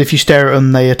 because if you stare at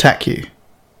them, they attack you.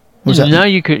 No,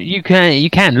 you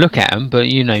can look at them, but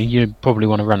you probably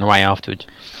want to run away afterwards.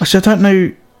 Actually, I don't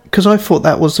know, because I thought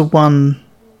that was the one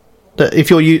that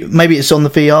if maybe it's on the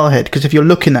VR head, because if you're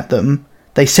looking at them,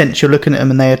 they sense you're looking at them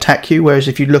and they attack you, whereas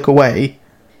if you look away...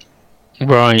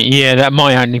 Right, yeah, that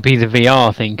might only be the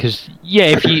VR thing, because,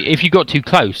 if you got too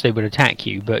close, they would attack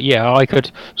you, but I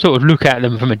could sort of look at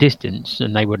them from a distance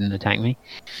and they wouldn't attack me.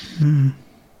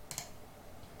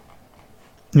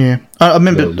 Yeah, I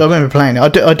remember playing it.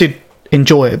 I did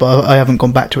enjoy it, but I haven't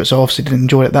gone back to it, so I obviously didn't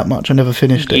enjoy it that much. I never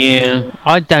finished it. Yeah,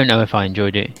 I don't know if I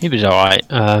enjoyed it. It was alright.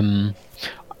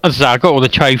 As I say, I got all the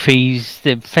trophies.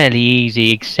 They're fairly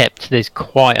easy, except there's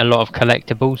quite a lot of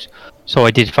collectibles. So I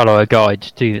did follow a guide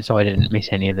to do that, so I didn't miss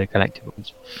any of the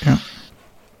collectibles. Yeah.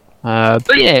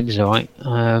 But yeah, it was alright.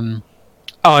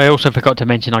 I also forgot to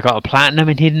mention I got a platinum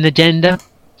in Hidden Agenda.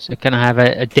 So can I have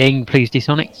a ding, please,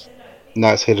 Disonics?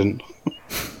 No, it's hidden.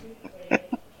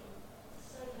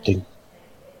 Ding.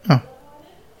 Oh.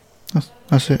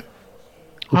 That's it.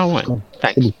 Oh, right.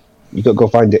 Thanks. You got to go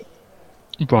find it.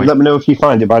 Right. Let me know if you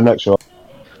find it by next show.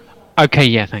 Okay,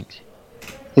 yeah, thanks.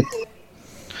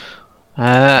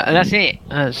 That's it.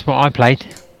 That's what I played.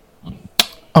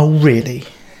 Oh, really?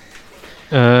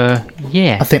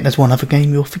 Yeah. I think there's one other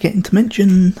game you're forgetting to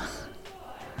mention.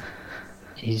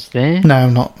 Is there? No,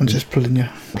 I'm not. I'm just pulling you.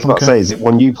 I was about to say, is it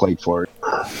one you played for it?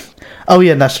 Oh,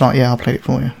 yeah, that's right. Yeah, I played it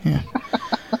for you. Yeah.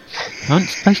 You aren't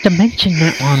supposed to mention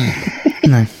that one.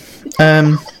 No.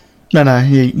 No,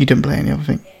 you didn't play any other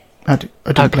thing. I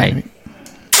didn't play anything.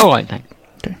 Alright, thanks.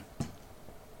 Okay.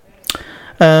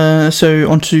 So,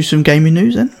 on to some gaming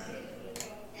news then.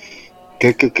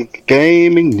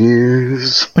 Gaming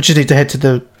news. I just need to head to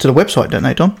the website, don't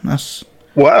they, Don? That's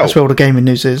Wow. That's where all the gaming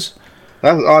news is.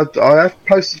 I have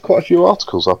posted quite a few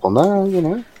articles up on there. You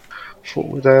know, thought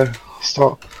we'd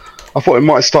start. I thought it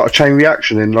might start a chain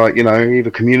reaction in, like, you know,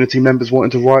 either community members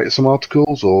wanting to write some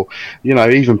articles, or, you know,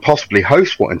 even possibly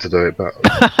hosts wanting to do it, but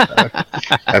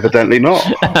evidently not.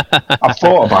 I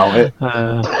thought about it.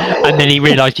 And then he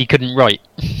realised he couldn't write.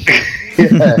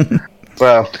 Yeah.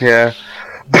 Well, yeah.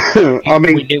 I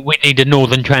mean, we need a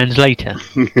northern translator.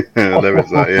 there is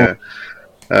that,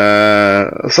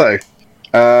 yeah.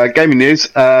 Gaming news.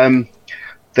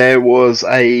 There was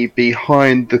a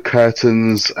behind the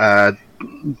curtains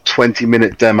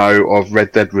 20-minute demo of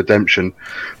Red Dead Redemption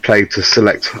played to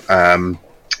select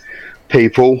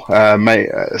people,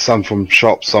 some from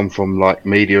shops, some from like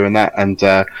media and that, and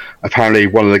apparently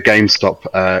one of the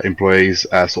GameStop employees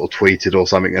sort of tweeted or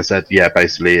something and said, yeah,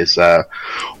 basically it's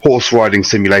horse riding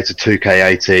simulator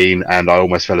 2K18, and I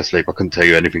almost fell asleep. I couldn't tell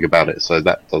you anything about it, so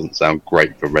that doesn't sound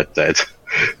great for Red Dead.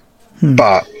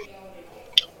 But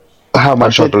how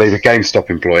much I believe a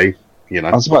GameStop employee, you know.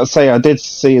 I was about to say, I did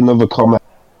see another comment.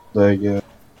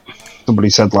 Somebody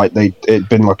said like it'd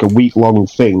been like a week-long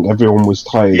thing. Everyone was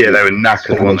tired. Yeah, they were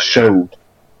knackered when they showed.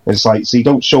 It's like, so you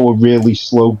don't show a really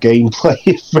slow gameplay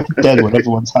of Red Dead when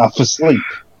everyone's half asleep,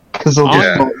 because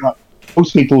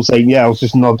most people saying, yeah, I was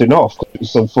just nodding off because it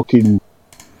was so fucking,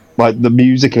 like, the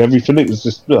music and everything. It was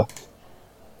just.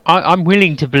 I'm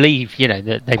willing to believe, you know,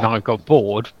 that they might have got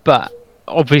bored, but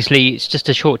obviously it's just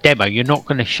a short demo. You're not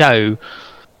going to show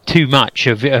too much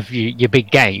of your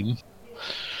big game.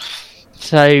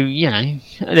 So, you know,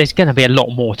 there's going to be a lot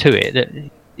more to it. That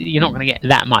you're not going to get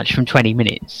that much from 20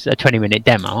 minutes, a 20-minute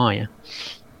demo, are you?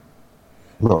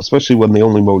 No, especially when the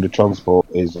only mode of transport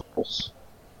is a horse.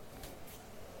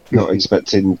 Not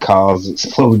expecting cars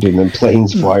exploding and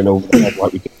planes flying over the head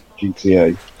like we get in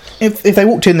GTA. If they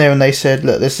walked in there and they said,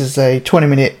 look, this is a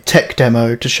 20-minute tech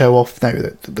demo to show off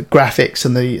the graphics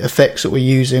and the effects that we're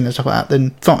using and stuff like that,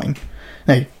 then fine.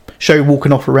 You know, show you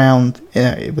walking off around, you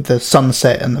know, with the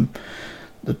sunset and the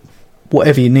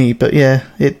whatever you need. But yeah,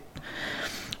 I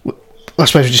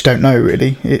suppose we just don't know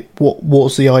really. What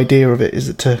was the idea of it? Is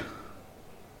it to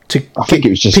think it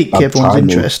was just pique everyone's timing.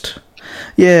 interest?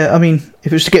 Yeah, I mean, if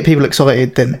it was to get people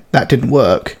excited, then that didn't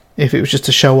work. If it was just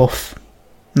to show off,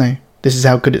 no, this is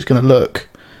how good it's going to look,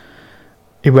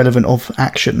 irrelevant of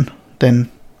action,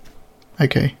 then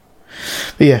okay.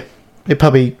 But yeah, it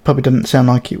probably doesn't sound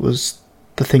like it was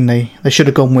the thing they should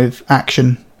have gone with,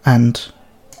 action, and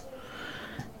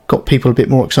got people a bit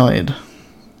more excited.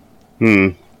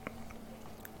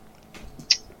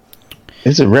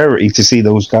 It's a rarity to see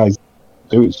those guys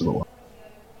do it sort of.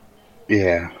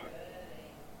 Yeah.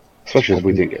 Especially as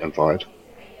we didn't get invited.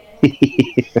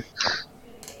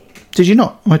 Did you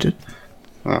not? I did.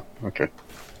 Oh, okay.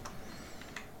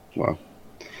 Well.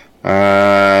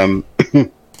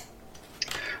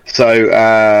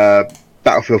 So,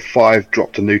 Battlefield 5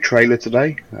 dropped a new trailer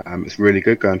today. It's really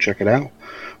good. Go and check it out.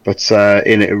 But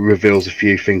in it reveals a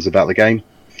few things about the game,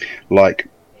 like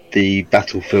the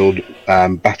Battlefield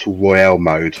Battle Royale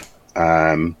mode.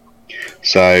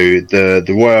 So the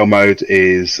Royale mode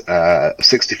is a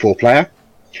 64 player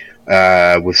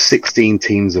with 16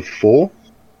 teams of 4.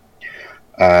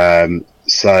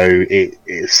 So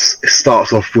it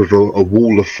starts off with a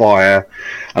wall of fire,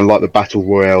 and like the battle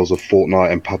royales of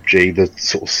Fortnite and PUBG, the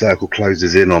sort of circle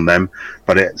closes in on them,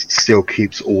 but it still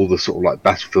keeps all the sort of like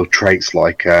Battlefield traits,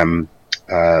 like land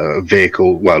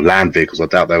vehicles. I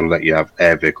doubt they'll let you have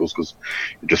air vehicles because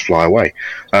you just fly away.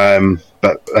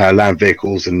 But land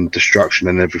vehicles and destruction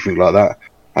and everything like that,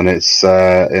 and it's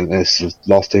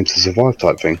last team to survive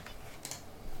type thing.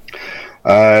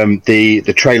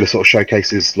 The trailer sort of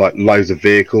showcases like loads of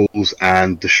vehicles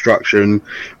and destruction,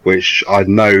 which I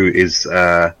know is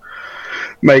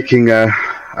making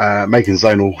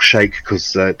Zonal shake,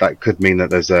 because that could mean that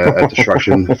there's a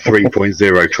destruction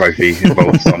 3.0 trophy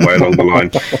involved somewhere along the line,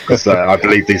 because I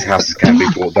believe these houses can be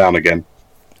brought down again.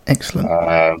 Excellent.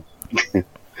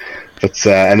 But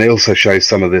and it also shows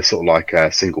some of the sort of like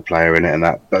single player in it and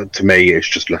that. But to me, it's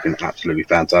just looking absolutely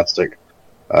fantastic.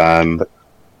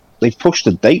 They've pushed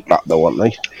the date back though, haven't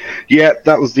they? Yeah,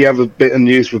 that was the other bit of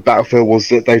news with Battlefield, was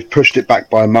that they've pushed it back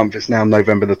by a month. It's now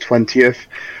November the 20th,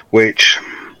 which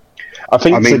I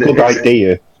think it's a good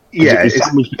idea. Yeah, it's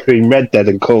sandwiched between Red Dead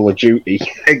and Call of Duty.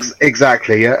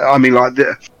 Exactly. I mean, like,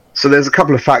 so there's a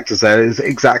couple of factors there. It's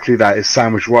exactly that. It's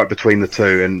sandwiched right between the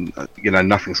two, and you know,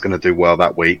 nothing's going to do well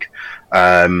that week.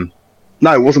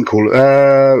 No, it wasn't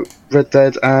Red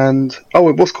Dead and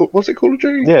it was called. Was it Call of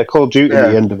Duty? Yeah, Call of Duty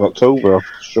at the end of October. I'm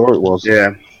sure it was.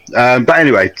 Yeah. But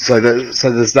anyway, so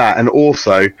there's that, and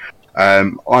also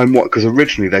Because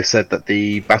originally they said that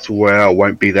the Battle Royale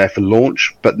won't be there for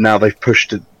launch, but now they've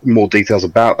pushed more details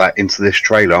about that into this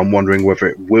trailer. I'm wondering whether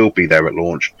it will be there at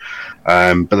launch.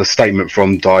 But the statement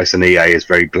from DICE and EA is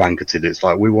very blanketed. It's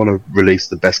like, we want to release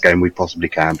the best game we possibly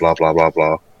can, blah, blah, blah,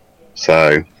 blah.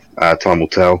 So, time will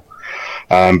tell.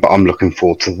 But I'm looking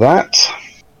forward to that.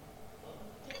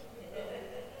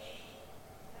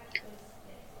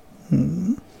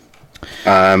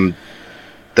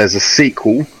 There's a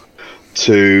sequel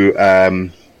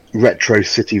to Retro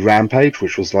City Rampage,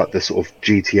 which was like the sort of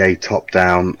GTA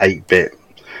top-down 8-bit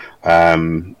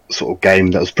sort of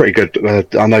game that was pretty good.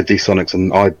 I know D-Sonics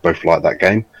and I both like that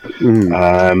game.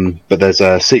 But there's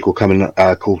a sequel coming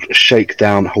called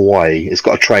Shakedown Hawaii. It's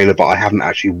got a trailer, but I haven't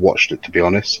actually watched it, to be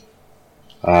honest.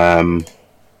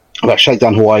 About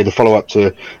Shakedown Hawaii, the follow-up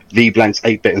to V-Blank's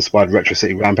 8-bit inspired Retro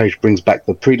City Rampage, brings back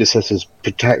the predecessor's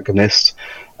protagonist,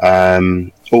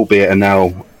 albeit are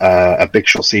now a big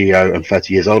shot CEO and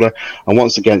 30 years older, and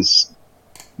once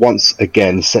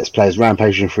again sets players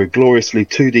rampaging through gloriously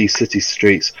 2D city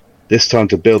streets, this time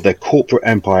to build their corporate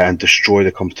empire and destroy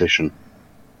the competition.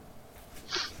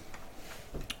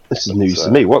 This is news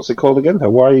to me. What's it called again?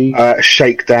 Hawaii?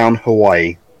 Shakedown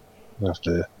Hawaii. I have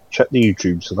to check the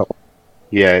YouTube for that one.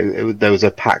 Yeah, there was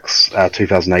a PAX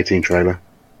 2018 trailer.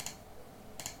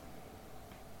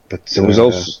 But there was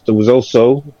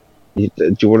also. Do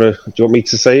you want me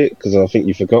to say it? Because I think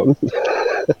you've forgotten.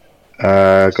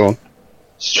 Go on.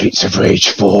 Streets of Rage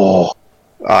 4.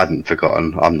 I hadn't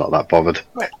forgotten. I'm not that bothered.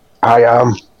 I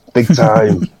am big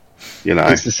time. You know,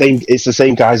 it's the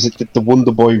same guys that did the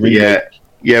Wonder Boy remake.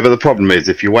 Yeah, but the problem is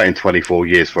if you're waiting 24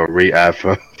 years for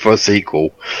a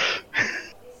sequel.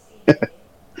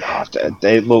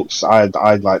 It looks. I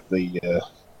like the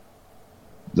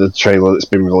trailer that's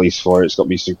been released for it. It's got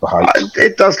me super hyped.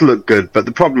 It does look good, but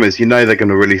the problem is, they're going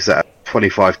to release it at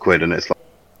 £25, and it's like,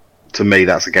 to me,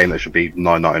 that's a game that should be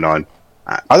 £9.99.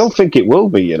 I don't think it will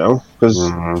be,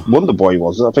 because Wonder Boy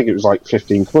wasn't. I think it was like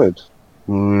 £15.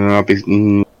 I'll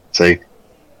be see.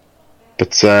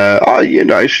 But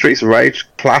Streets of Rage,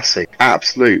 classic,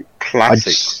 absolute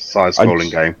classic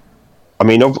side-scrolling game. I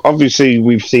mean, obviously,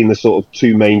 we've seen the sort of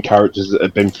two main characters that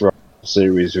have been throughout the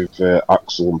series with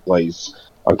Axel and Blaze.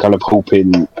 I'm kind of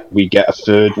hoping we get a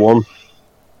third one,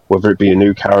 whether it be a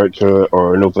new character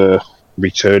or another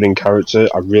returning character.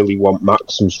 I really want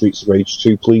Max from Streets of Rage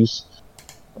 2, please.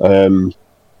 But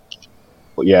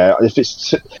yeah,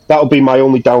 that'll be my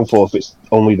only downfall if it's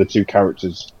only the two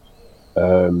characters.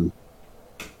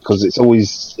 Because it's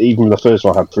always, even the first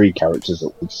one had 3 characters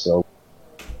at least, so.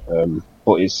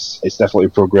 But it's definitely a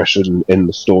progression in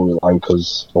the storyline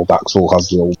because old Axel has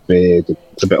the old beard.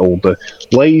 It's a bit older.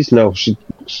 Blaze, no, she's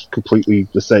completely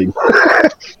the same.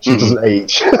 She doesn't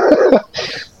age.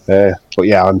 But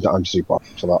yeah, I'm super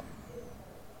happy for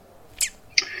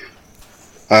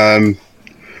that.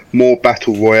 More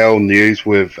Battle Royale news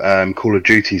with Call of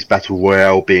Duty's Battle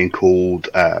Royale being called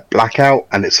Blackout,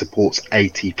 and it supports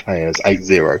 80 players,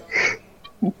 80.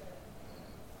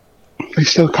 I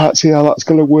still can't see how that's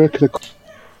going to work.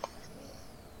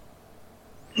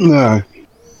 No.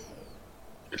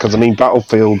 Because, I mean,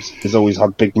 Battlefield has always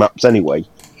had big maps anyway.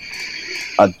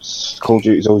 And Call of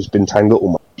Duty's always been tiny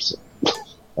little maps.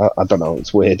 I don't know,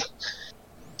 it's weird.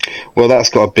 Well, that's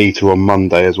got a beta on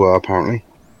Monday as well, apparently.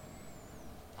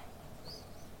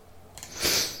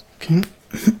 Okay.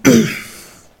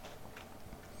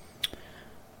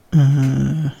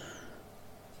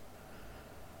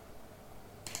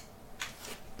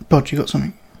 Bod, you got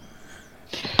something?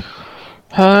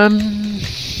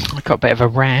 I got a bit of a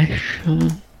rash.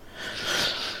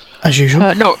 As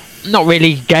usual. Not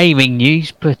really gaming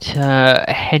news, but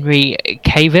Henry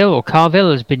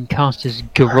Cavill has been cast as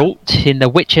Geralt in the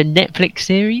Witcher Netflix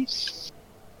series.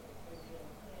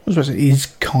 I was supposed to say, he's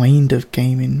kind of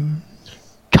gaming.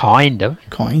 Kind of.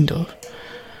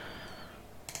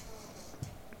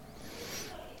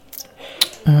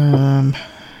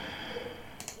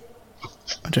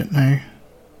 I don't know.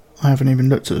 I haven't even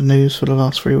looked at the news for the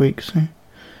last 3 weeks. So.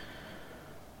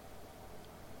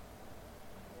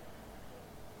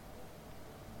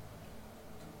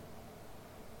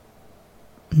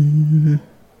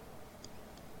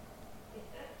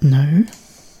 No.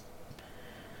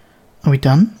 Are we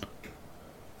done?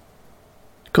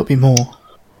 Got to be more.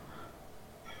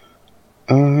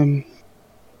 I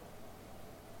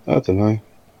don't know.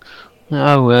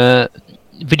 Oh,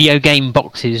 video game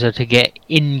boxes are to get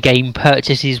in-game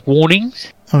purchases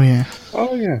warnings. Oh yeah.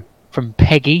 From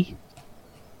Peggy.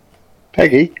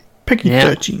 Peggy? Peggy Yeah.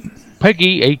 13.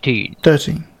 Peggy 18.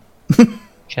 13.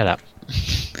 Shut up.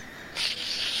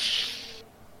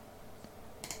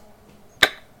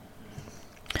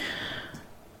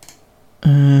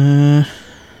 No.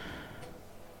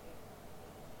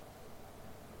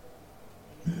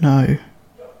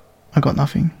 I got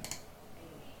nothing.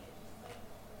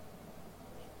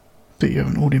 That you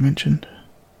haven't already mentioned.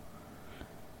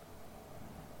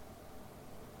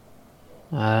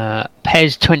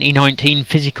 PES 2019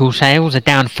 physical sales are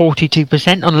down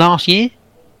 42% on last year.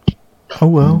 Oh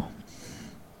well.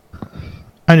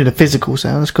 Only the physical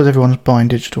sales, because everyone's buying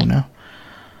digital now.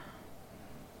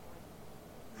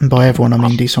 And by everyone, I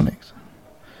mean D-Sonics.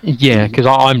 Yeah, because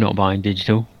I'm not buying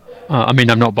digital. I mean,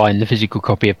 I'm not buying the physical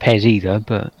copy of PES either,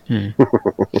 but... Yeah.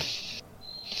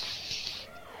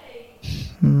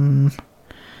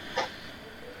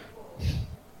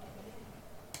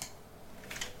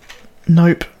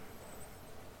 Nope.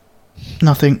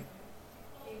 Nothing.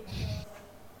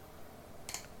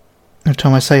 Every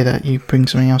time I say that, you bring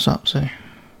something else up, so...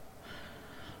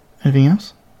 Anything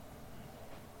else?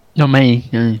 Not me,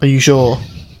 no. Are you sure?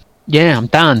 Yeah, I'm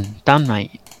done. Done,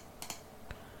 mate.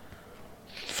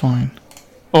 Fine.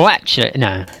 Oh, actually...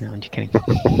 No, I'm just kidding.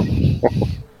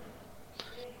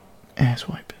 Air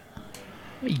swipe.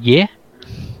 Yeah?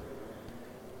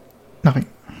 Nothing.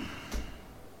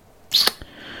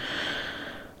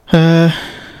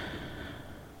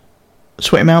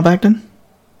 Sweaty mailbag then?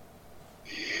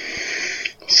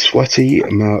 Sweaty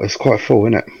mouth. It's quite full,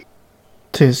 isn't it?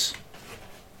 Tis.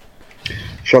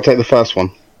 Shall I take the first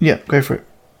one? Yeah, go for it.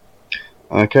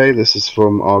 Okay, this is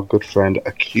from our good friend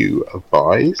AQ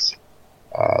Advise.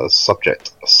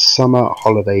 Subject: Summer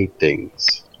Holiday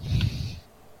Dings.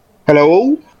 Hello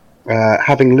all.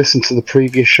 Having listened to the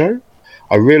previous show,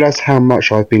 I realise how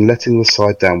much I've been letting the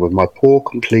side down with my poor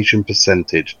completion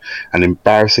percentage and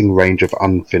embarrassing range of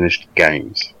unfinished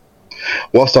games.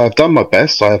 Whilst I have done my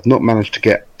best, I have not managed to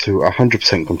get to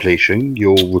 100% completion,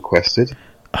 you all requested.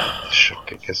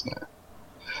 Shocking, isn't it?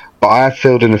 But I have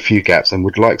filled in a few gaps and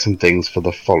would like some things for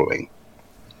the following.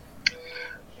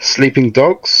 Sleeping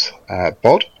Dogs,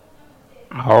 Bod.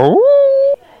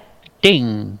 Oh!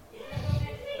 Ding!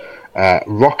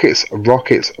 Rockets,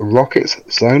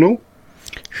 Zonal.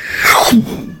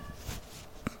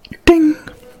 Ding!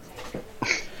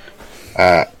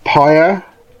 Pyre,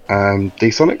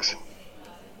 D-Sonics.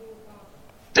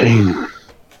 Ding.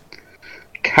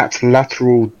 Cat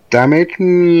Lateral Damage,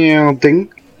 meow,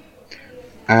 ding.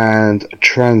 And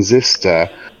Transistor,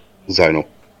 Zonal.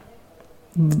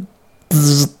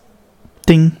 Zzz,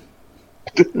 ding.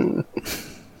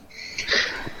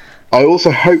 I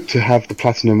also hope to have the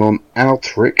platinum on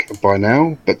Altric by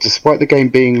now, but despite the game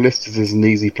being listed as an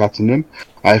easy platinum,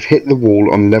 I have hit the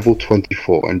wall on level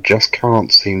 24 and just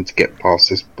can't seem to get past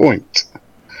this point.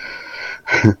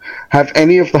 Have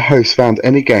any of the hosts found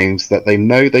any games that they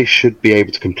know they should be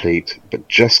able to complete, but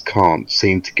just can't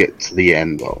seem to get to the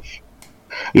end of?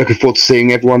 Looking forward to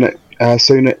seeing everyone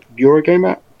soon at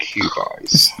Eurogamer. Q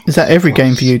guys. Is that every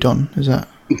game for you, Don? Is that?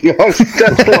 He gets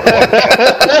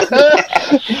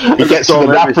to the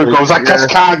rapper and goes, I just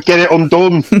can't get it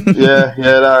undone.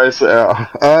 no, it's,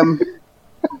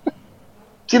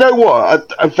 do you know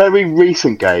what? A very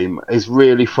recent game is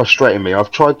really frustrating me.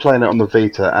 I've tried playing it on the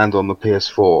Vita and on the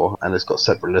PS4, and it's got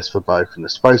separate lists for both, and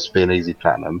it's supposed to be an easy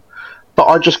platinum. But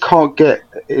I just can't get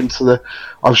into the...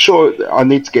 I'm sure I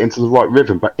need to get into the right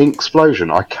rhythm, but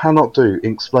Inksplosion, I cannot do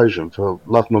Inksplosion for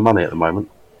love nor money at the moment.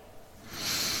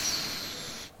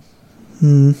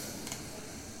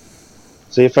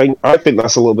 See, I think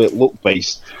that's a little bit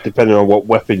luck-based, depending on what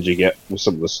weapons you get with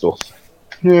some of the stuff.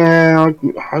 Yeah,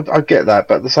 I get that,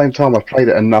 but at the same time, I've played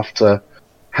it enough to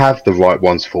have the right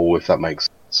ones fall, if that makes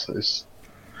sense.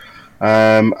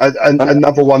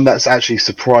 Another one that's actually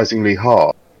surprisingly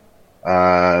hard,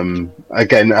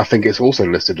 again, I think it's also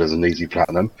listed as an easy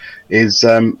platinum, is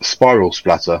Spiral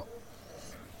Splatter.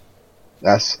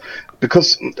 That's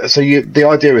because the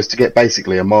idea is to get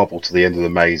basically a marble to the end of the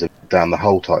maze and down the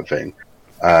hole type thing,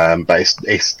 but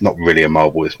it's not really a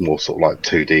marble. It's more sort of like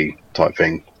 2D type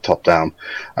thing, top down.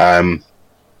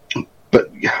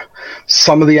 But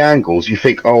some of the angles, you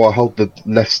think, oh, I hold the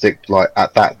left stick like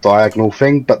at that diagonal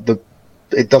thing, but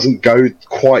it doesn't go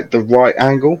quite the right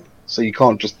angle, so you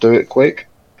can't just do it quick.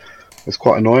 It's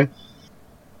quite annoying.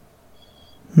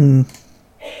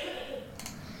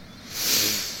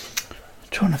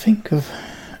 Trying to think of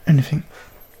anything.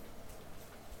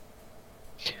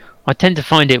 I tend to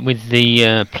find it with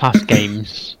the Plus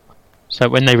games. So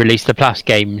when they release the Plus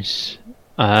games,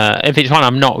 if it's one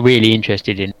I'm not really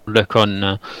interested in, look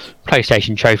on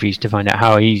PlayStation Trophies to find out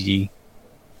how easy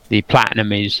the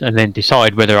Platinum is, and then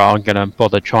decide whether I'm going to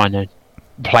bother trying to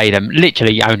play them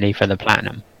literally only for the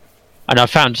Platinum. And I've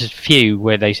found just a few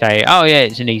where they say, oh yeah,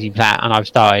 it's an easy plat, and I've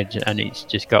started and it's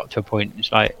just got to a point,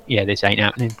 it's like, yeah, this ain't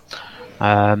happening.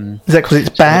 Is that because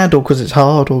it's bad, or because it's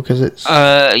hard, or because it's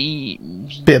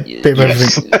bit of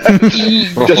everything?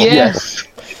 Yes.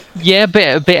 Yeah, a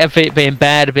bit of it being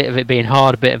bad, a bit of it being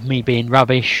hard, a bit of me being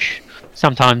rubbish.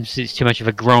 Sometimes it's too much of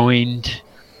a grind.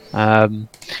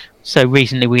 So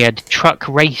recently we had Truck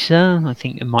Racer. I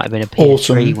think it might have been a PS3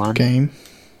 Awesome one. game.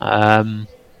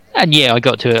 And yeah, I've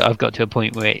got to a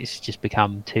point where it's just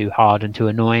become too hard and too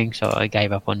annoying, so I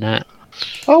gave up on that.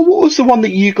 Oh, what was the one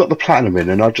that you got the platinum in?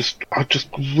 And I just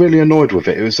really annoyed with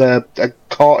it. It was a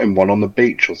karting one on the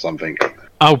beach or something.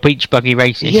 Oh, beach buggy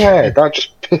racing. Yeah, that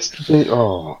just pissed me.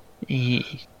 Oh, Yeah.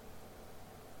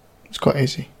 It's quite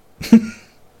easy.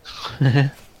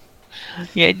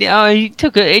 Yeah, it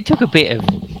took a bit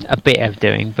of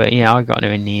doing, but yeah, I got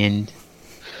there in the end.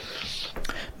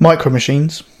 Micro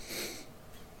Machines.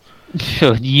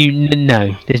 Sure,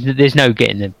 there's no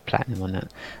getting the platinum on that.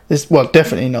 Well,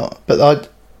 definitely not. But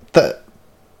that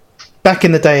back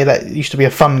in the day, that used to be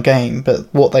a fun game. But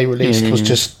what they released was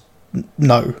just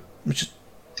no.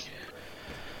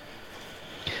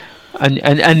 And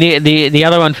the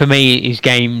other one for me is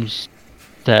games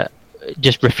that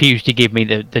just refuse to give me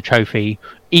the trophy,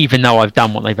 even though I've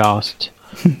done what they've asked.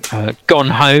 Gone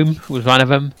Home was one of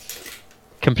them.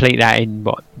 Complete that in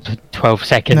 12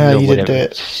 seconds No, or you whatever didn't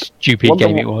do it. stupid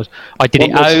game it was. I did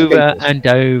it over and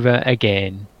over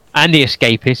again. And the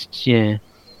Escapists, yeah.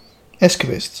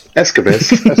 Escapists.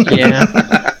 Yeah.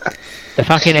 The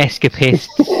fucking Escapists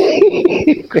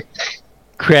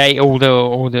create all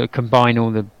the combine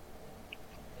all the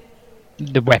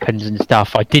weapons and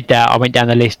stuff. I did that. I went down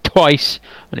the list twice,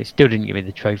 and it still didn't give me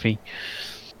the trophy.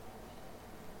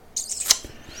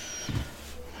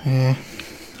 Yeah.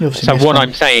 So what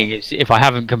I'm saying is, if I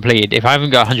haven't got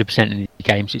 100% in these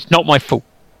games, it's not my fault.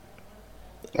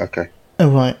 okay. Oh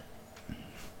right.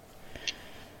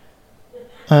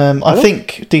 I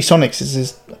think D-Sonics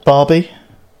is Barbie.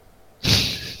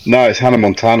 No, it's Hannah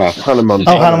Montana. Oh, Hannah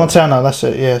Montana. That's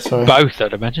it. Yeah, sorry. Both,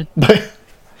 I'd imagine.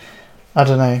 I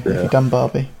don't know if you've done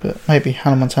Barbie, but maybe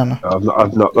Hannah Montana.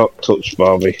 I've not touched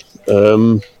Barbie.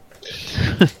 No,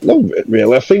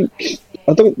 really. I think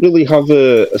I don't really have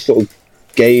a sort of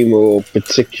game or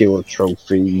particular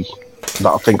trophy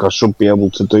that I think I should be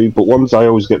able to do, but ones I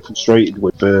always get frustrated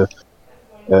with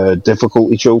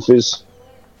difficulty trophies.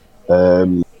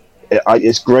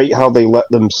 It's great how they let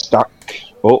them stack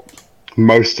up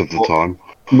Most of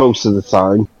the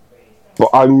time. But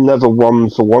I'm never one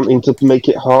for wanting to make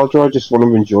it harder. I just want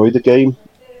to enjoy the game.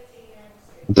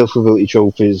 Difficulty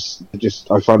trophies,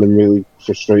 I find them really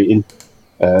frustrating.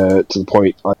 To the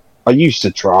point I used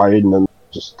to try and then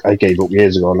I gave up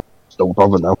years ago and I just don't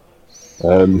bother now.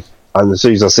 And as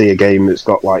soon as I see a game that's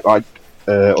got like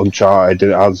Uncharted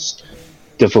and it has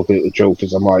difficulty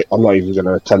trophies, I'm like, I'm not even going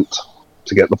to attempt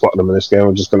to get the platinum in this game.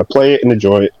 I'm just going to play it and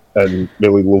enjoy it and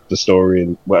really love the story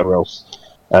and whatever else,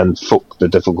 and fuck the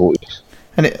difficulty.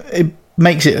 And it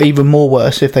makes it even more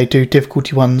worse if they do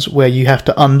difficulty ones where you have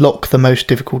to unlock the most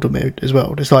difficult mode as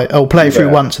well. It's like, play it through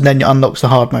once and then it unlocks the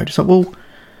hard mode. It's like, well,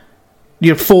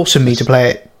 you're forcing me to play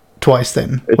it twice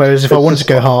then. Whereas if I wanted to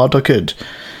go hard, I could.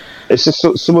 It's just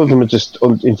some of them are just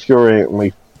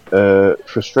infuriatingly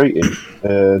frustrating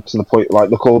to the point, like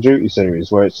the Call of Duty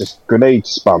series, where it's just grenade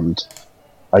spammed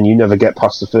and you never get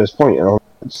past the first point. And I'm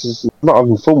not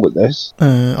having fun with this.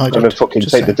 I'm going to fucking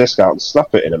take the disc out and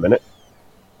snap it in a minute.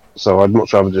 So I'd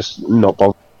much rather just not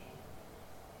bother.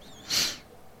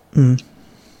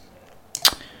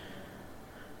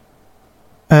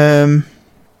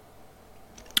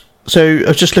 So I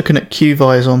was just looking at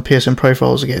QVIs on PSN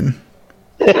profiles again.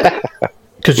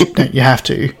 Because you have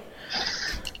to.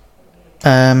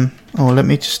 Let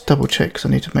me just double check because I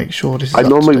need to make sure this is I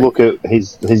normally look at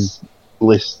his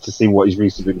list to see what he's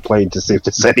recently been playing to see if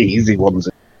there's any easy ones.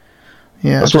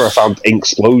 Yeah, that's where I found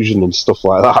Inksplosion and stuff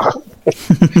like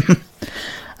that.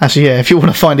 Actually, yeah, if you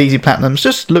want to find easy platinums,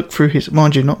 just look through his.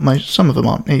 Mind you, some of them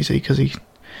aren't easy because he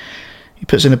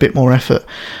puts in a bit more effort.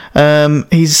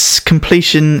 His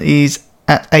completion is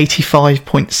at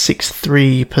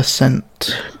 85.63%.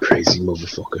 Crazy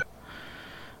motherfucker.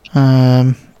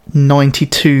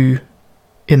 92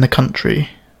 in the country.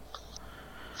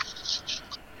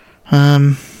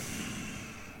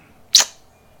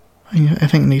 I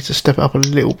think it needs to step it up a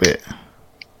little bit.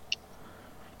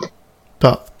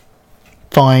 But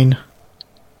fine.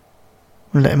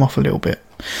 We'll let him off a little bit.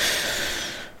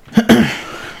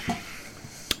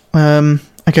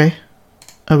 Okay.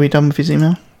 Are we done with his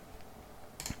email?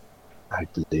 I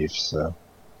believe so.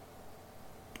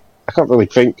 I can't really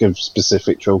think of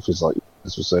specific trophies like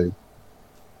this was saying.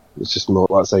 It's just more,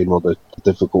 like saying, more the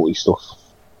difficulty stuff.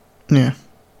 Yeah.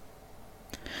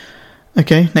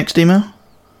 Okay, next email.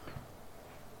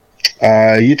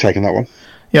 You taking that one?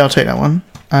 Yeah, I'll take that one.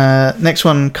 Next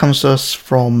one comes to us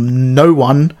from no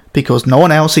one, because no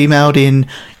one else emailed in,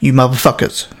 you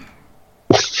motherfuckers.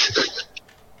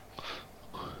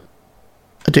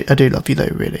 I do love you though,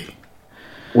 really.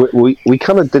 We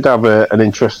kind of did have an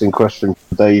interesting question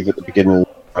from Dave at the beginning,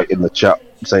 right, in the chat,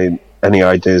 saying any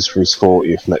ideas for his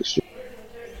 40th next year.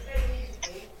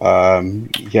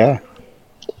 Yeah.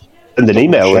 And an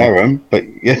email. Share him, but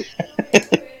yeah.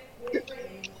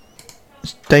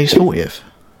 It's Dave's 40th.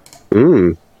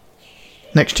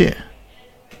 Next year.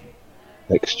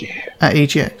 Next year. At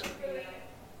EGX.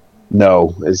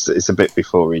 No, it's a bit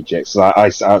before EGX. I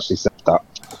actually said that.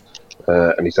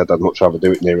 And he said I'd much rather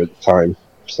do it nearer the time.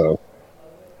 So.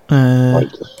 Are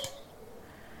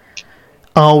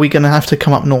we going to have to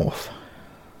come up north?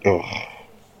 Oh.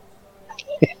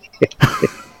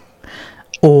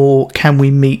 Or can we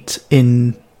meet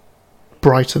in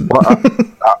Brighton?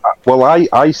 Well,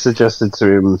 I suggested to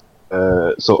him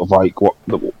sort of like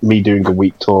me doing a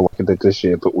week tour like I did this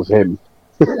year, but with him.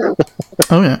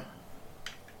 Oh, yeah.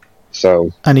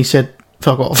 So. And he said,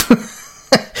 fuck off.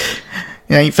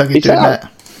 You ain't fucking doing that.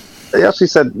 He actually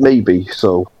said maybe,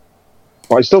 so.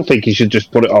 But I still think he should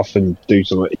just put it off and do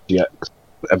something at EGX.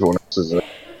 Everyone else is it.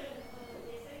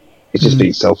 He's just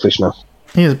being selfish now.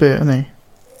 He is a bit, isn't he?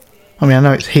 I mean, I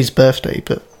know it's his birthday,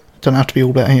 but it doesn't have to be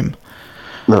all about him.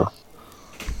 No.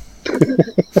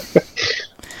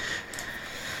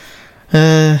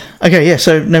 Okay, yeah,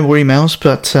 so no more emails,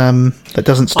 but that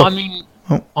doesn't stop. I mean,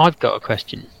 I've got a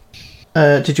question.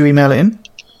 Did you email it in?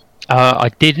 I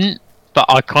didn't, but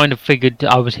I kind of figured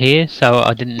I was here, so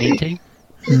I didn't need to.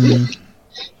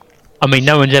 I mean,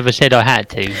 no one's ever said I had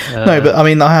to. No, but I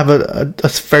mean, I have a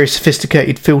very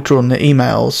sophisticated filter on the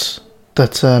emails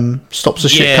that stops the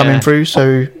shit coming through,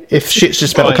 so if shit's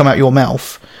just about to come out your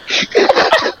mouth...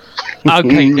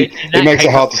 Okay, it makes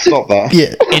it hard to stop that.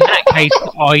 Yeah. In that case,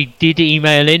 I did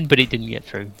email in, but it didn't get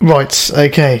through. Right,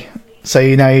 okay. So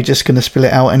you're just going to spill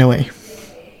it out anyway?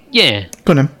 Yeah.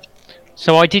 Go on then.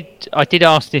 So I did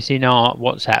ask this in our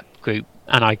WhatsApp group,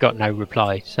 and I got no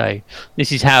reply. So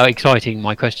this is how exciting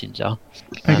my questions are.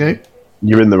 Okay.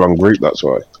 You're in the wrong group, that's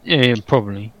why. Yeah,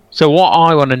 probably. So what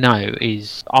I want to know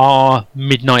is, are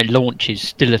midnight launches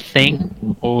still a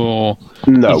thing, or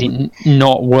is it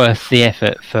not worth the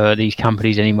effort for these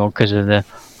companies anymore because of the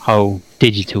whole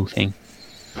digital thing?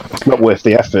 It's not worth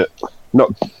the effort.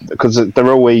 Not because they're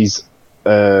always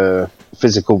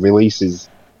physical releases,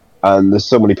 and there's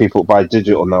so many people that buy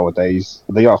digital nowadays.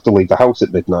 They have to leave the house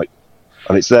at midnight,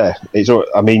 and it's there.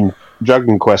 I mean,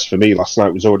 Dragon Quest for me last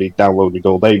night was already downloaded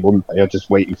all day Monday. I just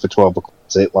waited for 12 o'clock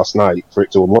last night for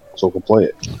it to unlock so I could play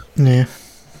it. Yeah.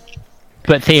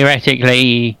 But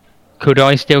theoretically, could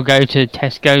I still go to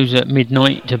Tesco's at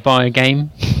midnight to buy a game?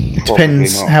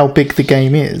 Depends how big the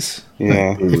game is.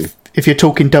 Yeah. If you're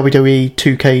talking WWE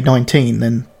 2K19,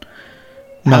 then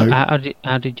no.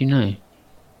 How did you know?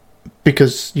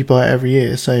 Because you buy it every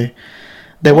year, so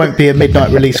there won't be a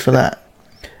midnight release for that.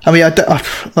 I mean, like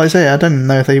I say, I don't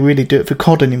know if they really do it for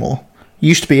COD anymore. It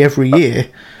used to be every year.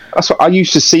 That's what I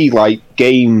used to see, like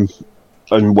Game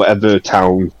and whatever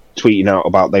town tweeting out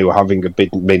about they were having a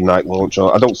big midnight launch.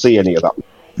 I don't see any of that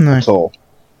at all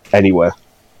anywhere.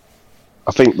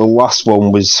 I think the last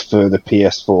one was for the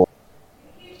PS4.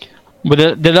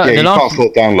 Well, the you last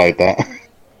can't download that.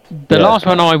 The last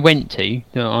one I went to,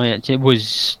 it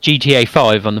was GTA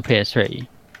 5 on the PS3.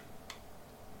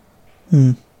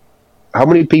 How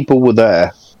many people were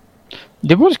there?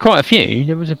 There was quite a few.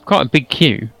 There was quite a big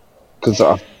queue. Because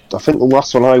I think the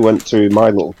last one I went to in my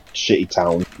little shitty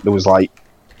town, there was like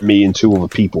me and 2 other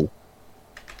people.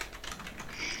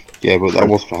 Yeah, but that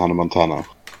was for Hannah Montana.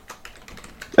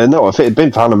 No, if it had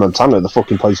been for Hannah Montana, the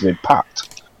fucking place had been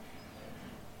packed.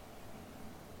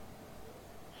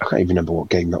 I can't even remember what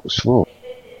game that was for.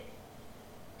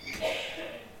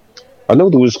 I know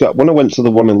there was, when I went to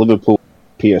the one in Liverpool,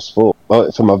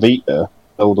 PS4, for my Vita,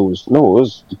 it was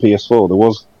the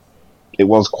PS4, it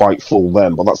was quite full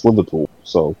then, but that's Liverpool,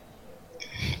 so.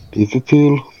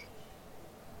 Liverpool?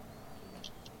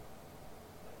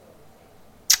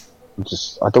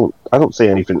 I don't see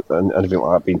anything like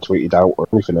that being tweeted out or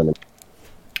anything anymore.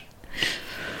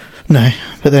 No,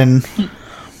 but then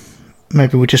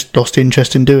maybe we just lost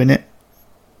interest in doing it.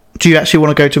 Do you actually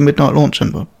want to go to midnight launch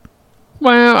then, Bob?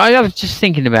 Well, I was just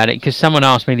thinking about it because someone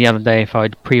asked me the other day if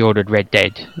I'd pre-ordered Red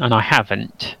Dead, and I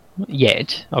haven't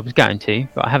yet. I was going to,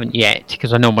 but I haven't yet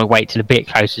because I normally wait till a bit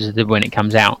closer to when it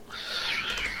comes out.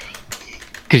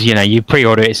 Because you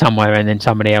pre-order it somewhere and then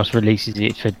somebody else releases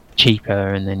it for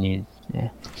cheaper, and then you.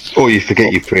 Or you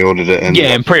forget you pre-ordered it.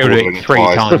 And pre-ordered it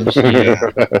 3 times. Yeah.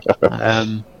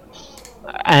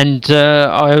 And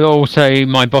I also,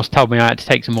 my boss told me I had to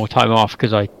take some more time off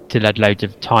because I still had loads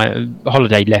of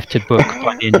holiday left to book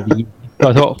by the end of the year. So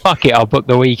I thought, fuck it, I'll book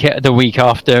the week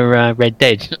after Red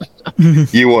Dead.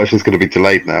 You watch is going to be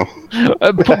delayed now.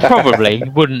 Probably,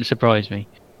 wouldn't surprise me.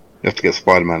 You have to get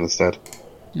Spider-Man instead.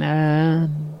 That'll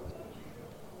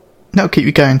keep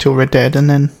you going till Red Dead, and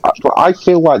then I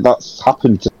feel like that's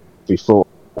happened to before.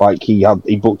 Like he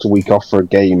booked a week off for a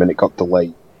game and it got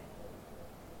delayed.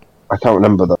 I can't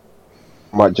remember that.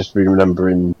 I might just be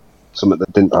remembering something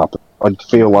that didn't happen. I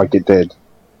feel like it did.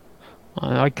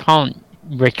 I can't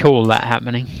recall that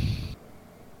happening.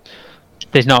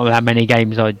 There's not that many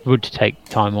games I would take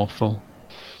time off for.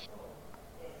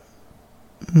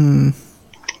 Now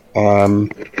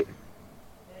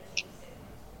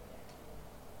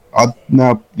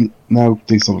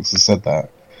D-Sonics has said that,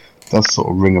 does sort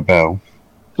of ring a bell.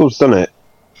 Who's done it?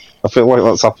 I feel like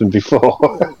that's happened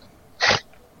before.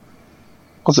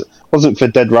 Wasn't for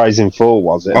Dead Rising 4,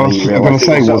 was it? I was going to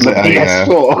say, was it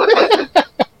PS4?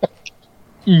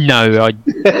 No,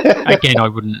 I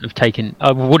wouldn't have taken.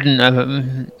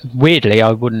 Weirdly,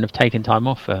 I wouldn't have taken time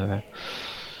off for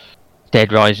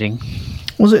Dead Rising.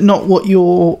 was it not what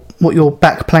you're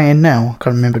back playing now? I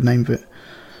can't remember the name of it.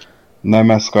 No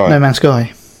Man's Sky. No Man's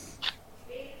Sky.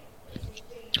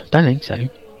 Don't think so.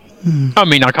 I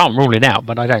mean, I can't rule it out,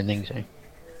 but I don't think so.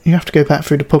 You have to go back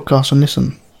through the podcast and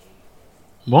listen.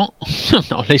 What? I'm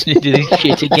not listening to this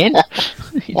shit again.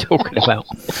 What are you talking about?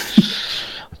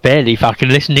 Barely fucking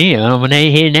listen here. I'm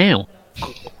here now.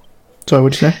 Sorry,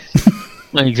 what'd you say?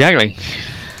 Exactly.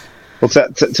 Well,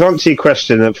 to answer your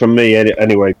question from me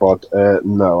anyway, Bod,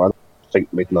 no, I don't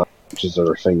think midnight matches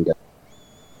are a thing.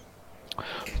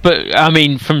 But, I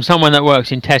mean, from someone that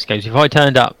works in Tesco's, if I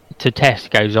turned up to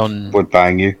Tesco's on... Would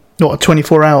bang you. Not a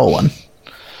 24-hour one?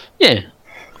 Yeah.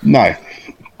 No.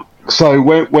 So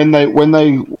when they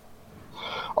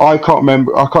I can't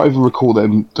remember, I can't even recall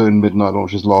them doing midnight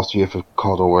launches last year for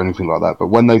COD or anything like that, but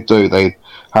when they do, they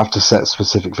have to set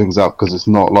specific things up because it's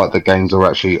not like the games are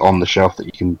actually on the shelf that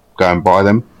you can go and buy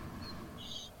them.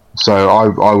 So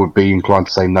I would be inclined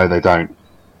to say no, they don't.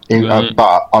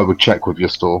 But I would check with your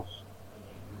store.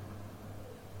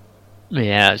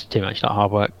 Yeah, it's too much like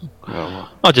hard work. Oh.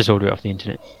 I'll just order it off the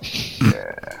internet.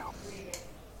 Yeah.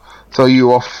 So are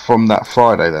you off from that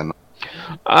Friday then?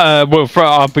 Well,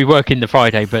 I'll be working the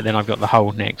Friday, but then I've got the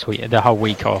whole next week, the whole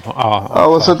week off.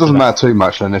 Oh, well, so it doesn't matter too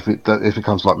much then if it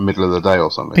comes like middle of the day or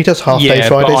something. He does half-day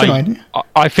Fridays, doesn't he?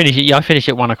 I finish it. Yeah, I finish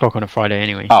at 1 o'clock on a Friday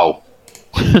anyway. Oh.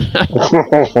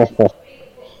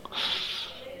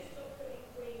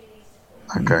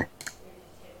 Okay.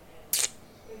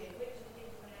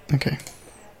 Okay.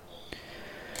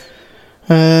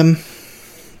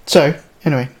 So,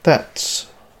 anyway, that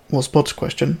was Bod's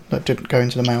question. That didn't go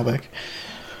into the mailbag.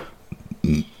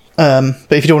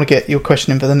 But if you don't want to get your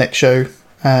question in for the next show,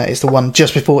 it's the one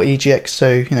just before EGX.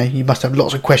 So, you know, you must have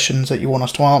lots of questions that you want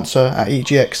us to answer at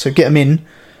EGX. So get them in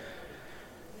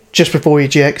just before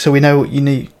EGX so we know what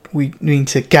we need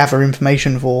to gather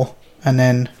information for. And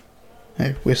then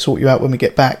we'll sort you out when we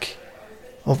get back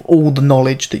of all the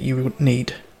knowledge that you would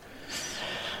need.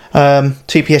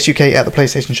 TPSUK at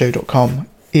theplaystationshow.com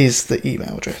is the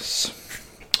email address.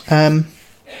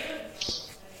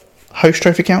 Host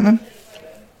trophy count then?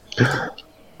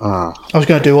 I was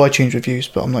going to do iTunes reviews,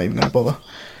 but I'm not even going to bother.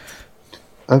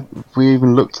 Have we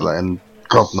even looked at that in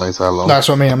God knows how long? That's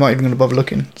what I mean, I'm not even going to bother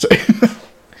looking. So.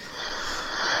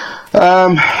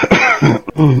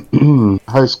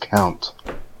 Host count.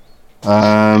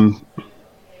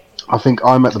 I think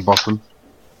I'm at the bottom.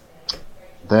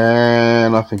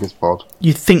 Then I think it's Bod.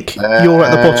 You think you're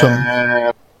at the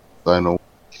bottom? Zonal.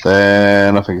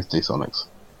 Then I think it's D-Sonics.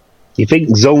 You think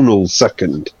Zonal's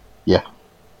second? Yeah.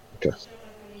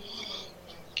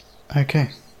 Okay.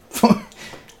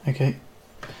 Okay.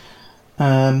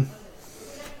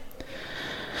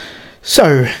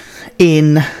 So,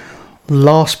 in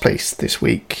last place this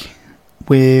week,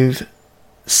 with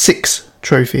 6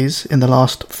 trophies in the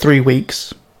last 3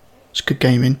 weeks, it's good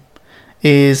gaming,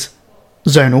 is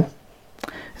Zonal.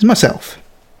 Is myself.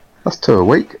 That's 2 a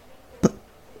week.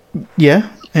 Yeah,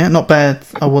 not bad.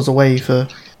 I was away for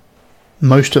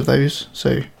most of those,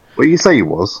 so... Well, you say you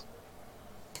was.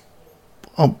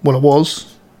 Oh, well, I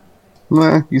was.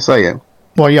 No, you say it.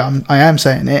 Well, yeah, I am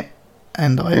saying it,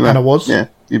 and I was. Yeah,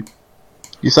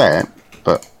 you say it,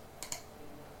 but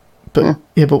but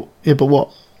what?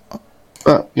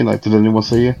 But you know, did anyone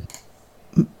see you?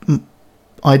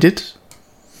 I did.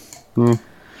 You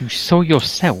saw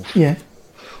yourself? Yeah.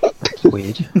 That's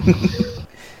weird.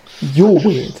 You're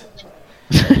weird.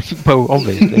 Well,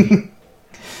 obviously.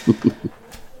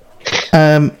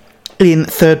 In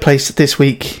third place this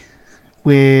week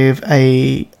with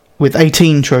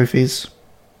 18 trophies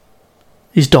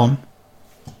is Don.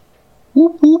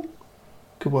 Whoop, whoop.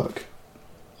 Good work.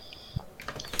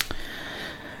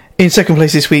 In second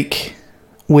place this week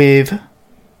with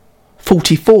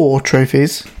 44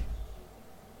 trophies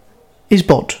is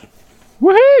Bod.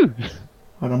 Woohoo!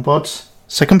 Well done, Bods.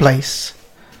 Second place.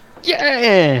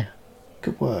 Yeah!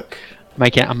 Good work.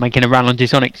 I'm making a run on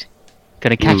Disonics.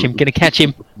 Gonna catch him.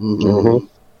 Mm-hmm.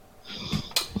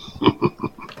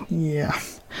 Yeah.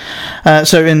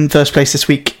 So in first place this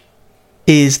week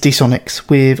is D-Sonics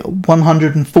with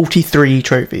 143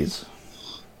 trophies.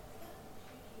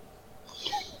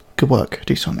 Good work,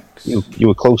 D-Sonics. You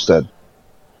were close then.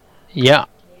 Yeah.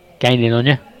 Gaining on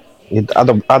you. You'd add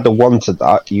a 1 to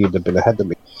that, you'd have been ahead of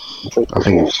me. I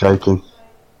think it's shaking.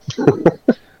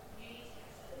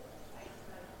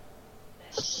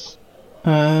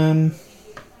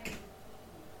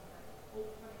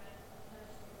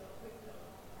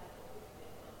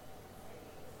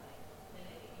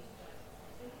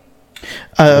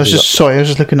 I was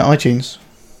just looking at iTunes.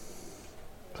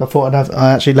 I thought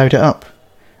I actually load it up.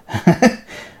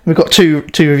 We've got two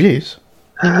reviews.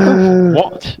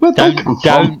 What?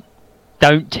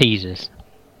 Don't tease us.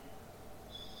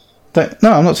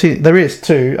 No, I'm not seeing. There is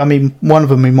two. I mean, one of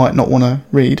them we might not want to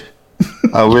read.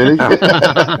 Oh, really?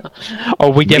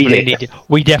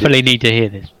 We definitely need to hear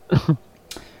this.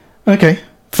 Okay,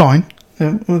 fine.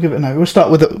 We'll give it a no. We'll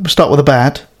start with a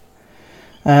bad.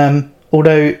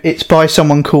 Although it's by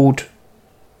someone called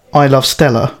I Love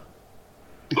Stella.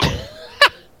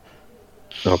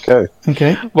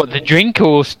 Okay. What, the drink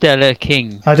or Stella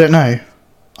King? I don't know.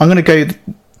 I'm going to go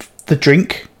the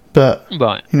drink, but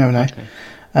right. You never know. Okay.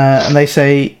 And they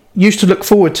say, used to look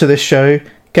forward to this show,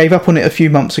 gave up on it a few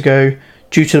months ago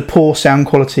due to the poor sound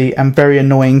quality and very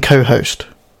annoying co-host.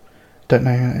 Don't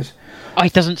know who that is. Oh,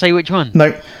 it doesn't say which one?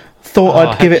 No. Thought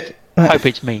I'd give it... hope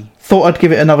it's me. Thought I'd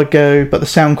give it another go, but the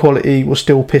sound quality was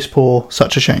still piss poor.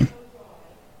 Such a shame.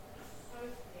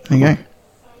 There you go.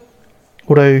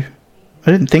 Although,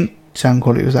 I didn't think sound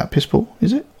quality was that piss poor,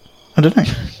 is it? I don't know.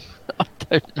 I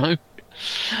don't know.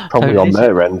 Probably on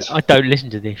their end. I don't listen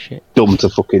to this shit. Dumb to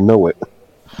fucking know it.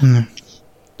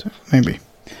 Maybe.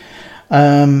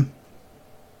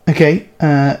 Okay,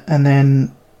 and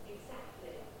then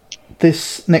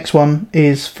this next one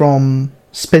is from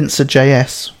Spencer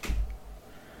JS.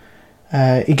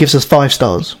 He gives us 5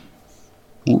 stars.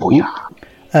 Oh,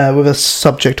 yeah. With a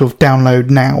subject of download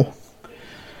now.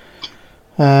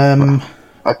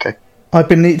 Okay. I've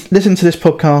been listening to this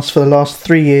podcast for the last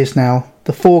 3 years now.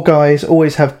 The 4 guys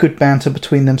always have good banter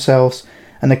between themselves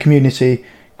and the community.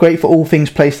 Great for all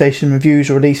things PlayStation, reviews,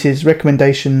 releases,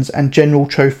 recommendations, and general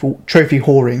trophy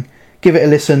whoring. Give it a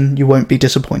listen, you won't be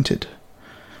disappointed.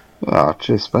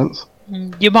 Cheers, Spence.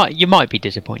 You might be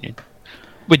disappointed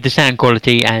with the sound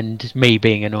quality and me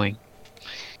being annoying.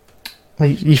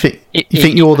 You think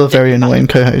you're the very annoying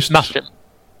co-host?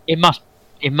 It must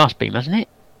be, mustn't it?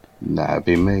 No, it'd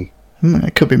be me.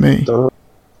 It could be me.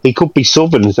 It could be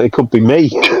Southern, it could be me.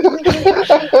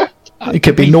 It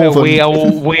could be Northern.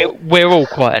 We're all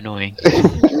quite annoying.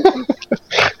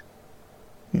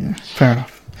 Yeah, fair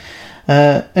enough.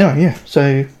 Anyway, yeah.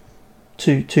 So,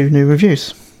 two new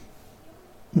reviews.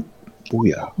 Oh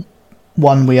yeah.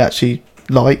 One we actually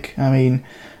like. I mean,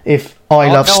 if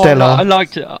I love Stella,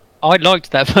 I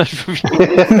liked that first review.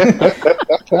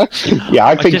 Yeah,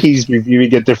 I think he's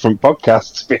reviewing a different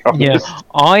podcast, to be honest. Yeah,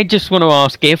 I just want to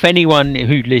ask if anyone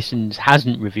who listens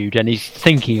hasn't reviewed and is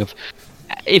thinking of,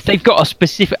 if they've got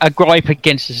a gripe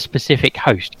against a specific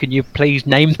host, can you please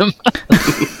name them? I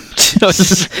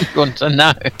just want to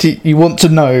know. Do you want to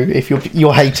know if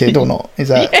you're hated or not? Is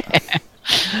that? Yeah.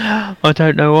 I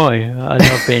don't know why. I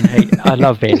love being hated. I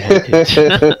love being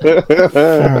hated.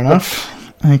 Fair enough.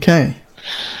 Okay.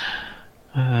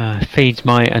 Feeds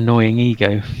my annoying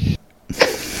ego.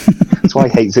 That's why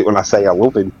he hates it when I say I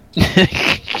love him.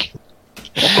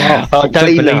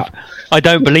 I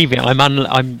don't believe it.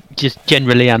 I'm just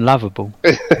generally unlovable.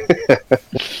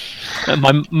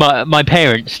 My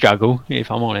parents struggle,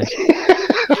 if I'm honest.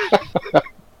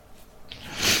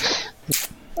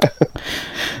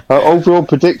 Overall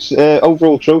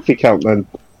overall trophy count then.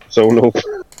 So no.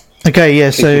 Okay, yeah.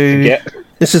 So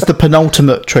this is the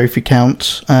penultimate trophy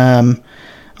count.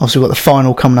 Obviously, we've got the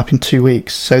final coming up in 2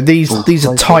 weeks. So these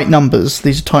are tight numbers.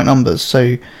 These are tight numbers.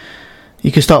 So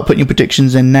you can start putting your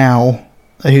predictions in now.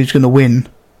 Who's going to win?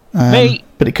 Me.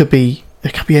 But it could be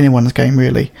anyone's game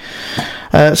really.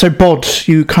 So Bod,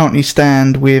 you currently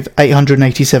stand with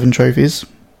 887 trophies.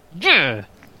 Yeah.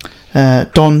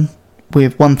 Don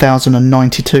with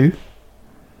 1,092.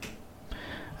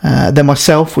 Then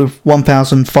myself with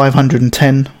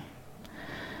 1,510.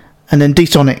 And then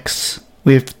D-Sonics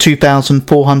with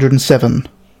 2,407.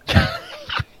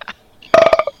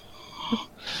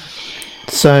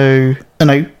 So, I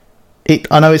know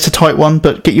it's a tight one,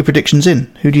 but get your predictions in.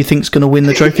 Who do you think's going to win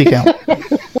the trophy count?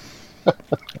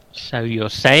 So you're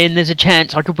saying there's a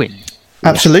chance I could win?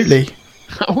 Absolutely.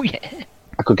 Oh, yeah.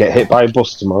 I could get hit by a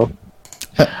bus tomorrow.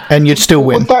 And you'd still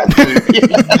win. What would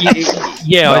that do?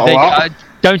 Yeah, I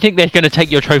don't think they're going to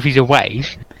take your trophies away.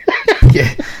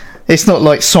 Yeah. It's not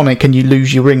like Sonic and you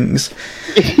lose your rings.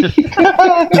 You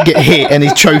get hit and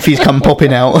his trophies come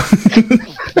popping out.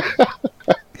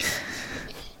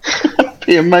 That'd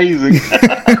be amazing.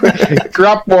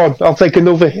 Grab one. I'll take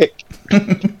another hit.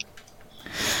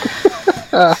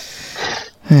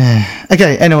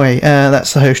 Okay, anyway,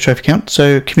 that's the host trophy count.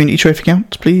 So, community trophy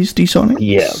count, please, D-Sonic.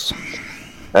 Yes.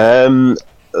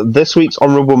 This week's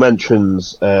honourable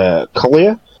mentions: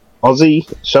 Collier, Ozzy,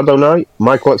 Shadow Knight,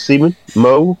 Michael X. Seaman,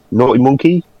 Mo, Naughty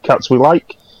Monkey, Cats We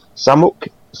Like, Samuk,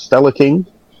 Stella King,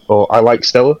 or I Like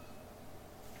Stella,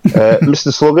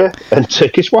 Mr. Slugger, and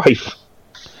Turkish Wife.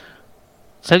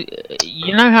 So,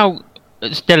 you know how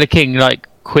Stella King,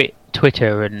 quit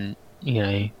Twitter and,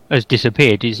 has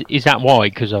disappeared? Is that why?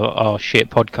 Because of our shit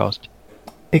podcast?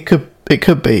 It could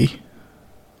be.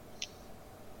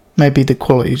 Maybe the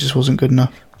quality just wasn't good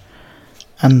enough.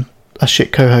 And a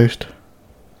shit co-host.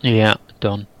 Yeah,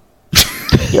 done.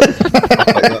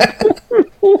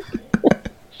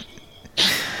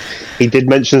 He did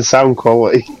mention sound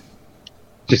quality.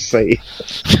 Just say.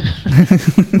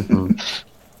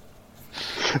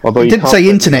 Although He didn't say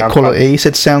internet quality, he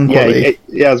said sound quality.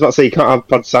 Yeah, I was about to say you can't have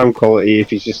bad sound quality if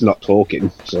he's just not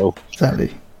talking. So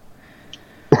Exactly.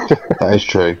 That is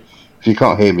true. If you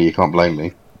can't hear me, you can't blame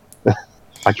me.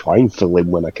 I try and fill in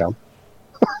when I can.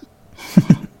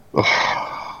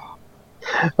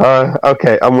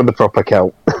 Okay, I'm with the proper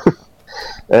count.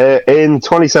 In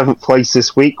 27th place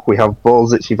this week, we have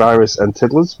Balls, Itchy Virus and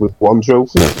Tiddlers with 1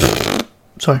 trophy.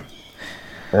 Sorry.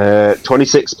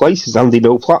 26th place is Andy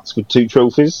No Plats with 2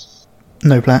 trophies.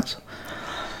 No plats.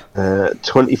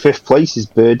 25th place is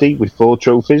Birdie with 4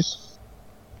 trophies.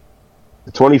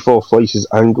 24th place is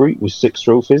Angry with 6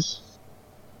 trophies.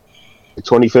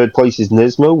 23rd place is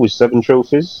Nismo with 7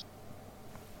 trophies.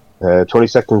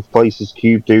 22nd place is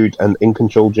Cube Dude and In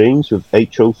Control James with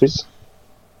 8 trophies.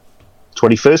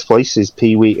 21st place is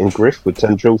Pee Wee and Griff with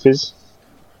 10 trophies.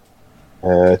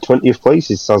 20th place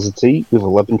is Sazza with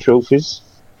 11 trophies.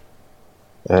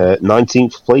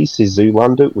 19th place is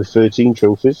Zoolander with 13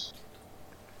 trophies.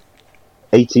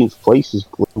 18th place is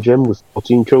Glen Gem with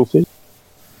 14 trophies.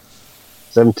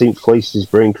 17th place is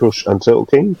Brain Crush and Turtle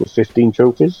King with 15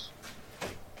 trophies.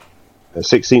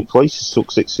 16th place is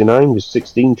Suck69 with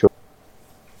 16 trophies.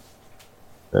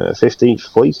 15th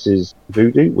place is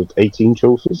Voodoo with 18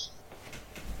 trophies.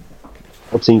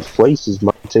 14th place is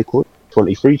Mike Tickler,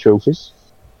 23 trophies.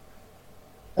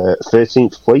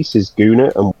 13th place is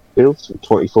Gooner and Whitfield with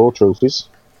 24 trophies.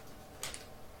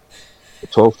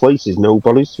 12th place is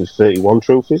Nobody's with 31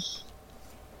 trophies.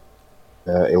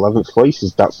 11th place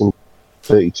is Datsun,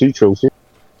 32 trophies.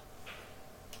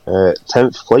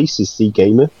 10th place is Sea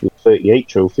Gamer with 38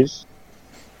 trophies.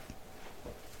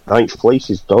 9th place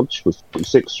is Dodge with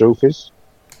 46 trophies.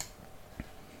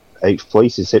 8th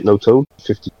place is Hypnotoad with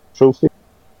 50 trophies.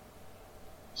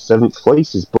 7th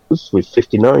place is Buzz with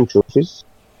 59 trophies.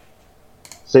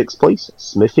 6th place,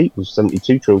 Smithy with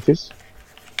 72 trophies.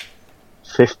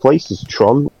 5th place is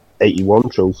Tron, 81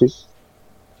 trophies.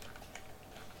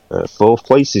 4th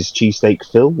place is Cheesesteak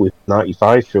Phil with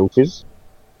 95 trophies.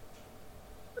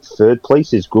 3rd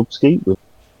place is Grubski with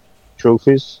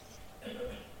trophies.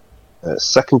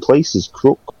 2nd place is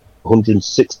Crook,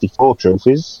 164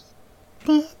 trophies.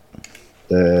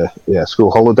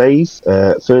 School Holidays.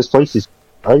 1st place is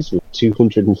Guys with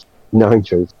 209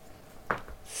 trophies.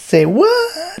 Say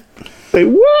what? Say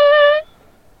what?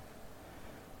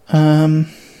 I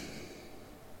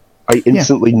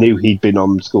instantly knew he'd been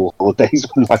on School Holidays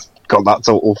when I got that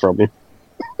total from him.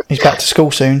 He's back to school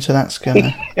soon, so that's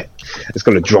gonna... It's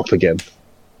gonna drop again.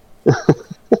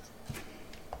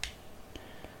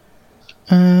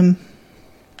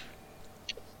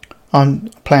 I'm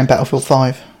playing Battlefield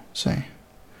 5, so...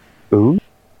 Ooh.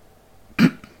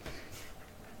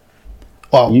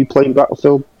 Well, You playing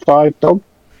Battlefield 5, Dom?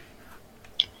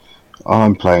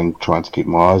 I'm trying to keep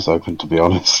my eyes open, to be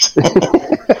honest.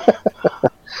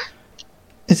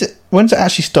 when does it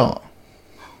actually start?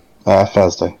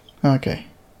 Thursday. Okay.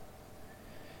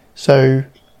 So,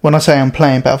 when I say I'm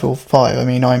playing Battlefield 5, I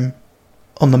mean I'm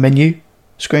on the menu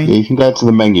screen? Yeah, you can go to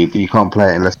the menu, but you can't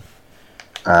play it unless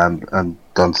and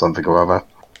done something or other.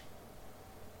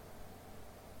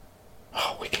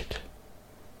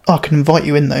 I can invite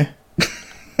you in though.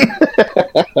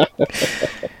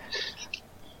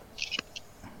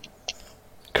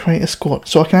 Create a squad.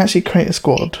 So I can actually create a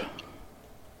squad.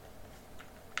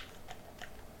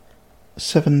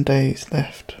 7 days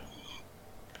left.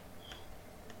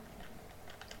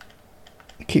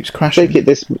 It keeps I crashing. take it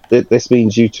this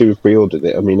means you two have pre-ordered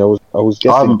it. I mean, I was I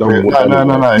guessing. haven't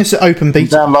no. It's an open You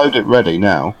beta. download it ready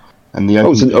now, and the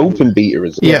Oh, it's an open beta,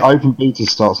 is it? Yeah. open beta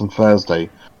starts on Thursday.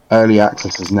 Early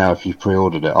access is now if you've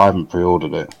pre-ordered it. I haven't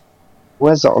pre-ordered it.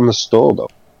 Where's that on the store though?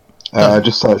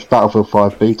 Just search Battlefield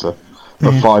 5 beta,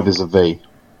 but Yeah. 5 is a V.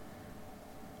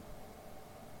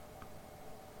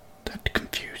 That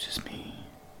confuses me.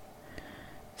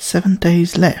 7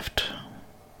 days left.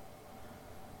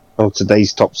 Oh,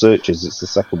 today's top searches. It's the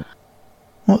second.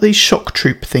 What are these shock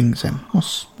troop things then?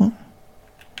 What?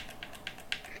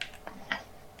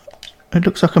 It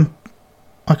looks like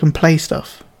I can play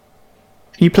stuff.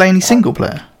 Can you play any single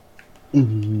player?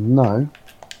 No.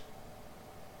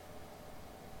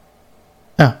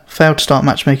 Oh, failed to start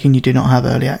matchmaking. You do not have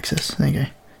early access. There you go.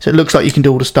 So it looks like you can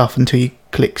do all the stuff until you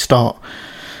click start.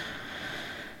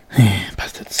 Yeah,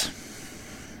 bastards.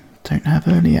 Don't have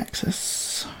early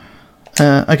access.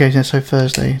 Okay, so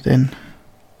Thursday then.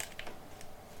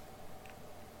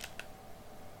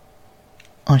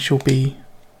 I shall be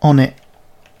on it.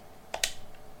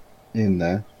 In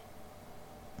there.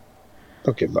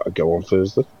 I'll give that a go on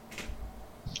Thursday.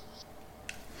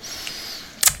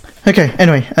 Okay,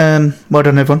 anyway, well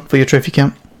done everyone for your trophy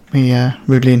count. We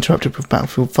rudely interrupted with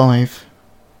Battlefield 5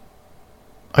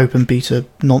 open beta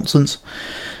nonsense.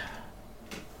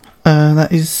 Is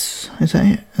that it? Is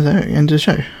that the end of the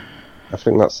show? I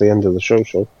think that's the end of the show. We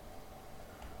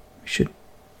should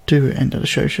do it end of the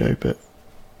show, but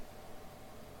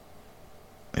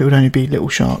it would only be Little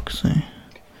Shark, so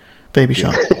Baby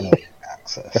Shark.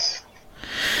 Access.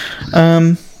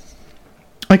 Okay.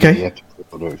 You have to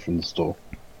order it from the store.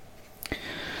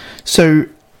 So,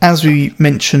 as we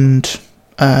mentioned,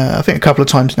 I think a couple of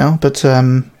times now, but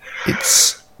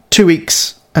it's 2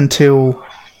 weeks until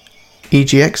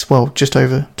EGX. Well, just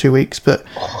over 2 weeks, but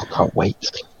Oh, I can't wait.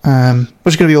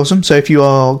 which is going to be awesome. So, if you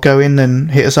are going, then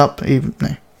hit us up,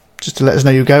 just to let us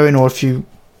know you're going, or if you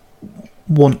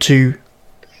want to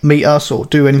meet us or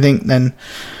do anything, then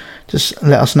just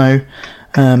let us know.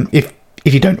 If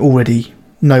you don't already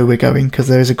know we're going, because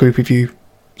there is a group of you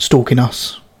stalking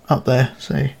us up there,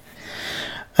 so.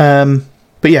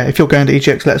 But yeah, if you're going to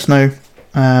EGX, let us know.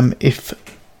 If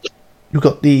you've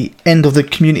got the end of the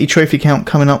community trophy count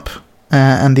coming up,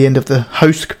 and the end of the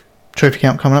host trophy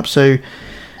count coming up, so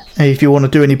if you want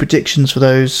to do any predictions for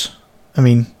those, I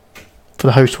mean, for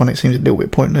the host one it seems a little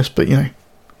bit pointless, but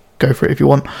go for it if you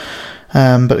want.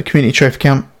 But the community trophy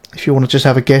count, if you want to just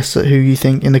have a guess at who you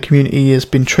think in the community has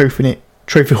been trophy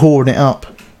whoring it up,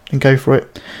 then go for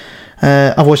it.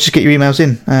 Otherwise, just get your emails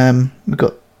in. We've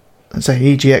got, let's say,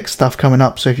 EGX stuff coming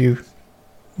up, so if you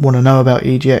want to know about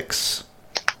EGX,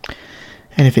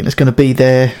 anything that's going to be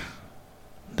there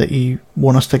that you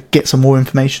want us to get some more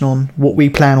information on, what we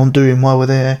plan on doing while we're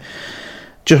there,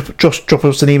 just drop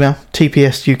us an email,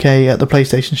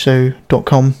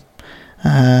 tpsuk@theplaystationshow.com,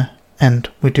 and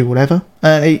we do whatever.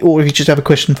 Or if you just have a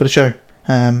question for the show,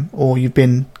 or you've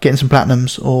been getting some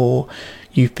platinums, or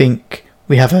you think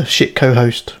we have a shit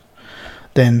co-host,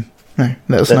 then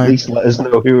let us know. At least let us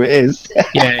know who it is.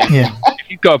 Yeah. Yeah. If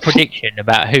you've got a prediction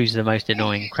about who's the most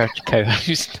annoying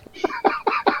co-host,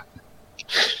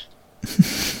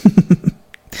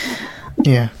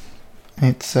 Yeah,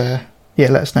 it's let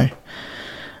us know.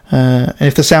 And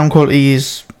if the sound quality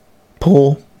is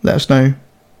poor, let us know.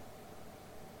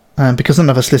 Because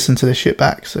none of us listen to this shit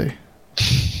back, so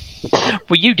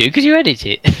well, you do because you edit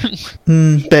it.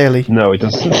 barely. No, it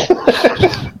doesn't.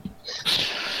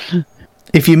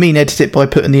 If you mean edit it by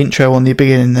putting the intro on the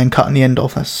beginning and then cutting the end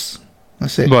off, that's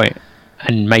it. Right,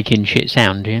 and making shit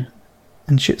sound, yeah.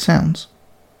 And shit sounds.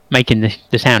 Making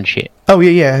the sound shit. Oh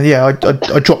yeah. I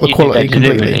dropped the You quality did that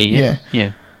completely. deliberately,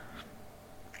 Yeah,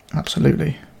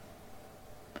 absolutely.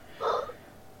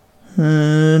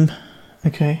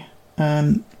 Okay.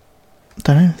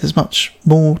 Don't know if there's much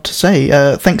more to say.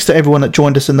 Thanks to everyone that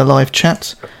joined us in the live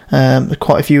chat. There's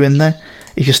quite a few in there.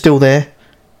 If you're still there,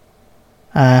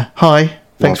 hi.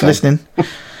 Thanks for listening.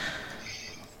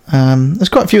 There's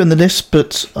quite a few on the list,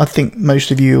 but I think most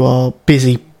of you are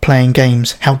busy playing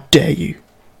games. How dare you?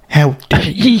 How dare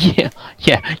you?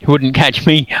 yeah. You wouldn't catch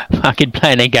me fucking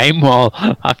playing a game while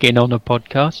fucking on a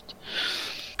podcast.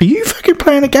 Are you fucking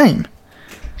playing a game?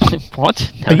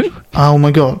 What? Are No. you? Oh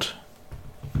my god.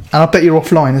 And I bet you're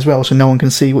offline as well, so no one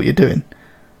can see what you're doing.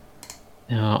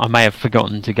 I may have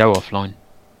forgotten to go offline.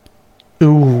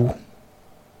 Ooh.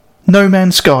 No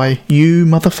Man's Sky, you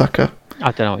motherfucker.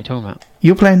 I don't know what you're talking about.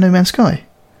 You're playing No Man's Sky.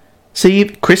 See,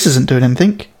 Chris isn't doing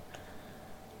anything.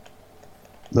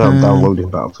 No, I'm downloading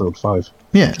Battlefield 5.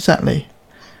 Yeah, exactly.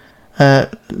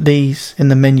 These in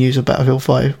the menus of Battlefield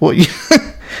 5. What you?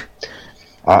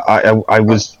 I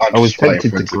was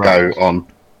tempted to go on.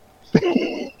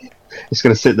 It's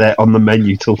going to sit there on the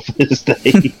menu till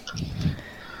Thursday.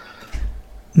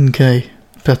 Okay,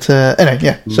 but anyway,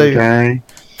 yeah. So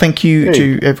thank you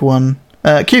to everyone.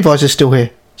 Q-Vise is still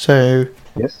here, so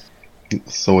yes,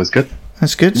 it's always good.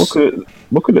 That's good.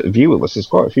 Looking at the viewer list, there's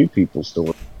quite a few people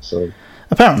still. So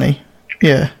apparently,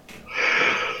 yeah.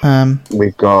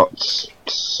 We've got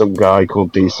some guy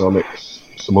called D-Sonic,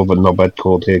 some other knobhead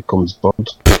called Here Comes Bond,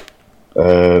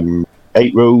 8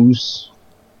 Rose,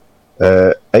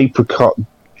 Apricot,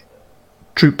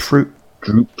 Droop Fruit,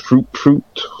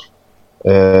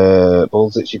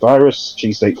 Balls Itchy Virus,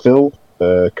 Cheesesteak Phil,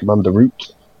 Commander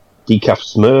Root, Decaf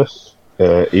Smurf,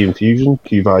 Ian Fusion,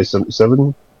 QVI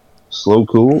 77, Slow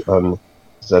Cool, and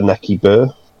Zaneki Burr,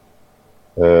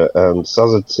 and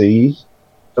Sazza T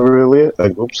earlier,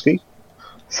 and Grubsky.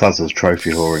 Sazza's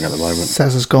trophy whoring at the moment.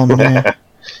 Sazza's gone, yeah.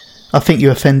 I think you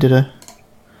offended her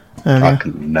earlier. I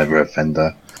can never offend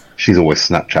her. She's always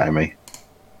Snapchatting me.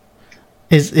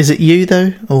 Is it you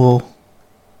though, or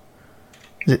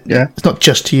is it? Yeah. It's not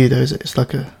just to you though, is it? It's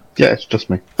like a. Yeah, it's just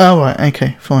me. Oh right,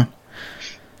 okay, fine.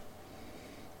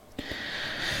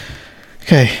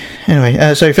 Okay.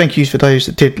 Anyway, so thank you for those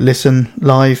that did listen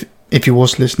live. If you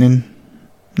was listening,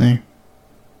 no,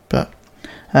 but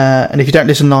and if you don't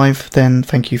listen live, then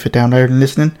thank you for downloading and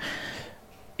listening.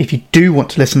 If you do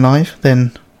want to listen live,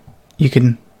 then you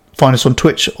can find us on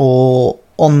Twitch or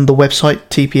on the website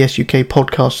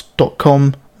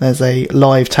tpsukpodcast.com. There's a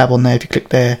live tab on there. If you click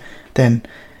there, then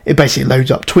it basically loads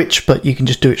up Twitch, but you can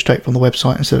just do it straight from the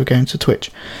website instead of going to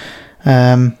Twitch.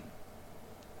 But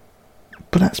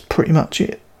that's pretty much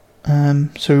it.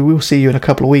 So we'll see you in a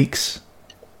couple of weeks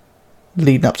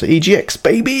leading up to EGX,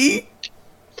 baby.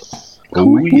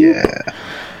 Oh yeah.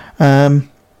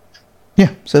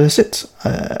 Yeah, so that's it.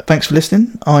 Thanks for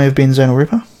listening. I have been Zonal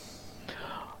Ripper.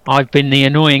 I've been the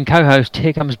annoying co-host.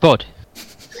 Here comes Bod.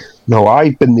 No,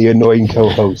 I've been the annoying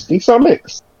co-host.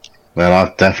 D-Sonics. Well,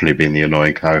 I've definitely been the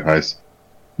annoying co-host.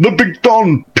 The Big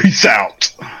Don. Peace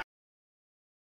out.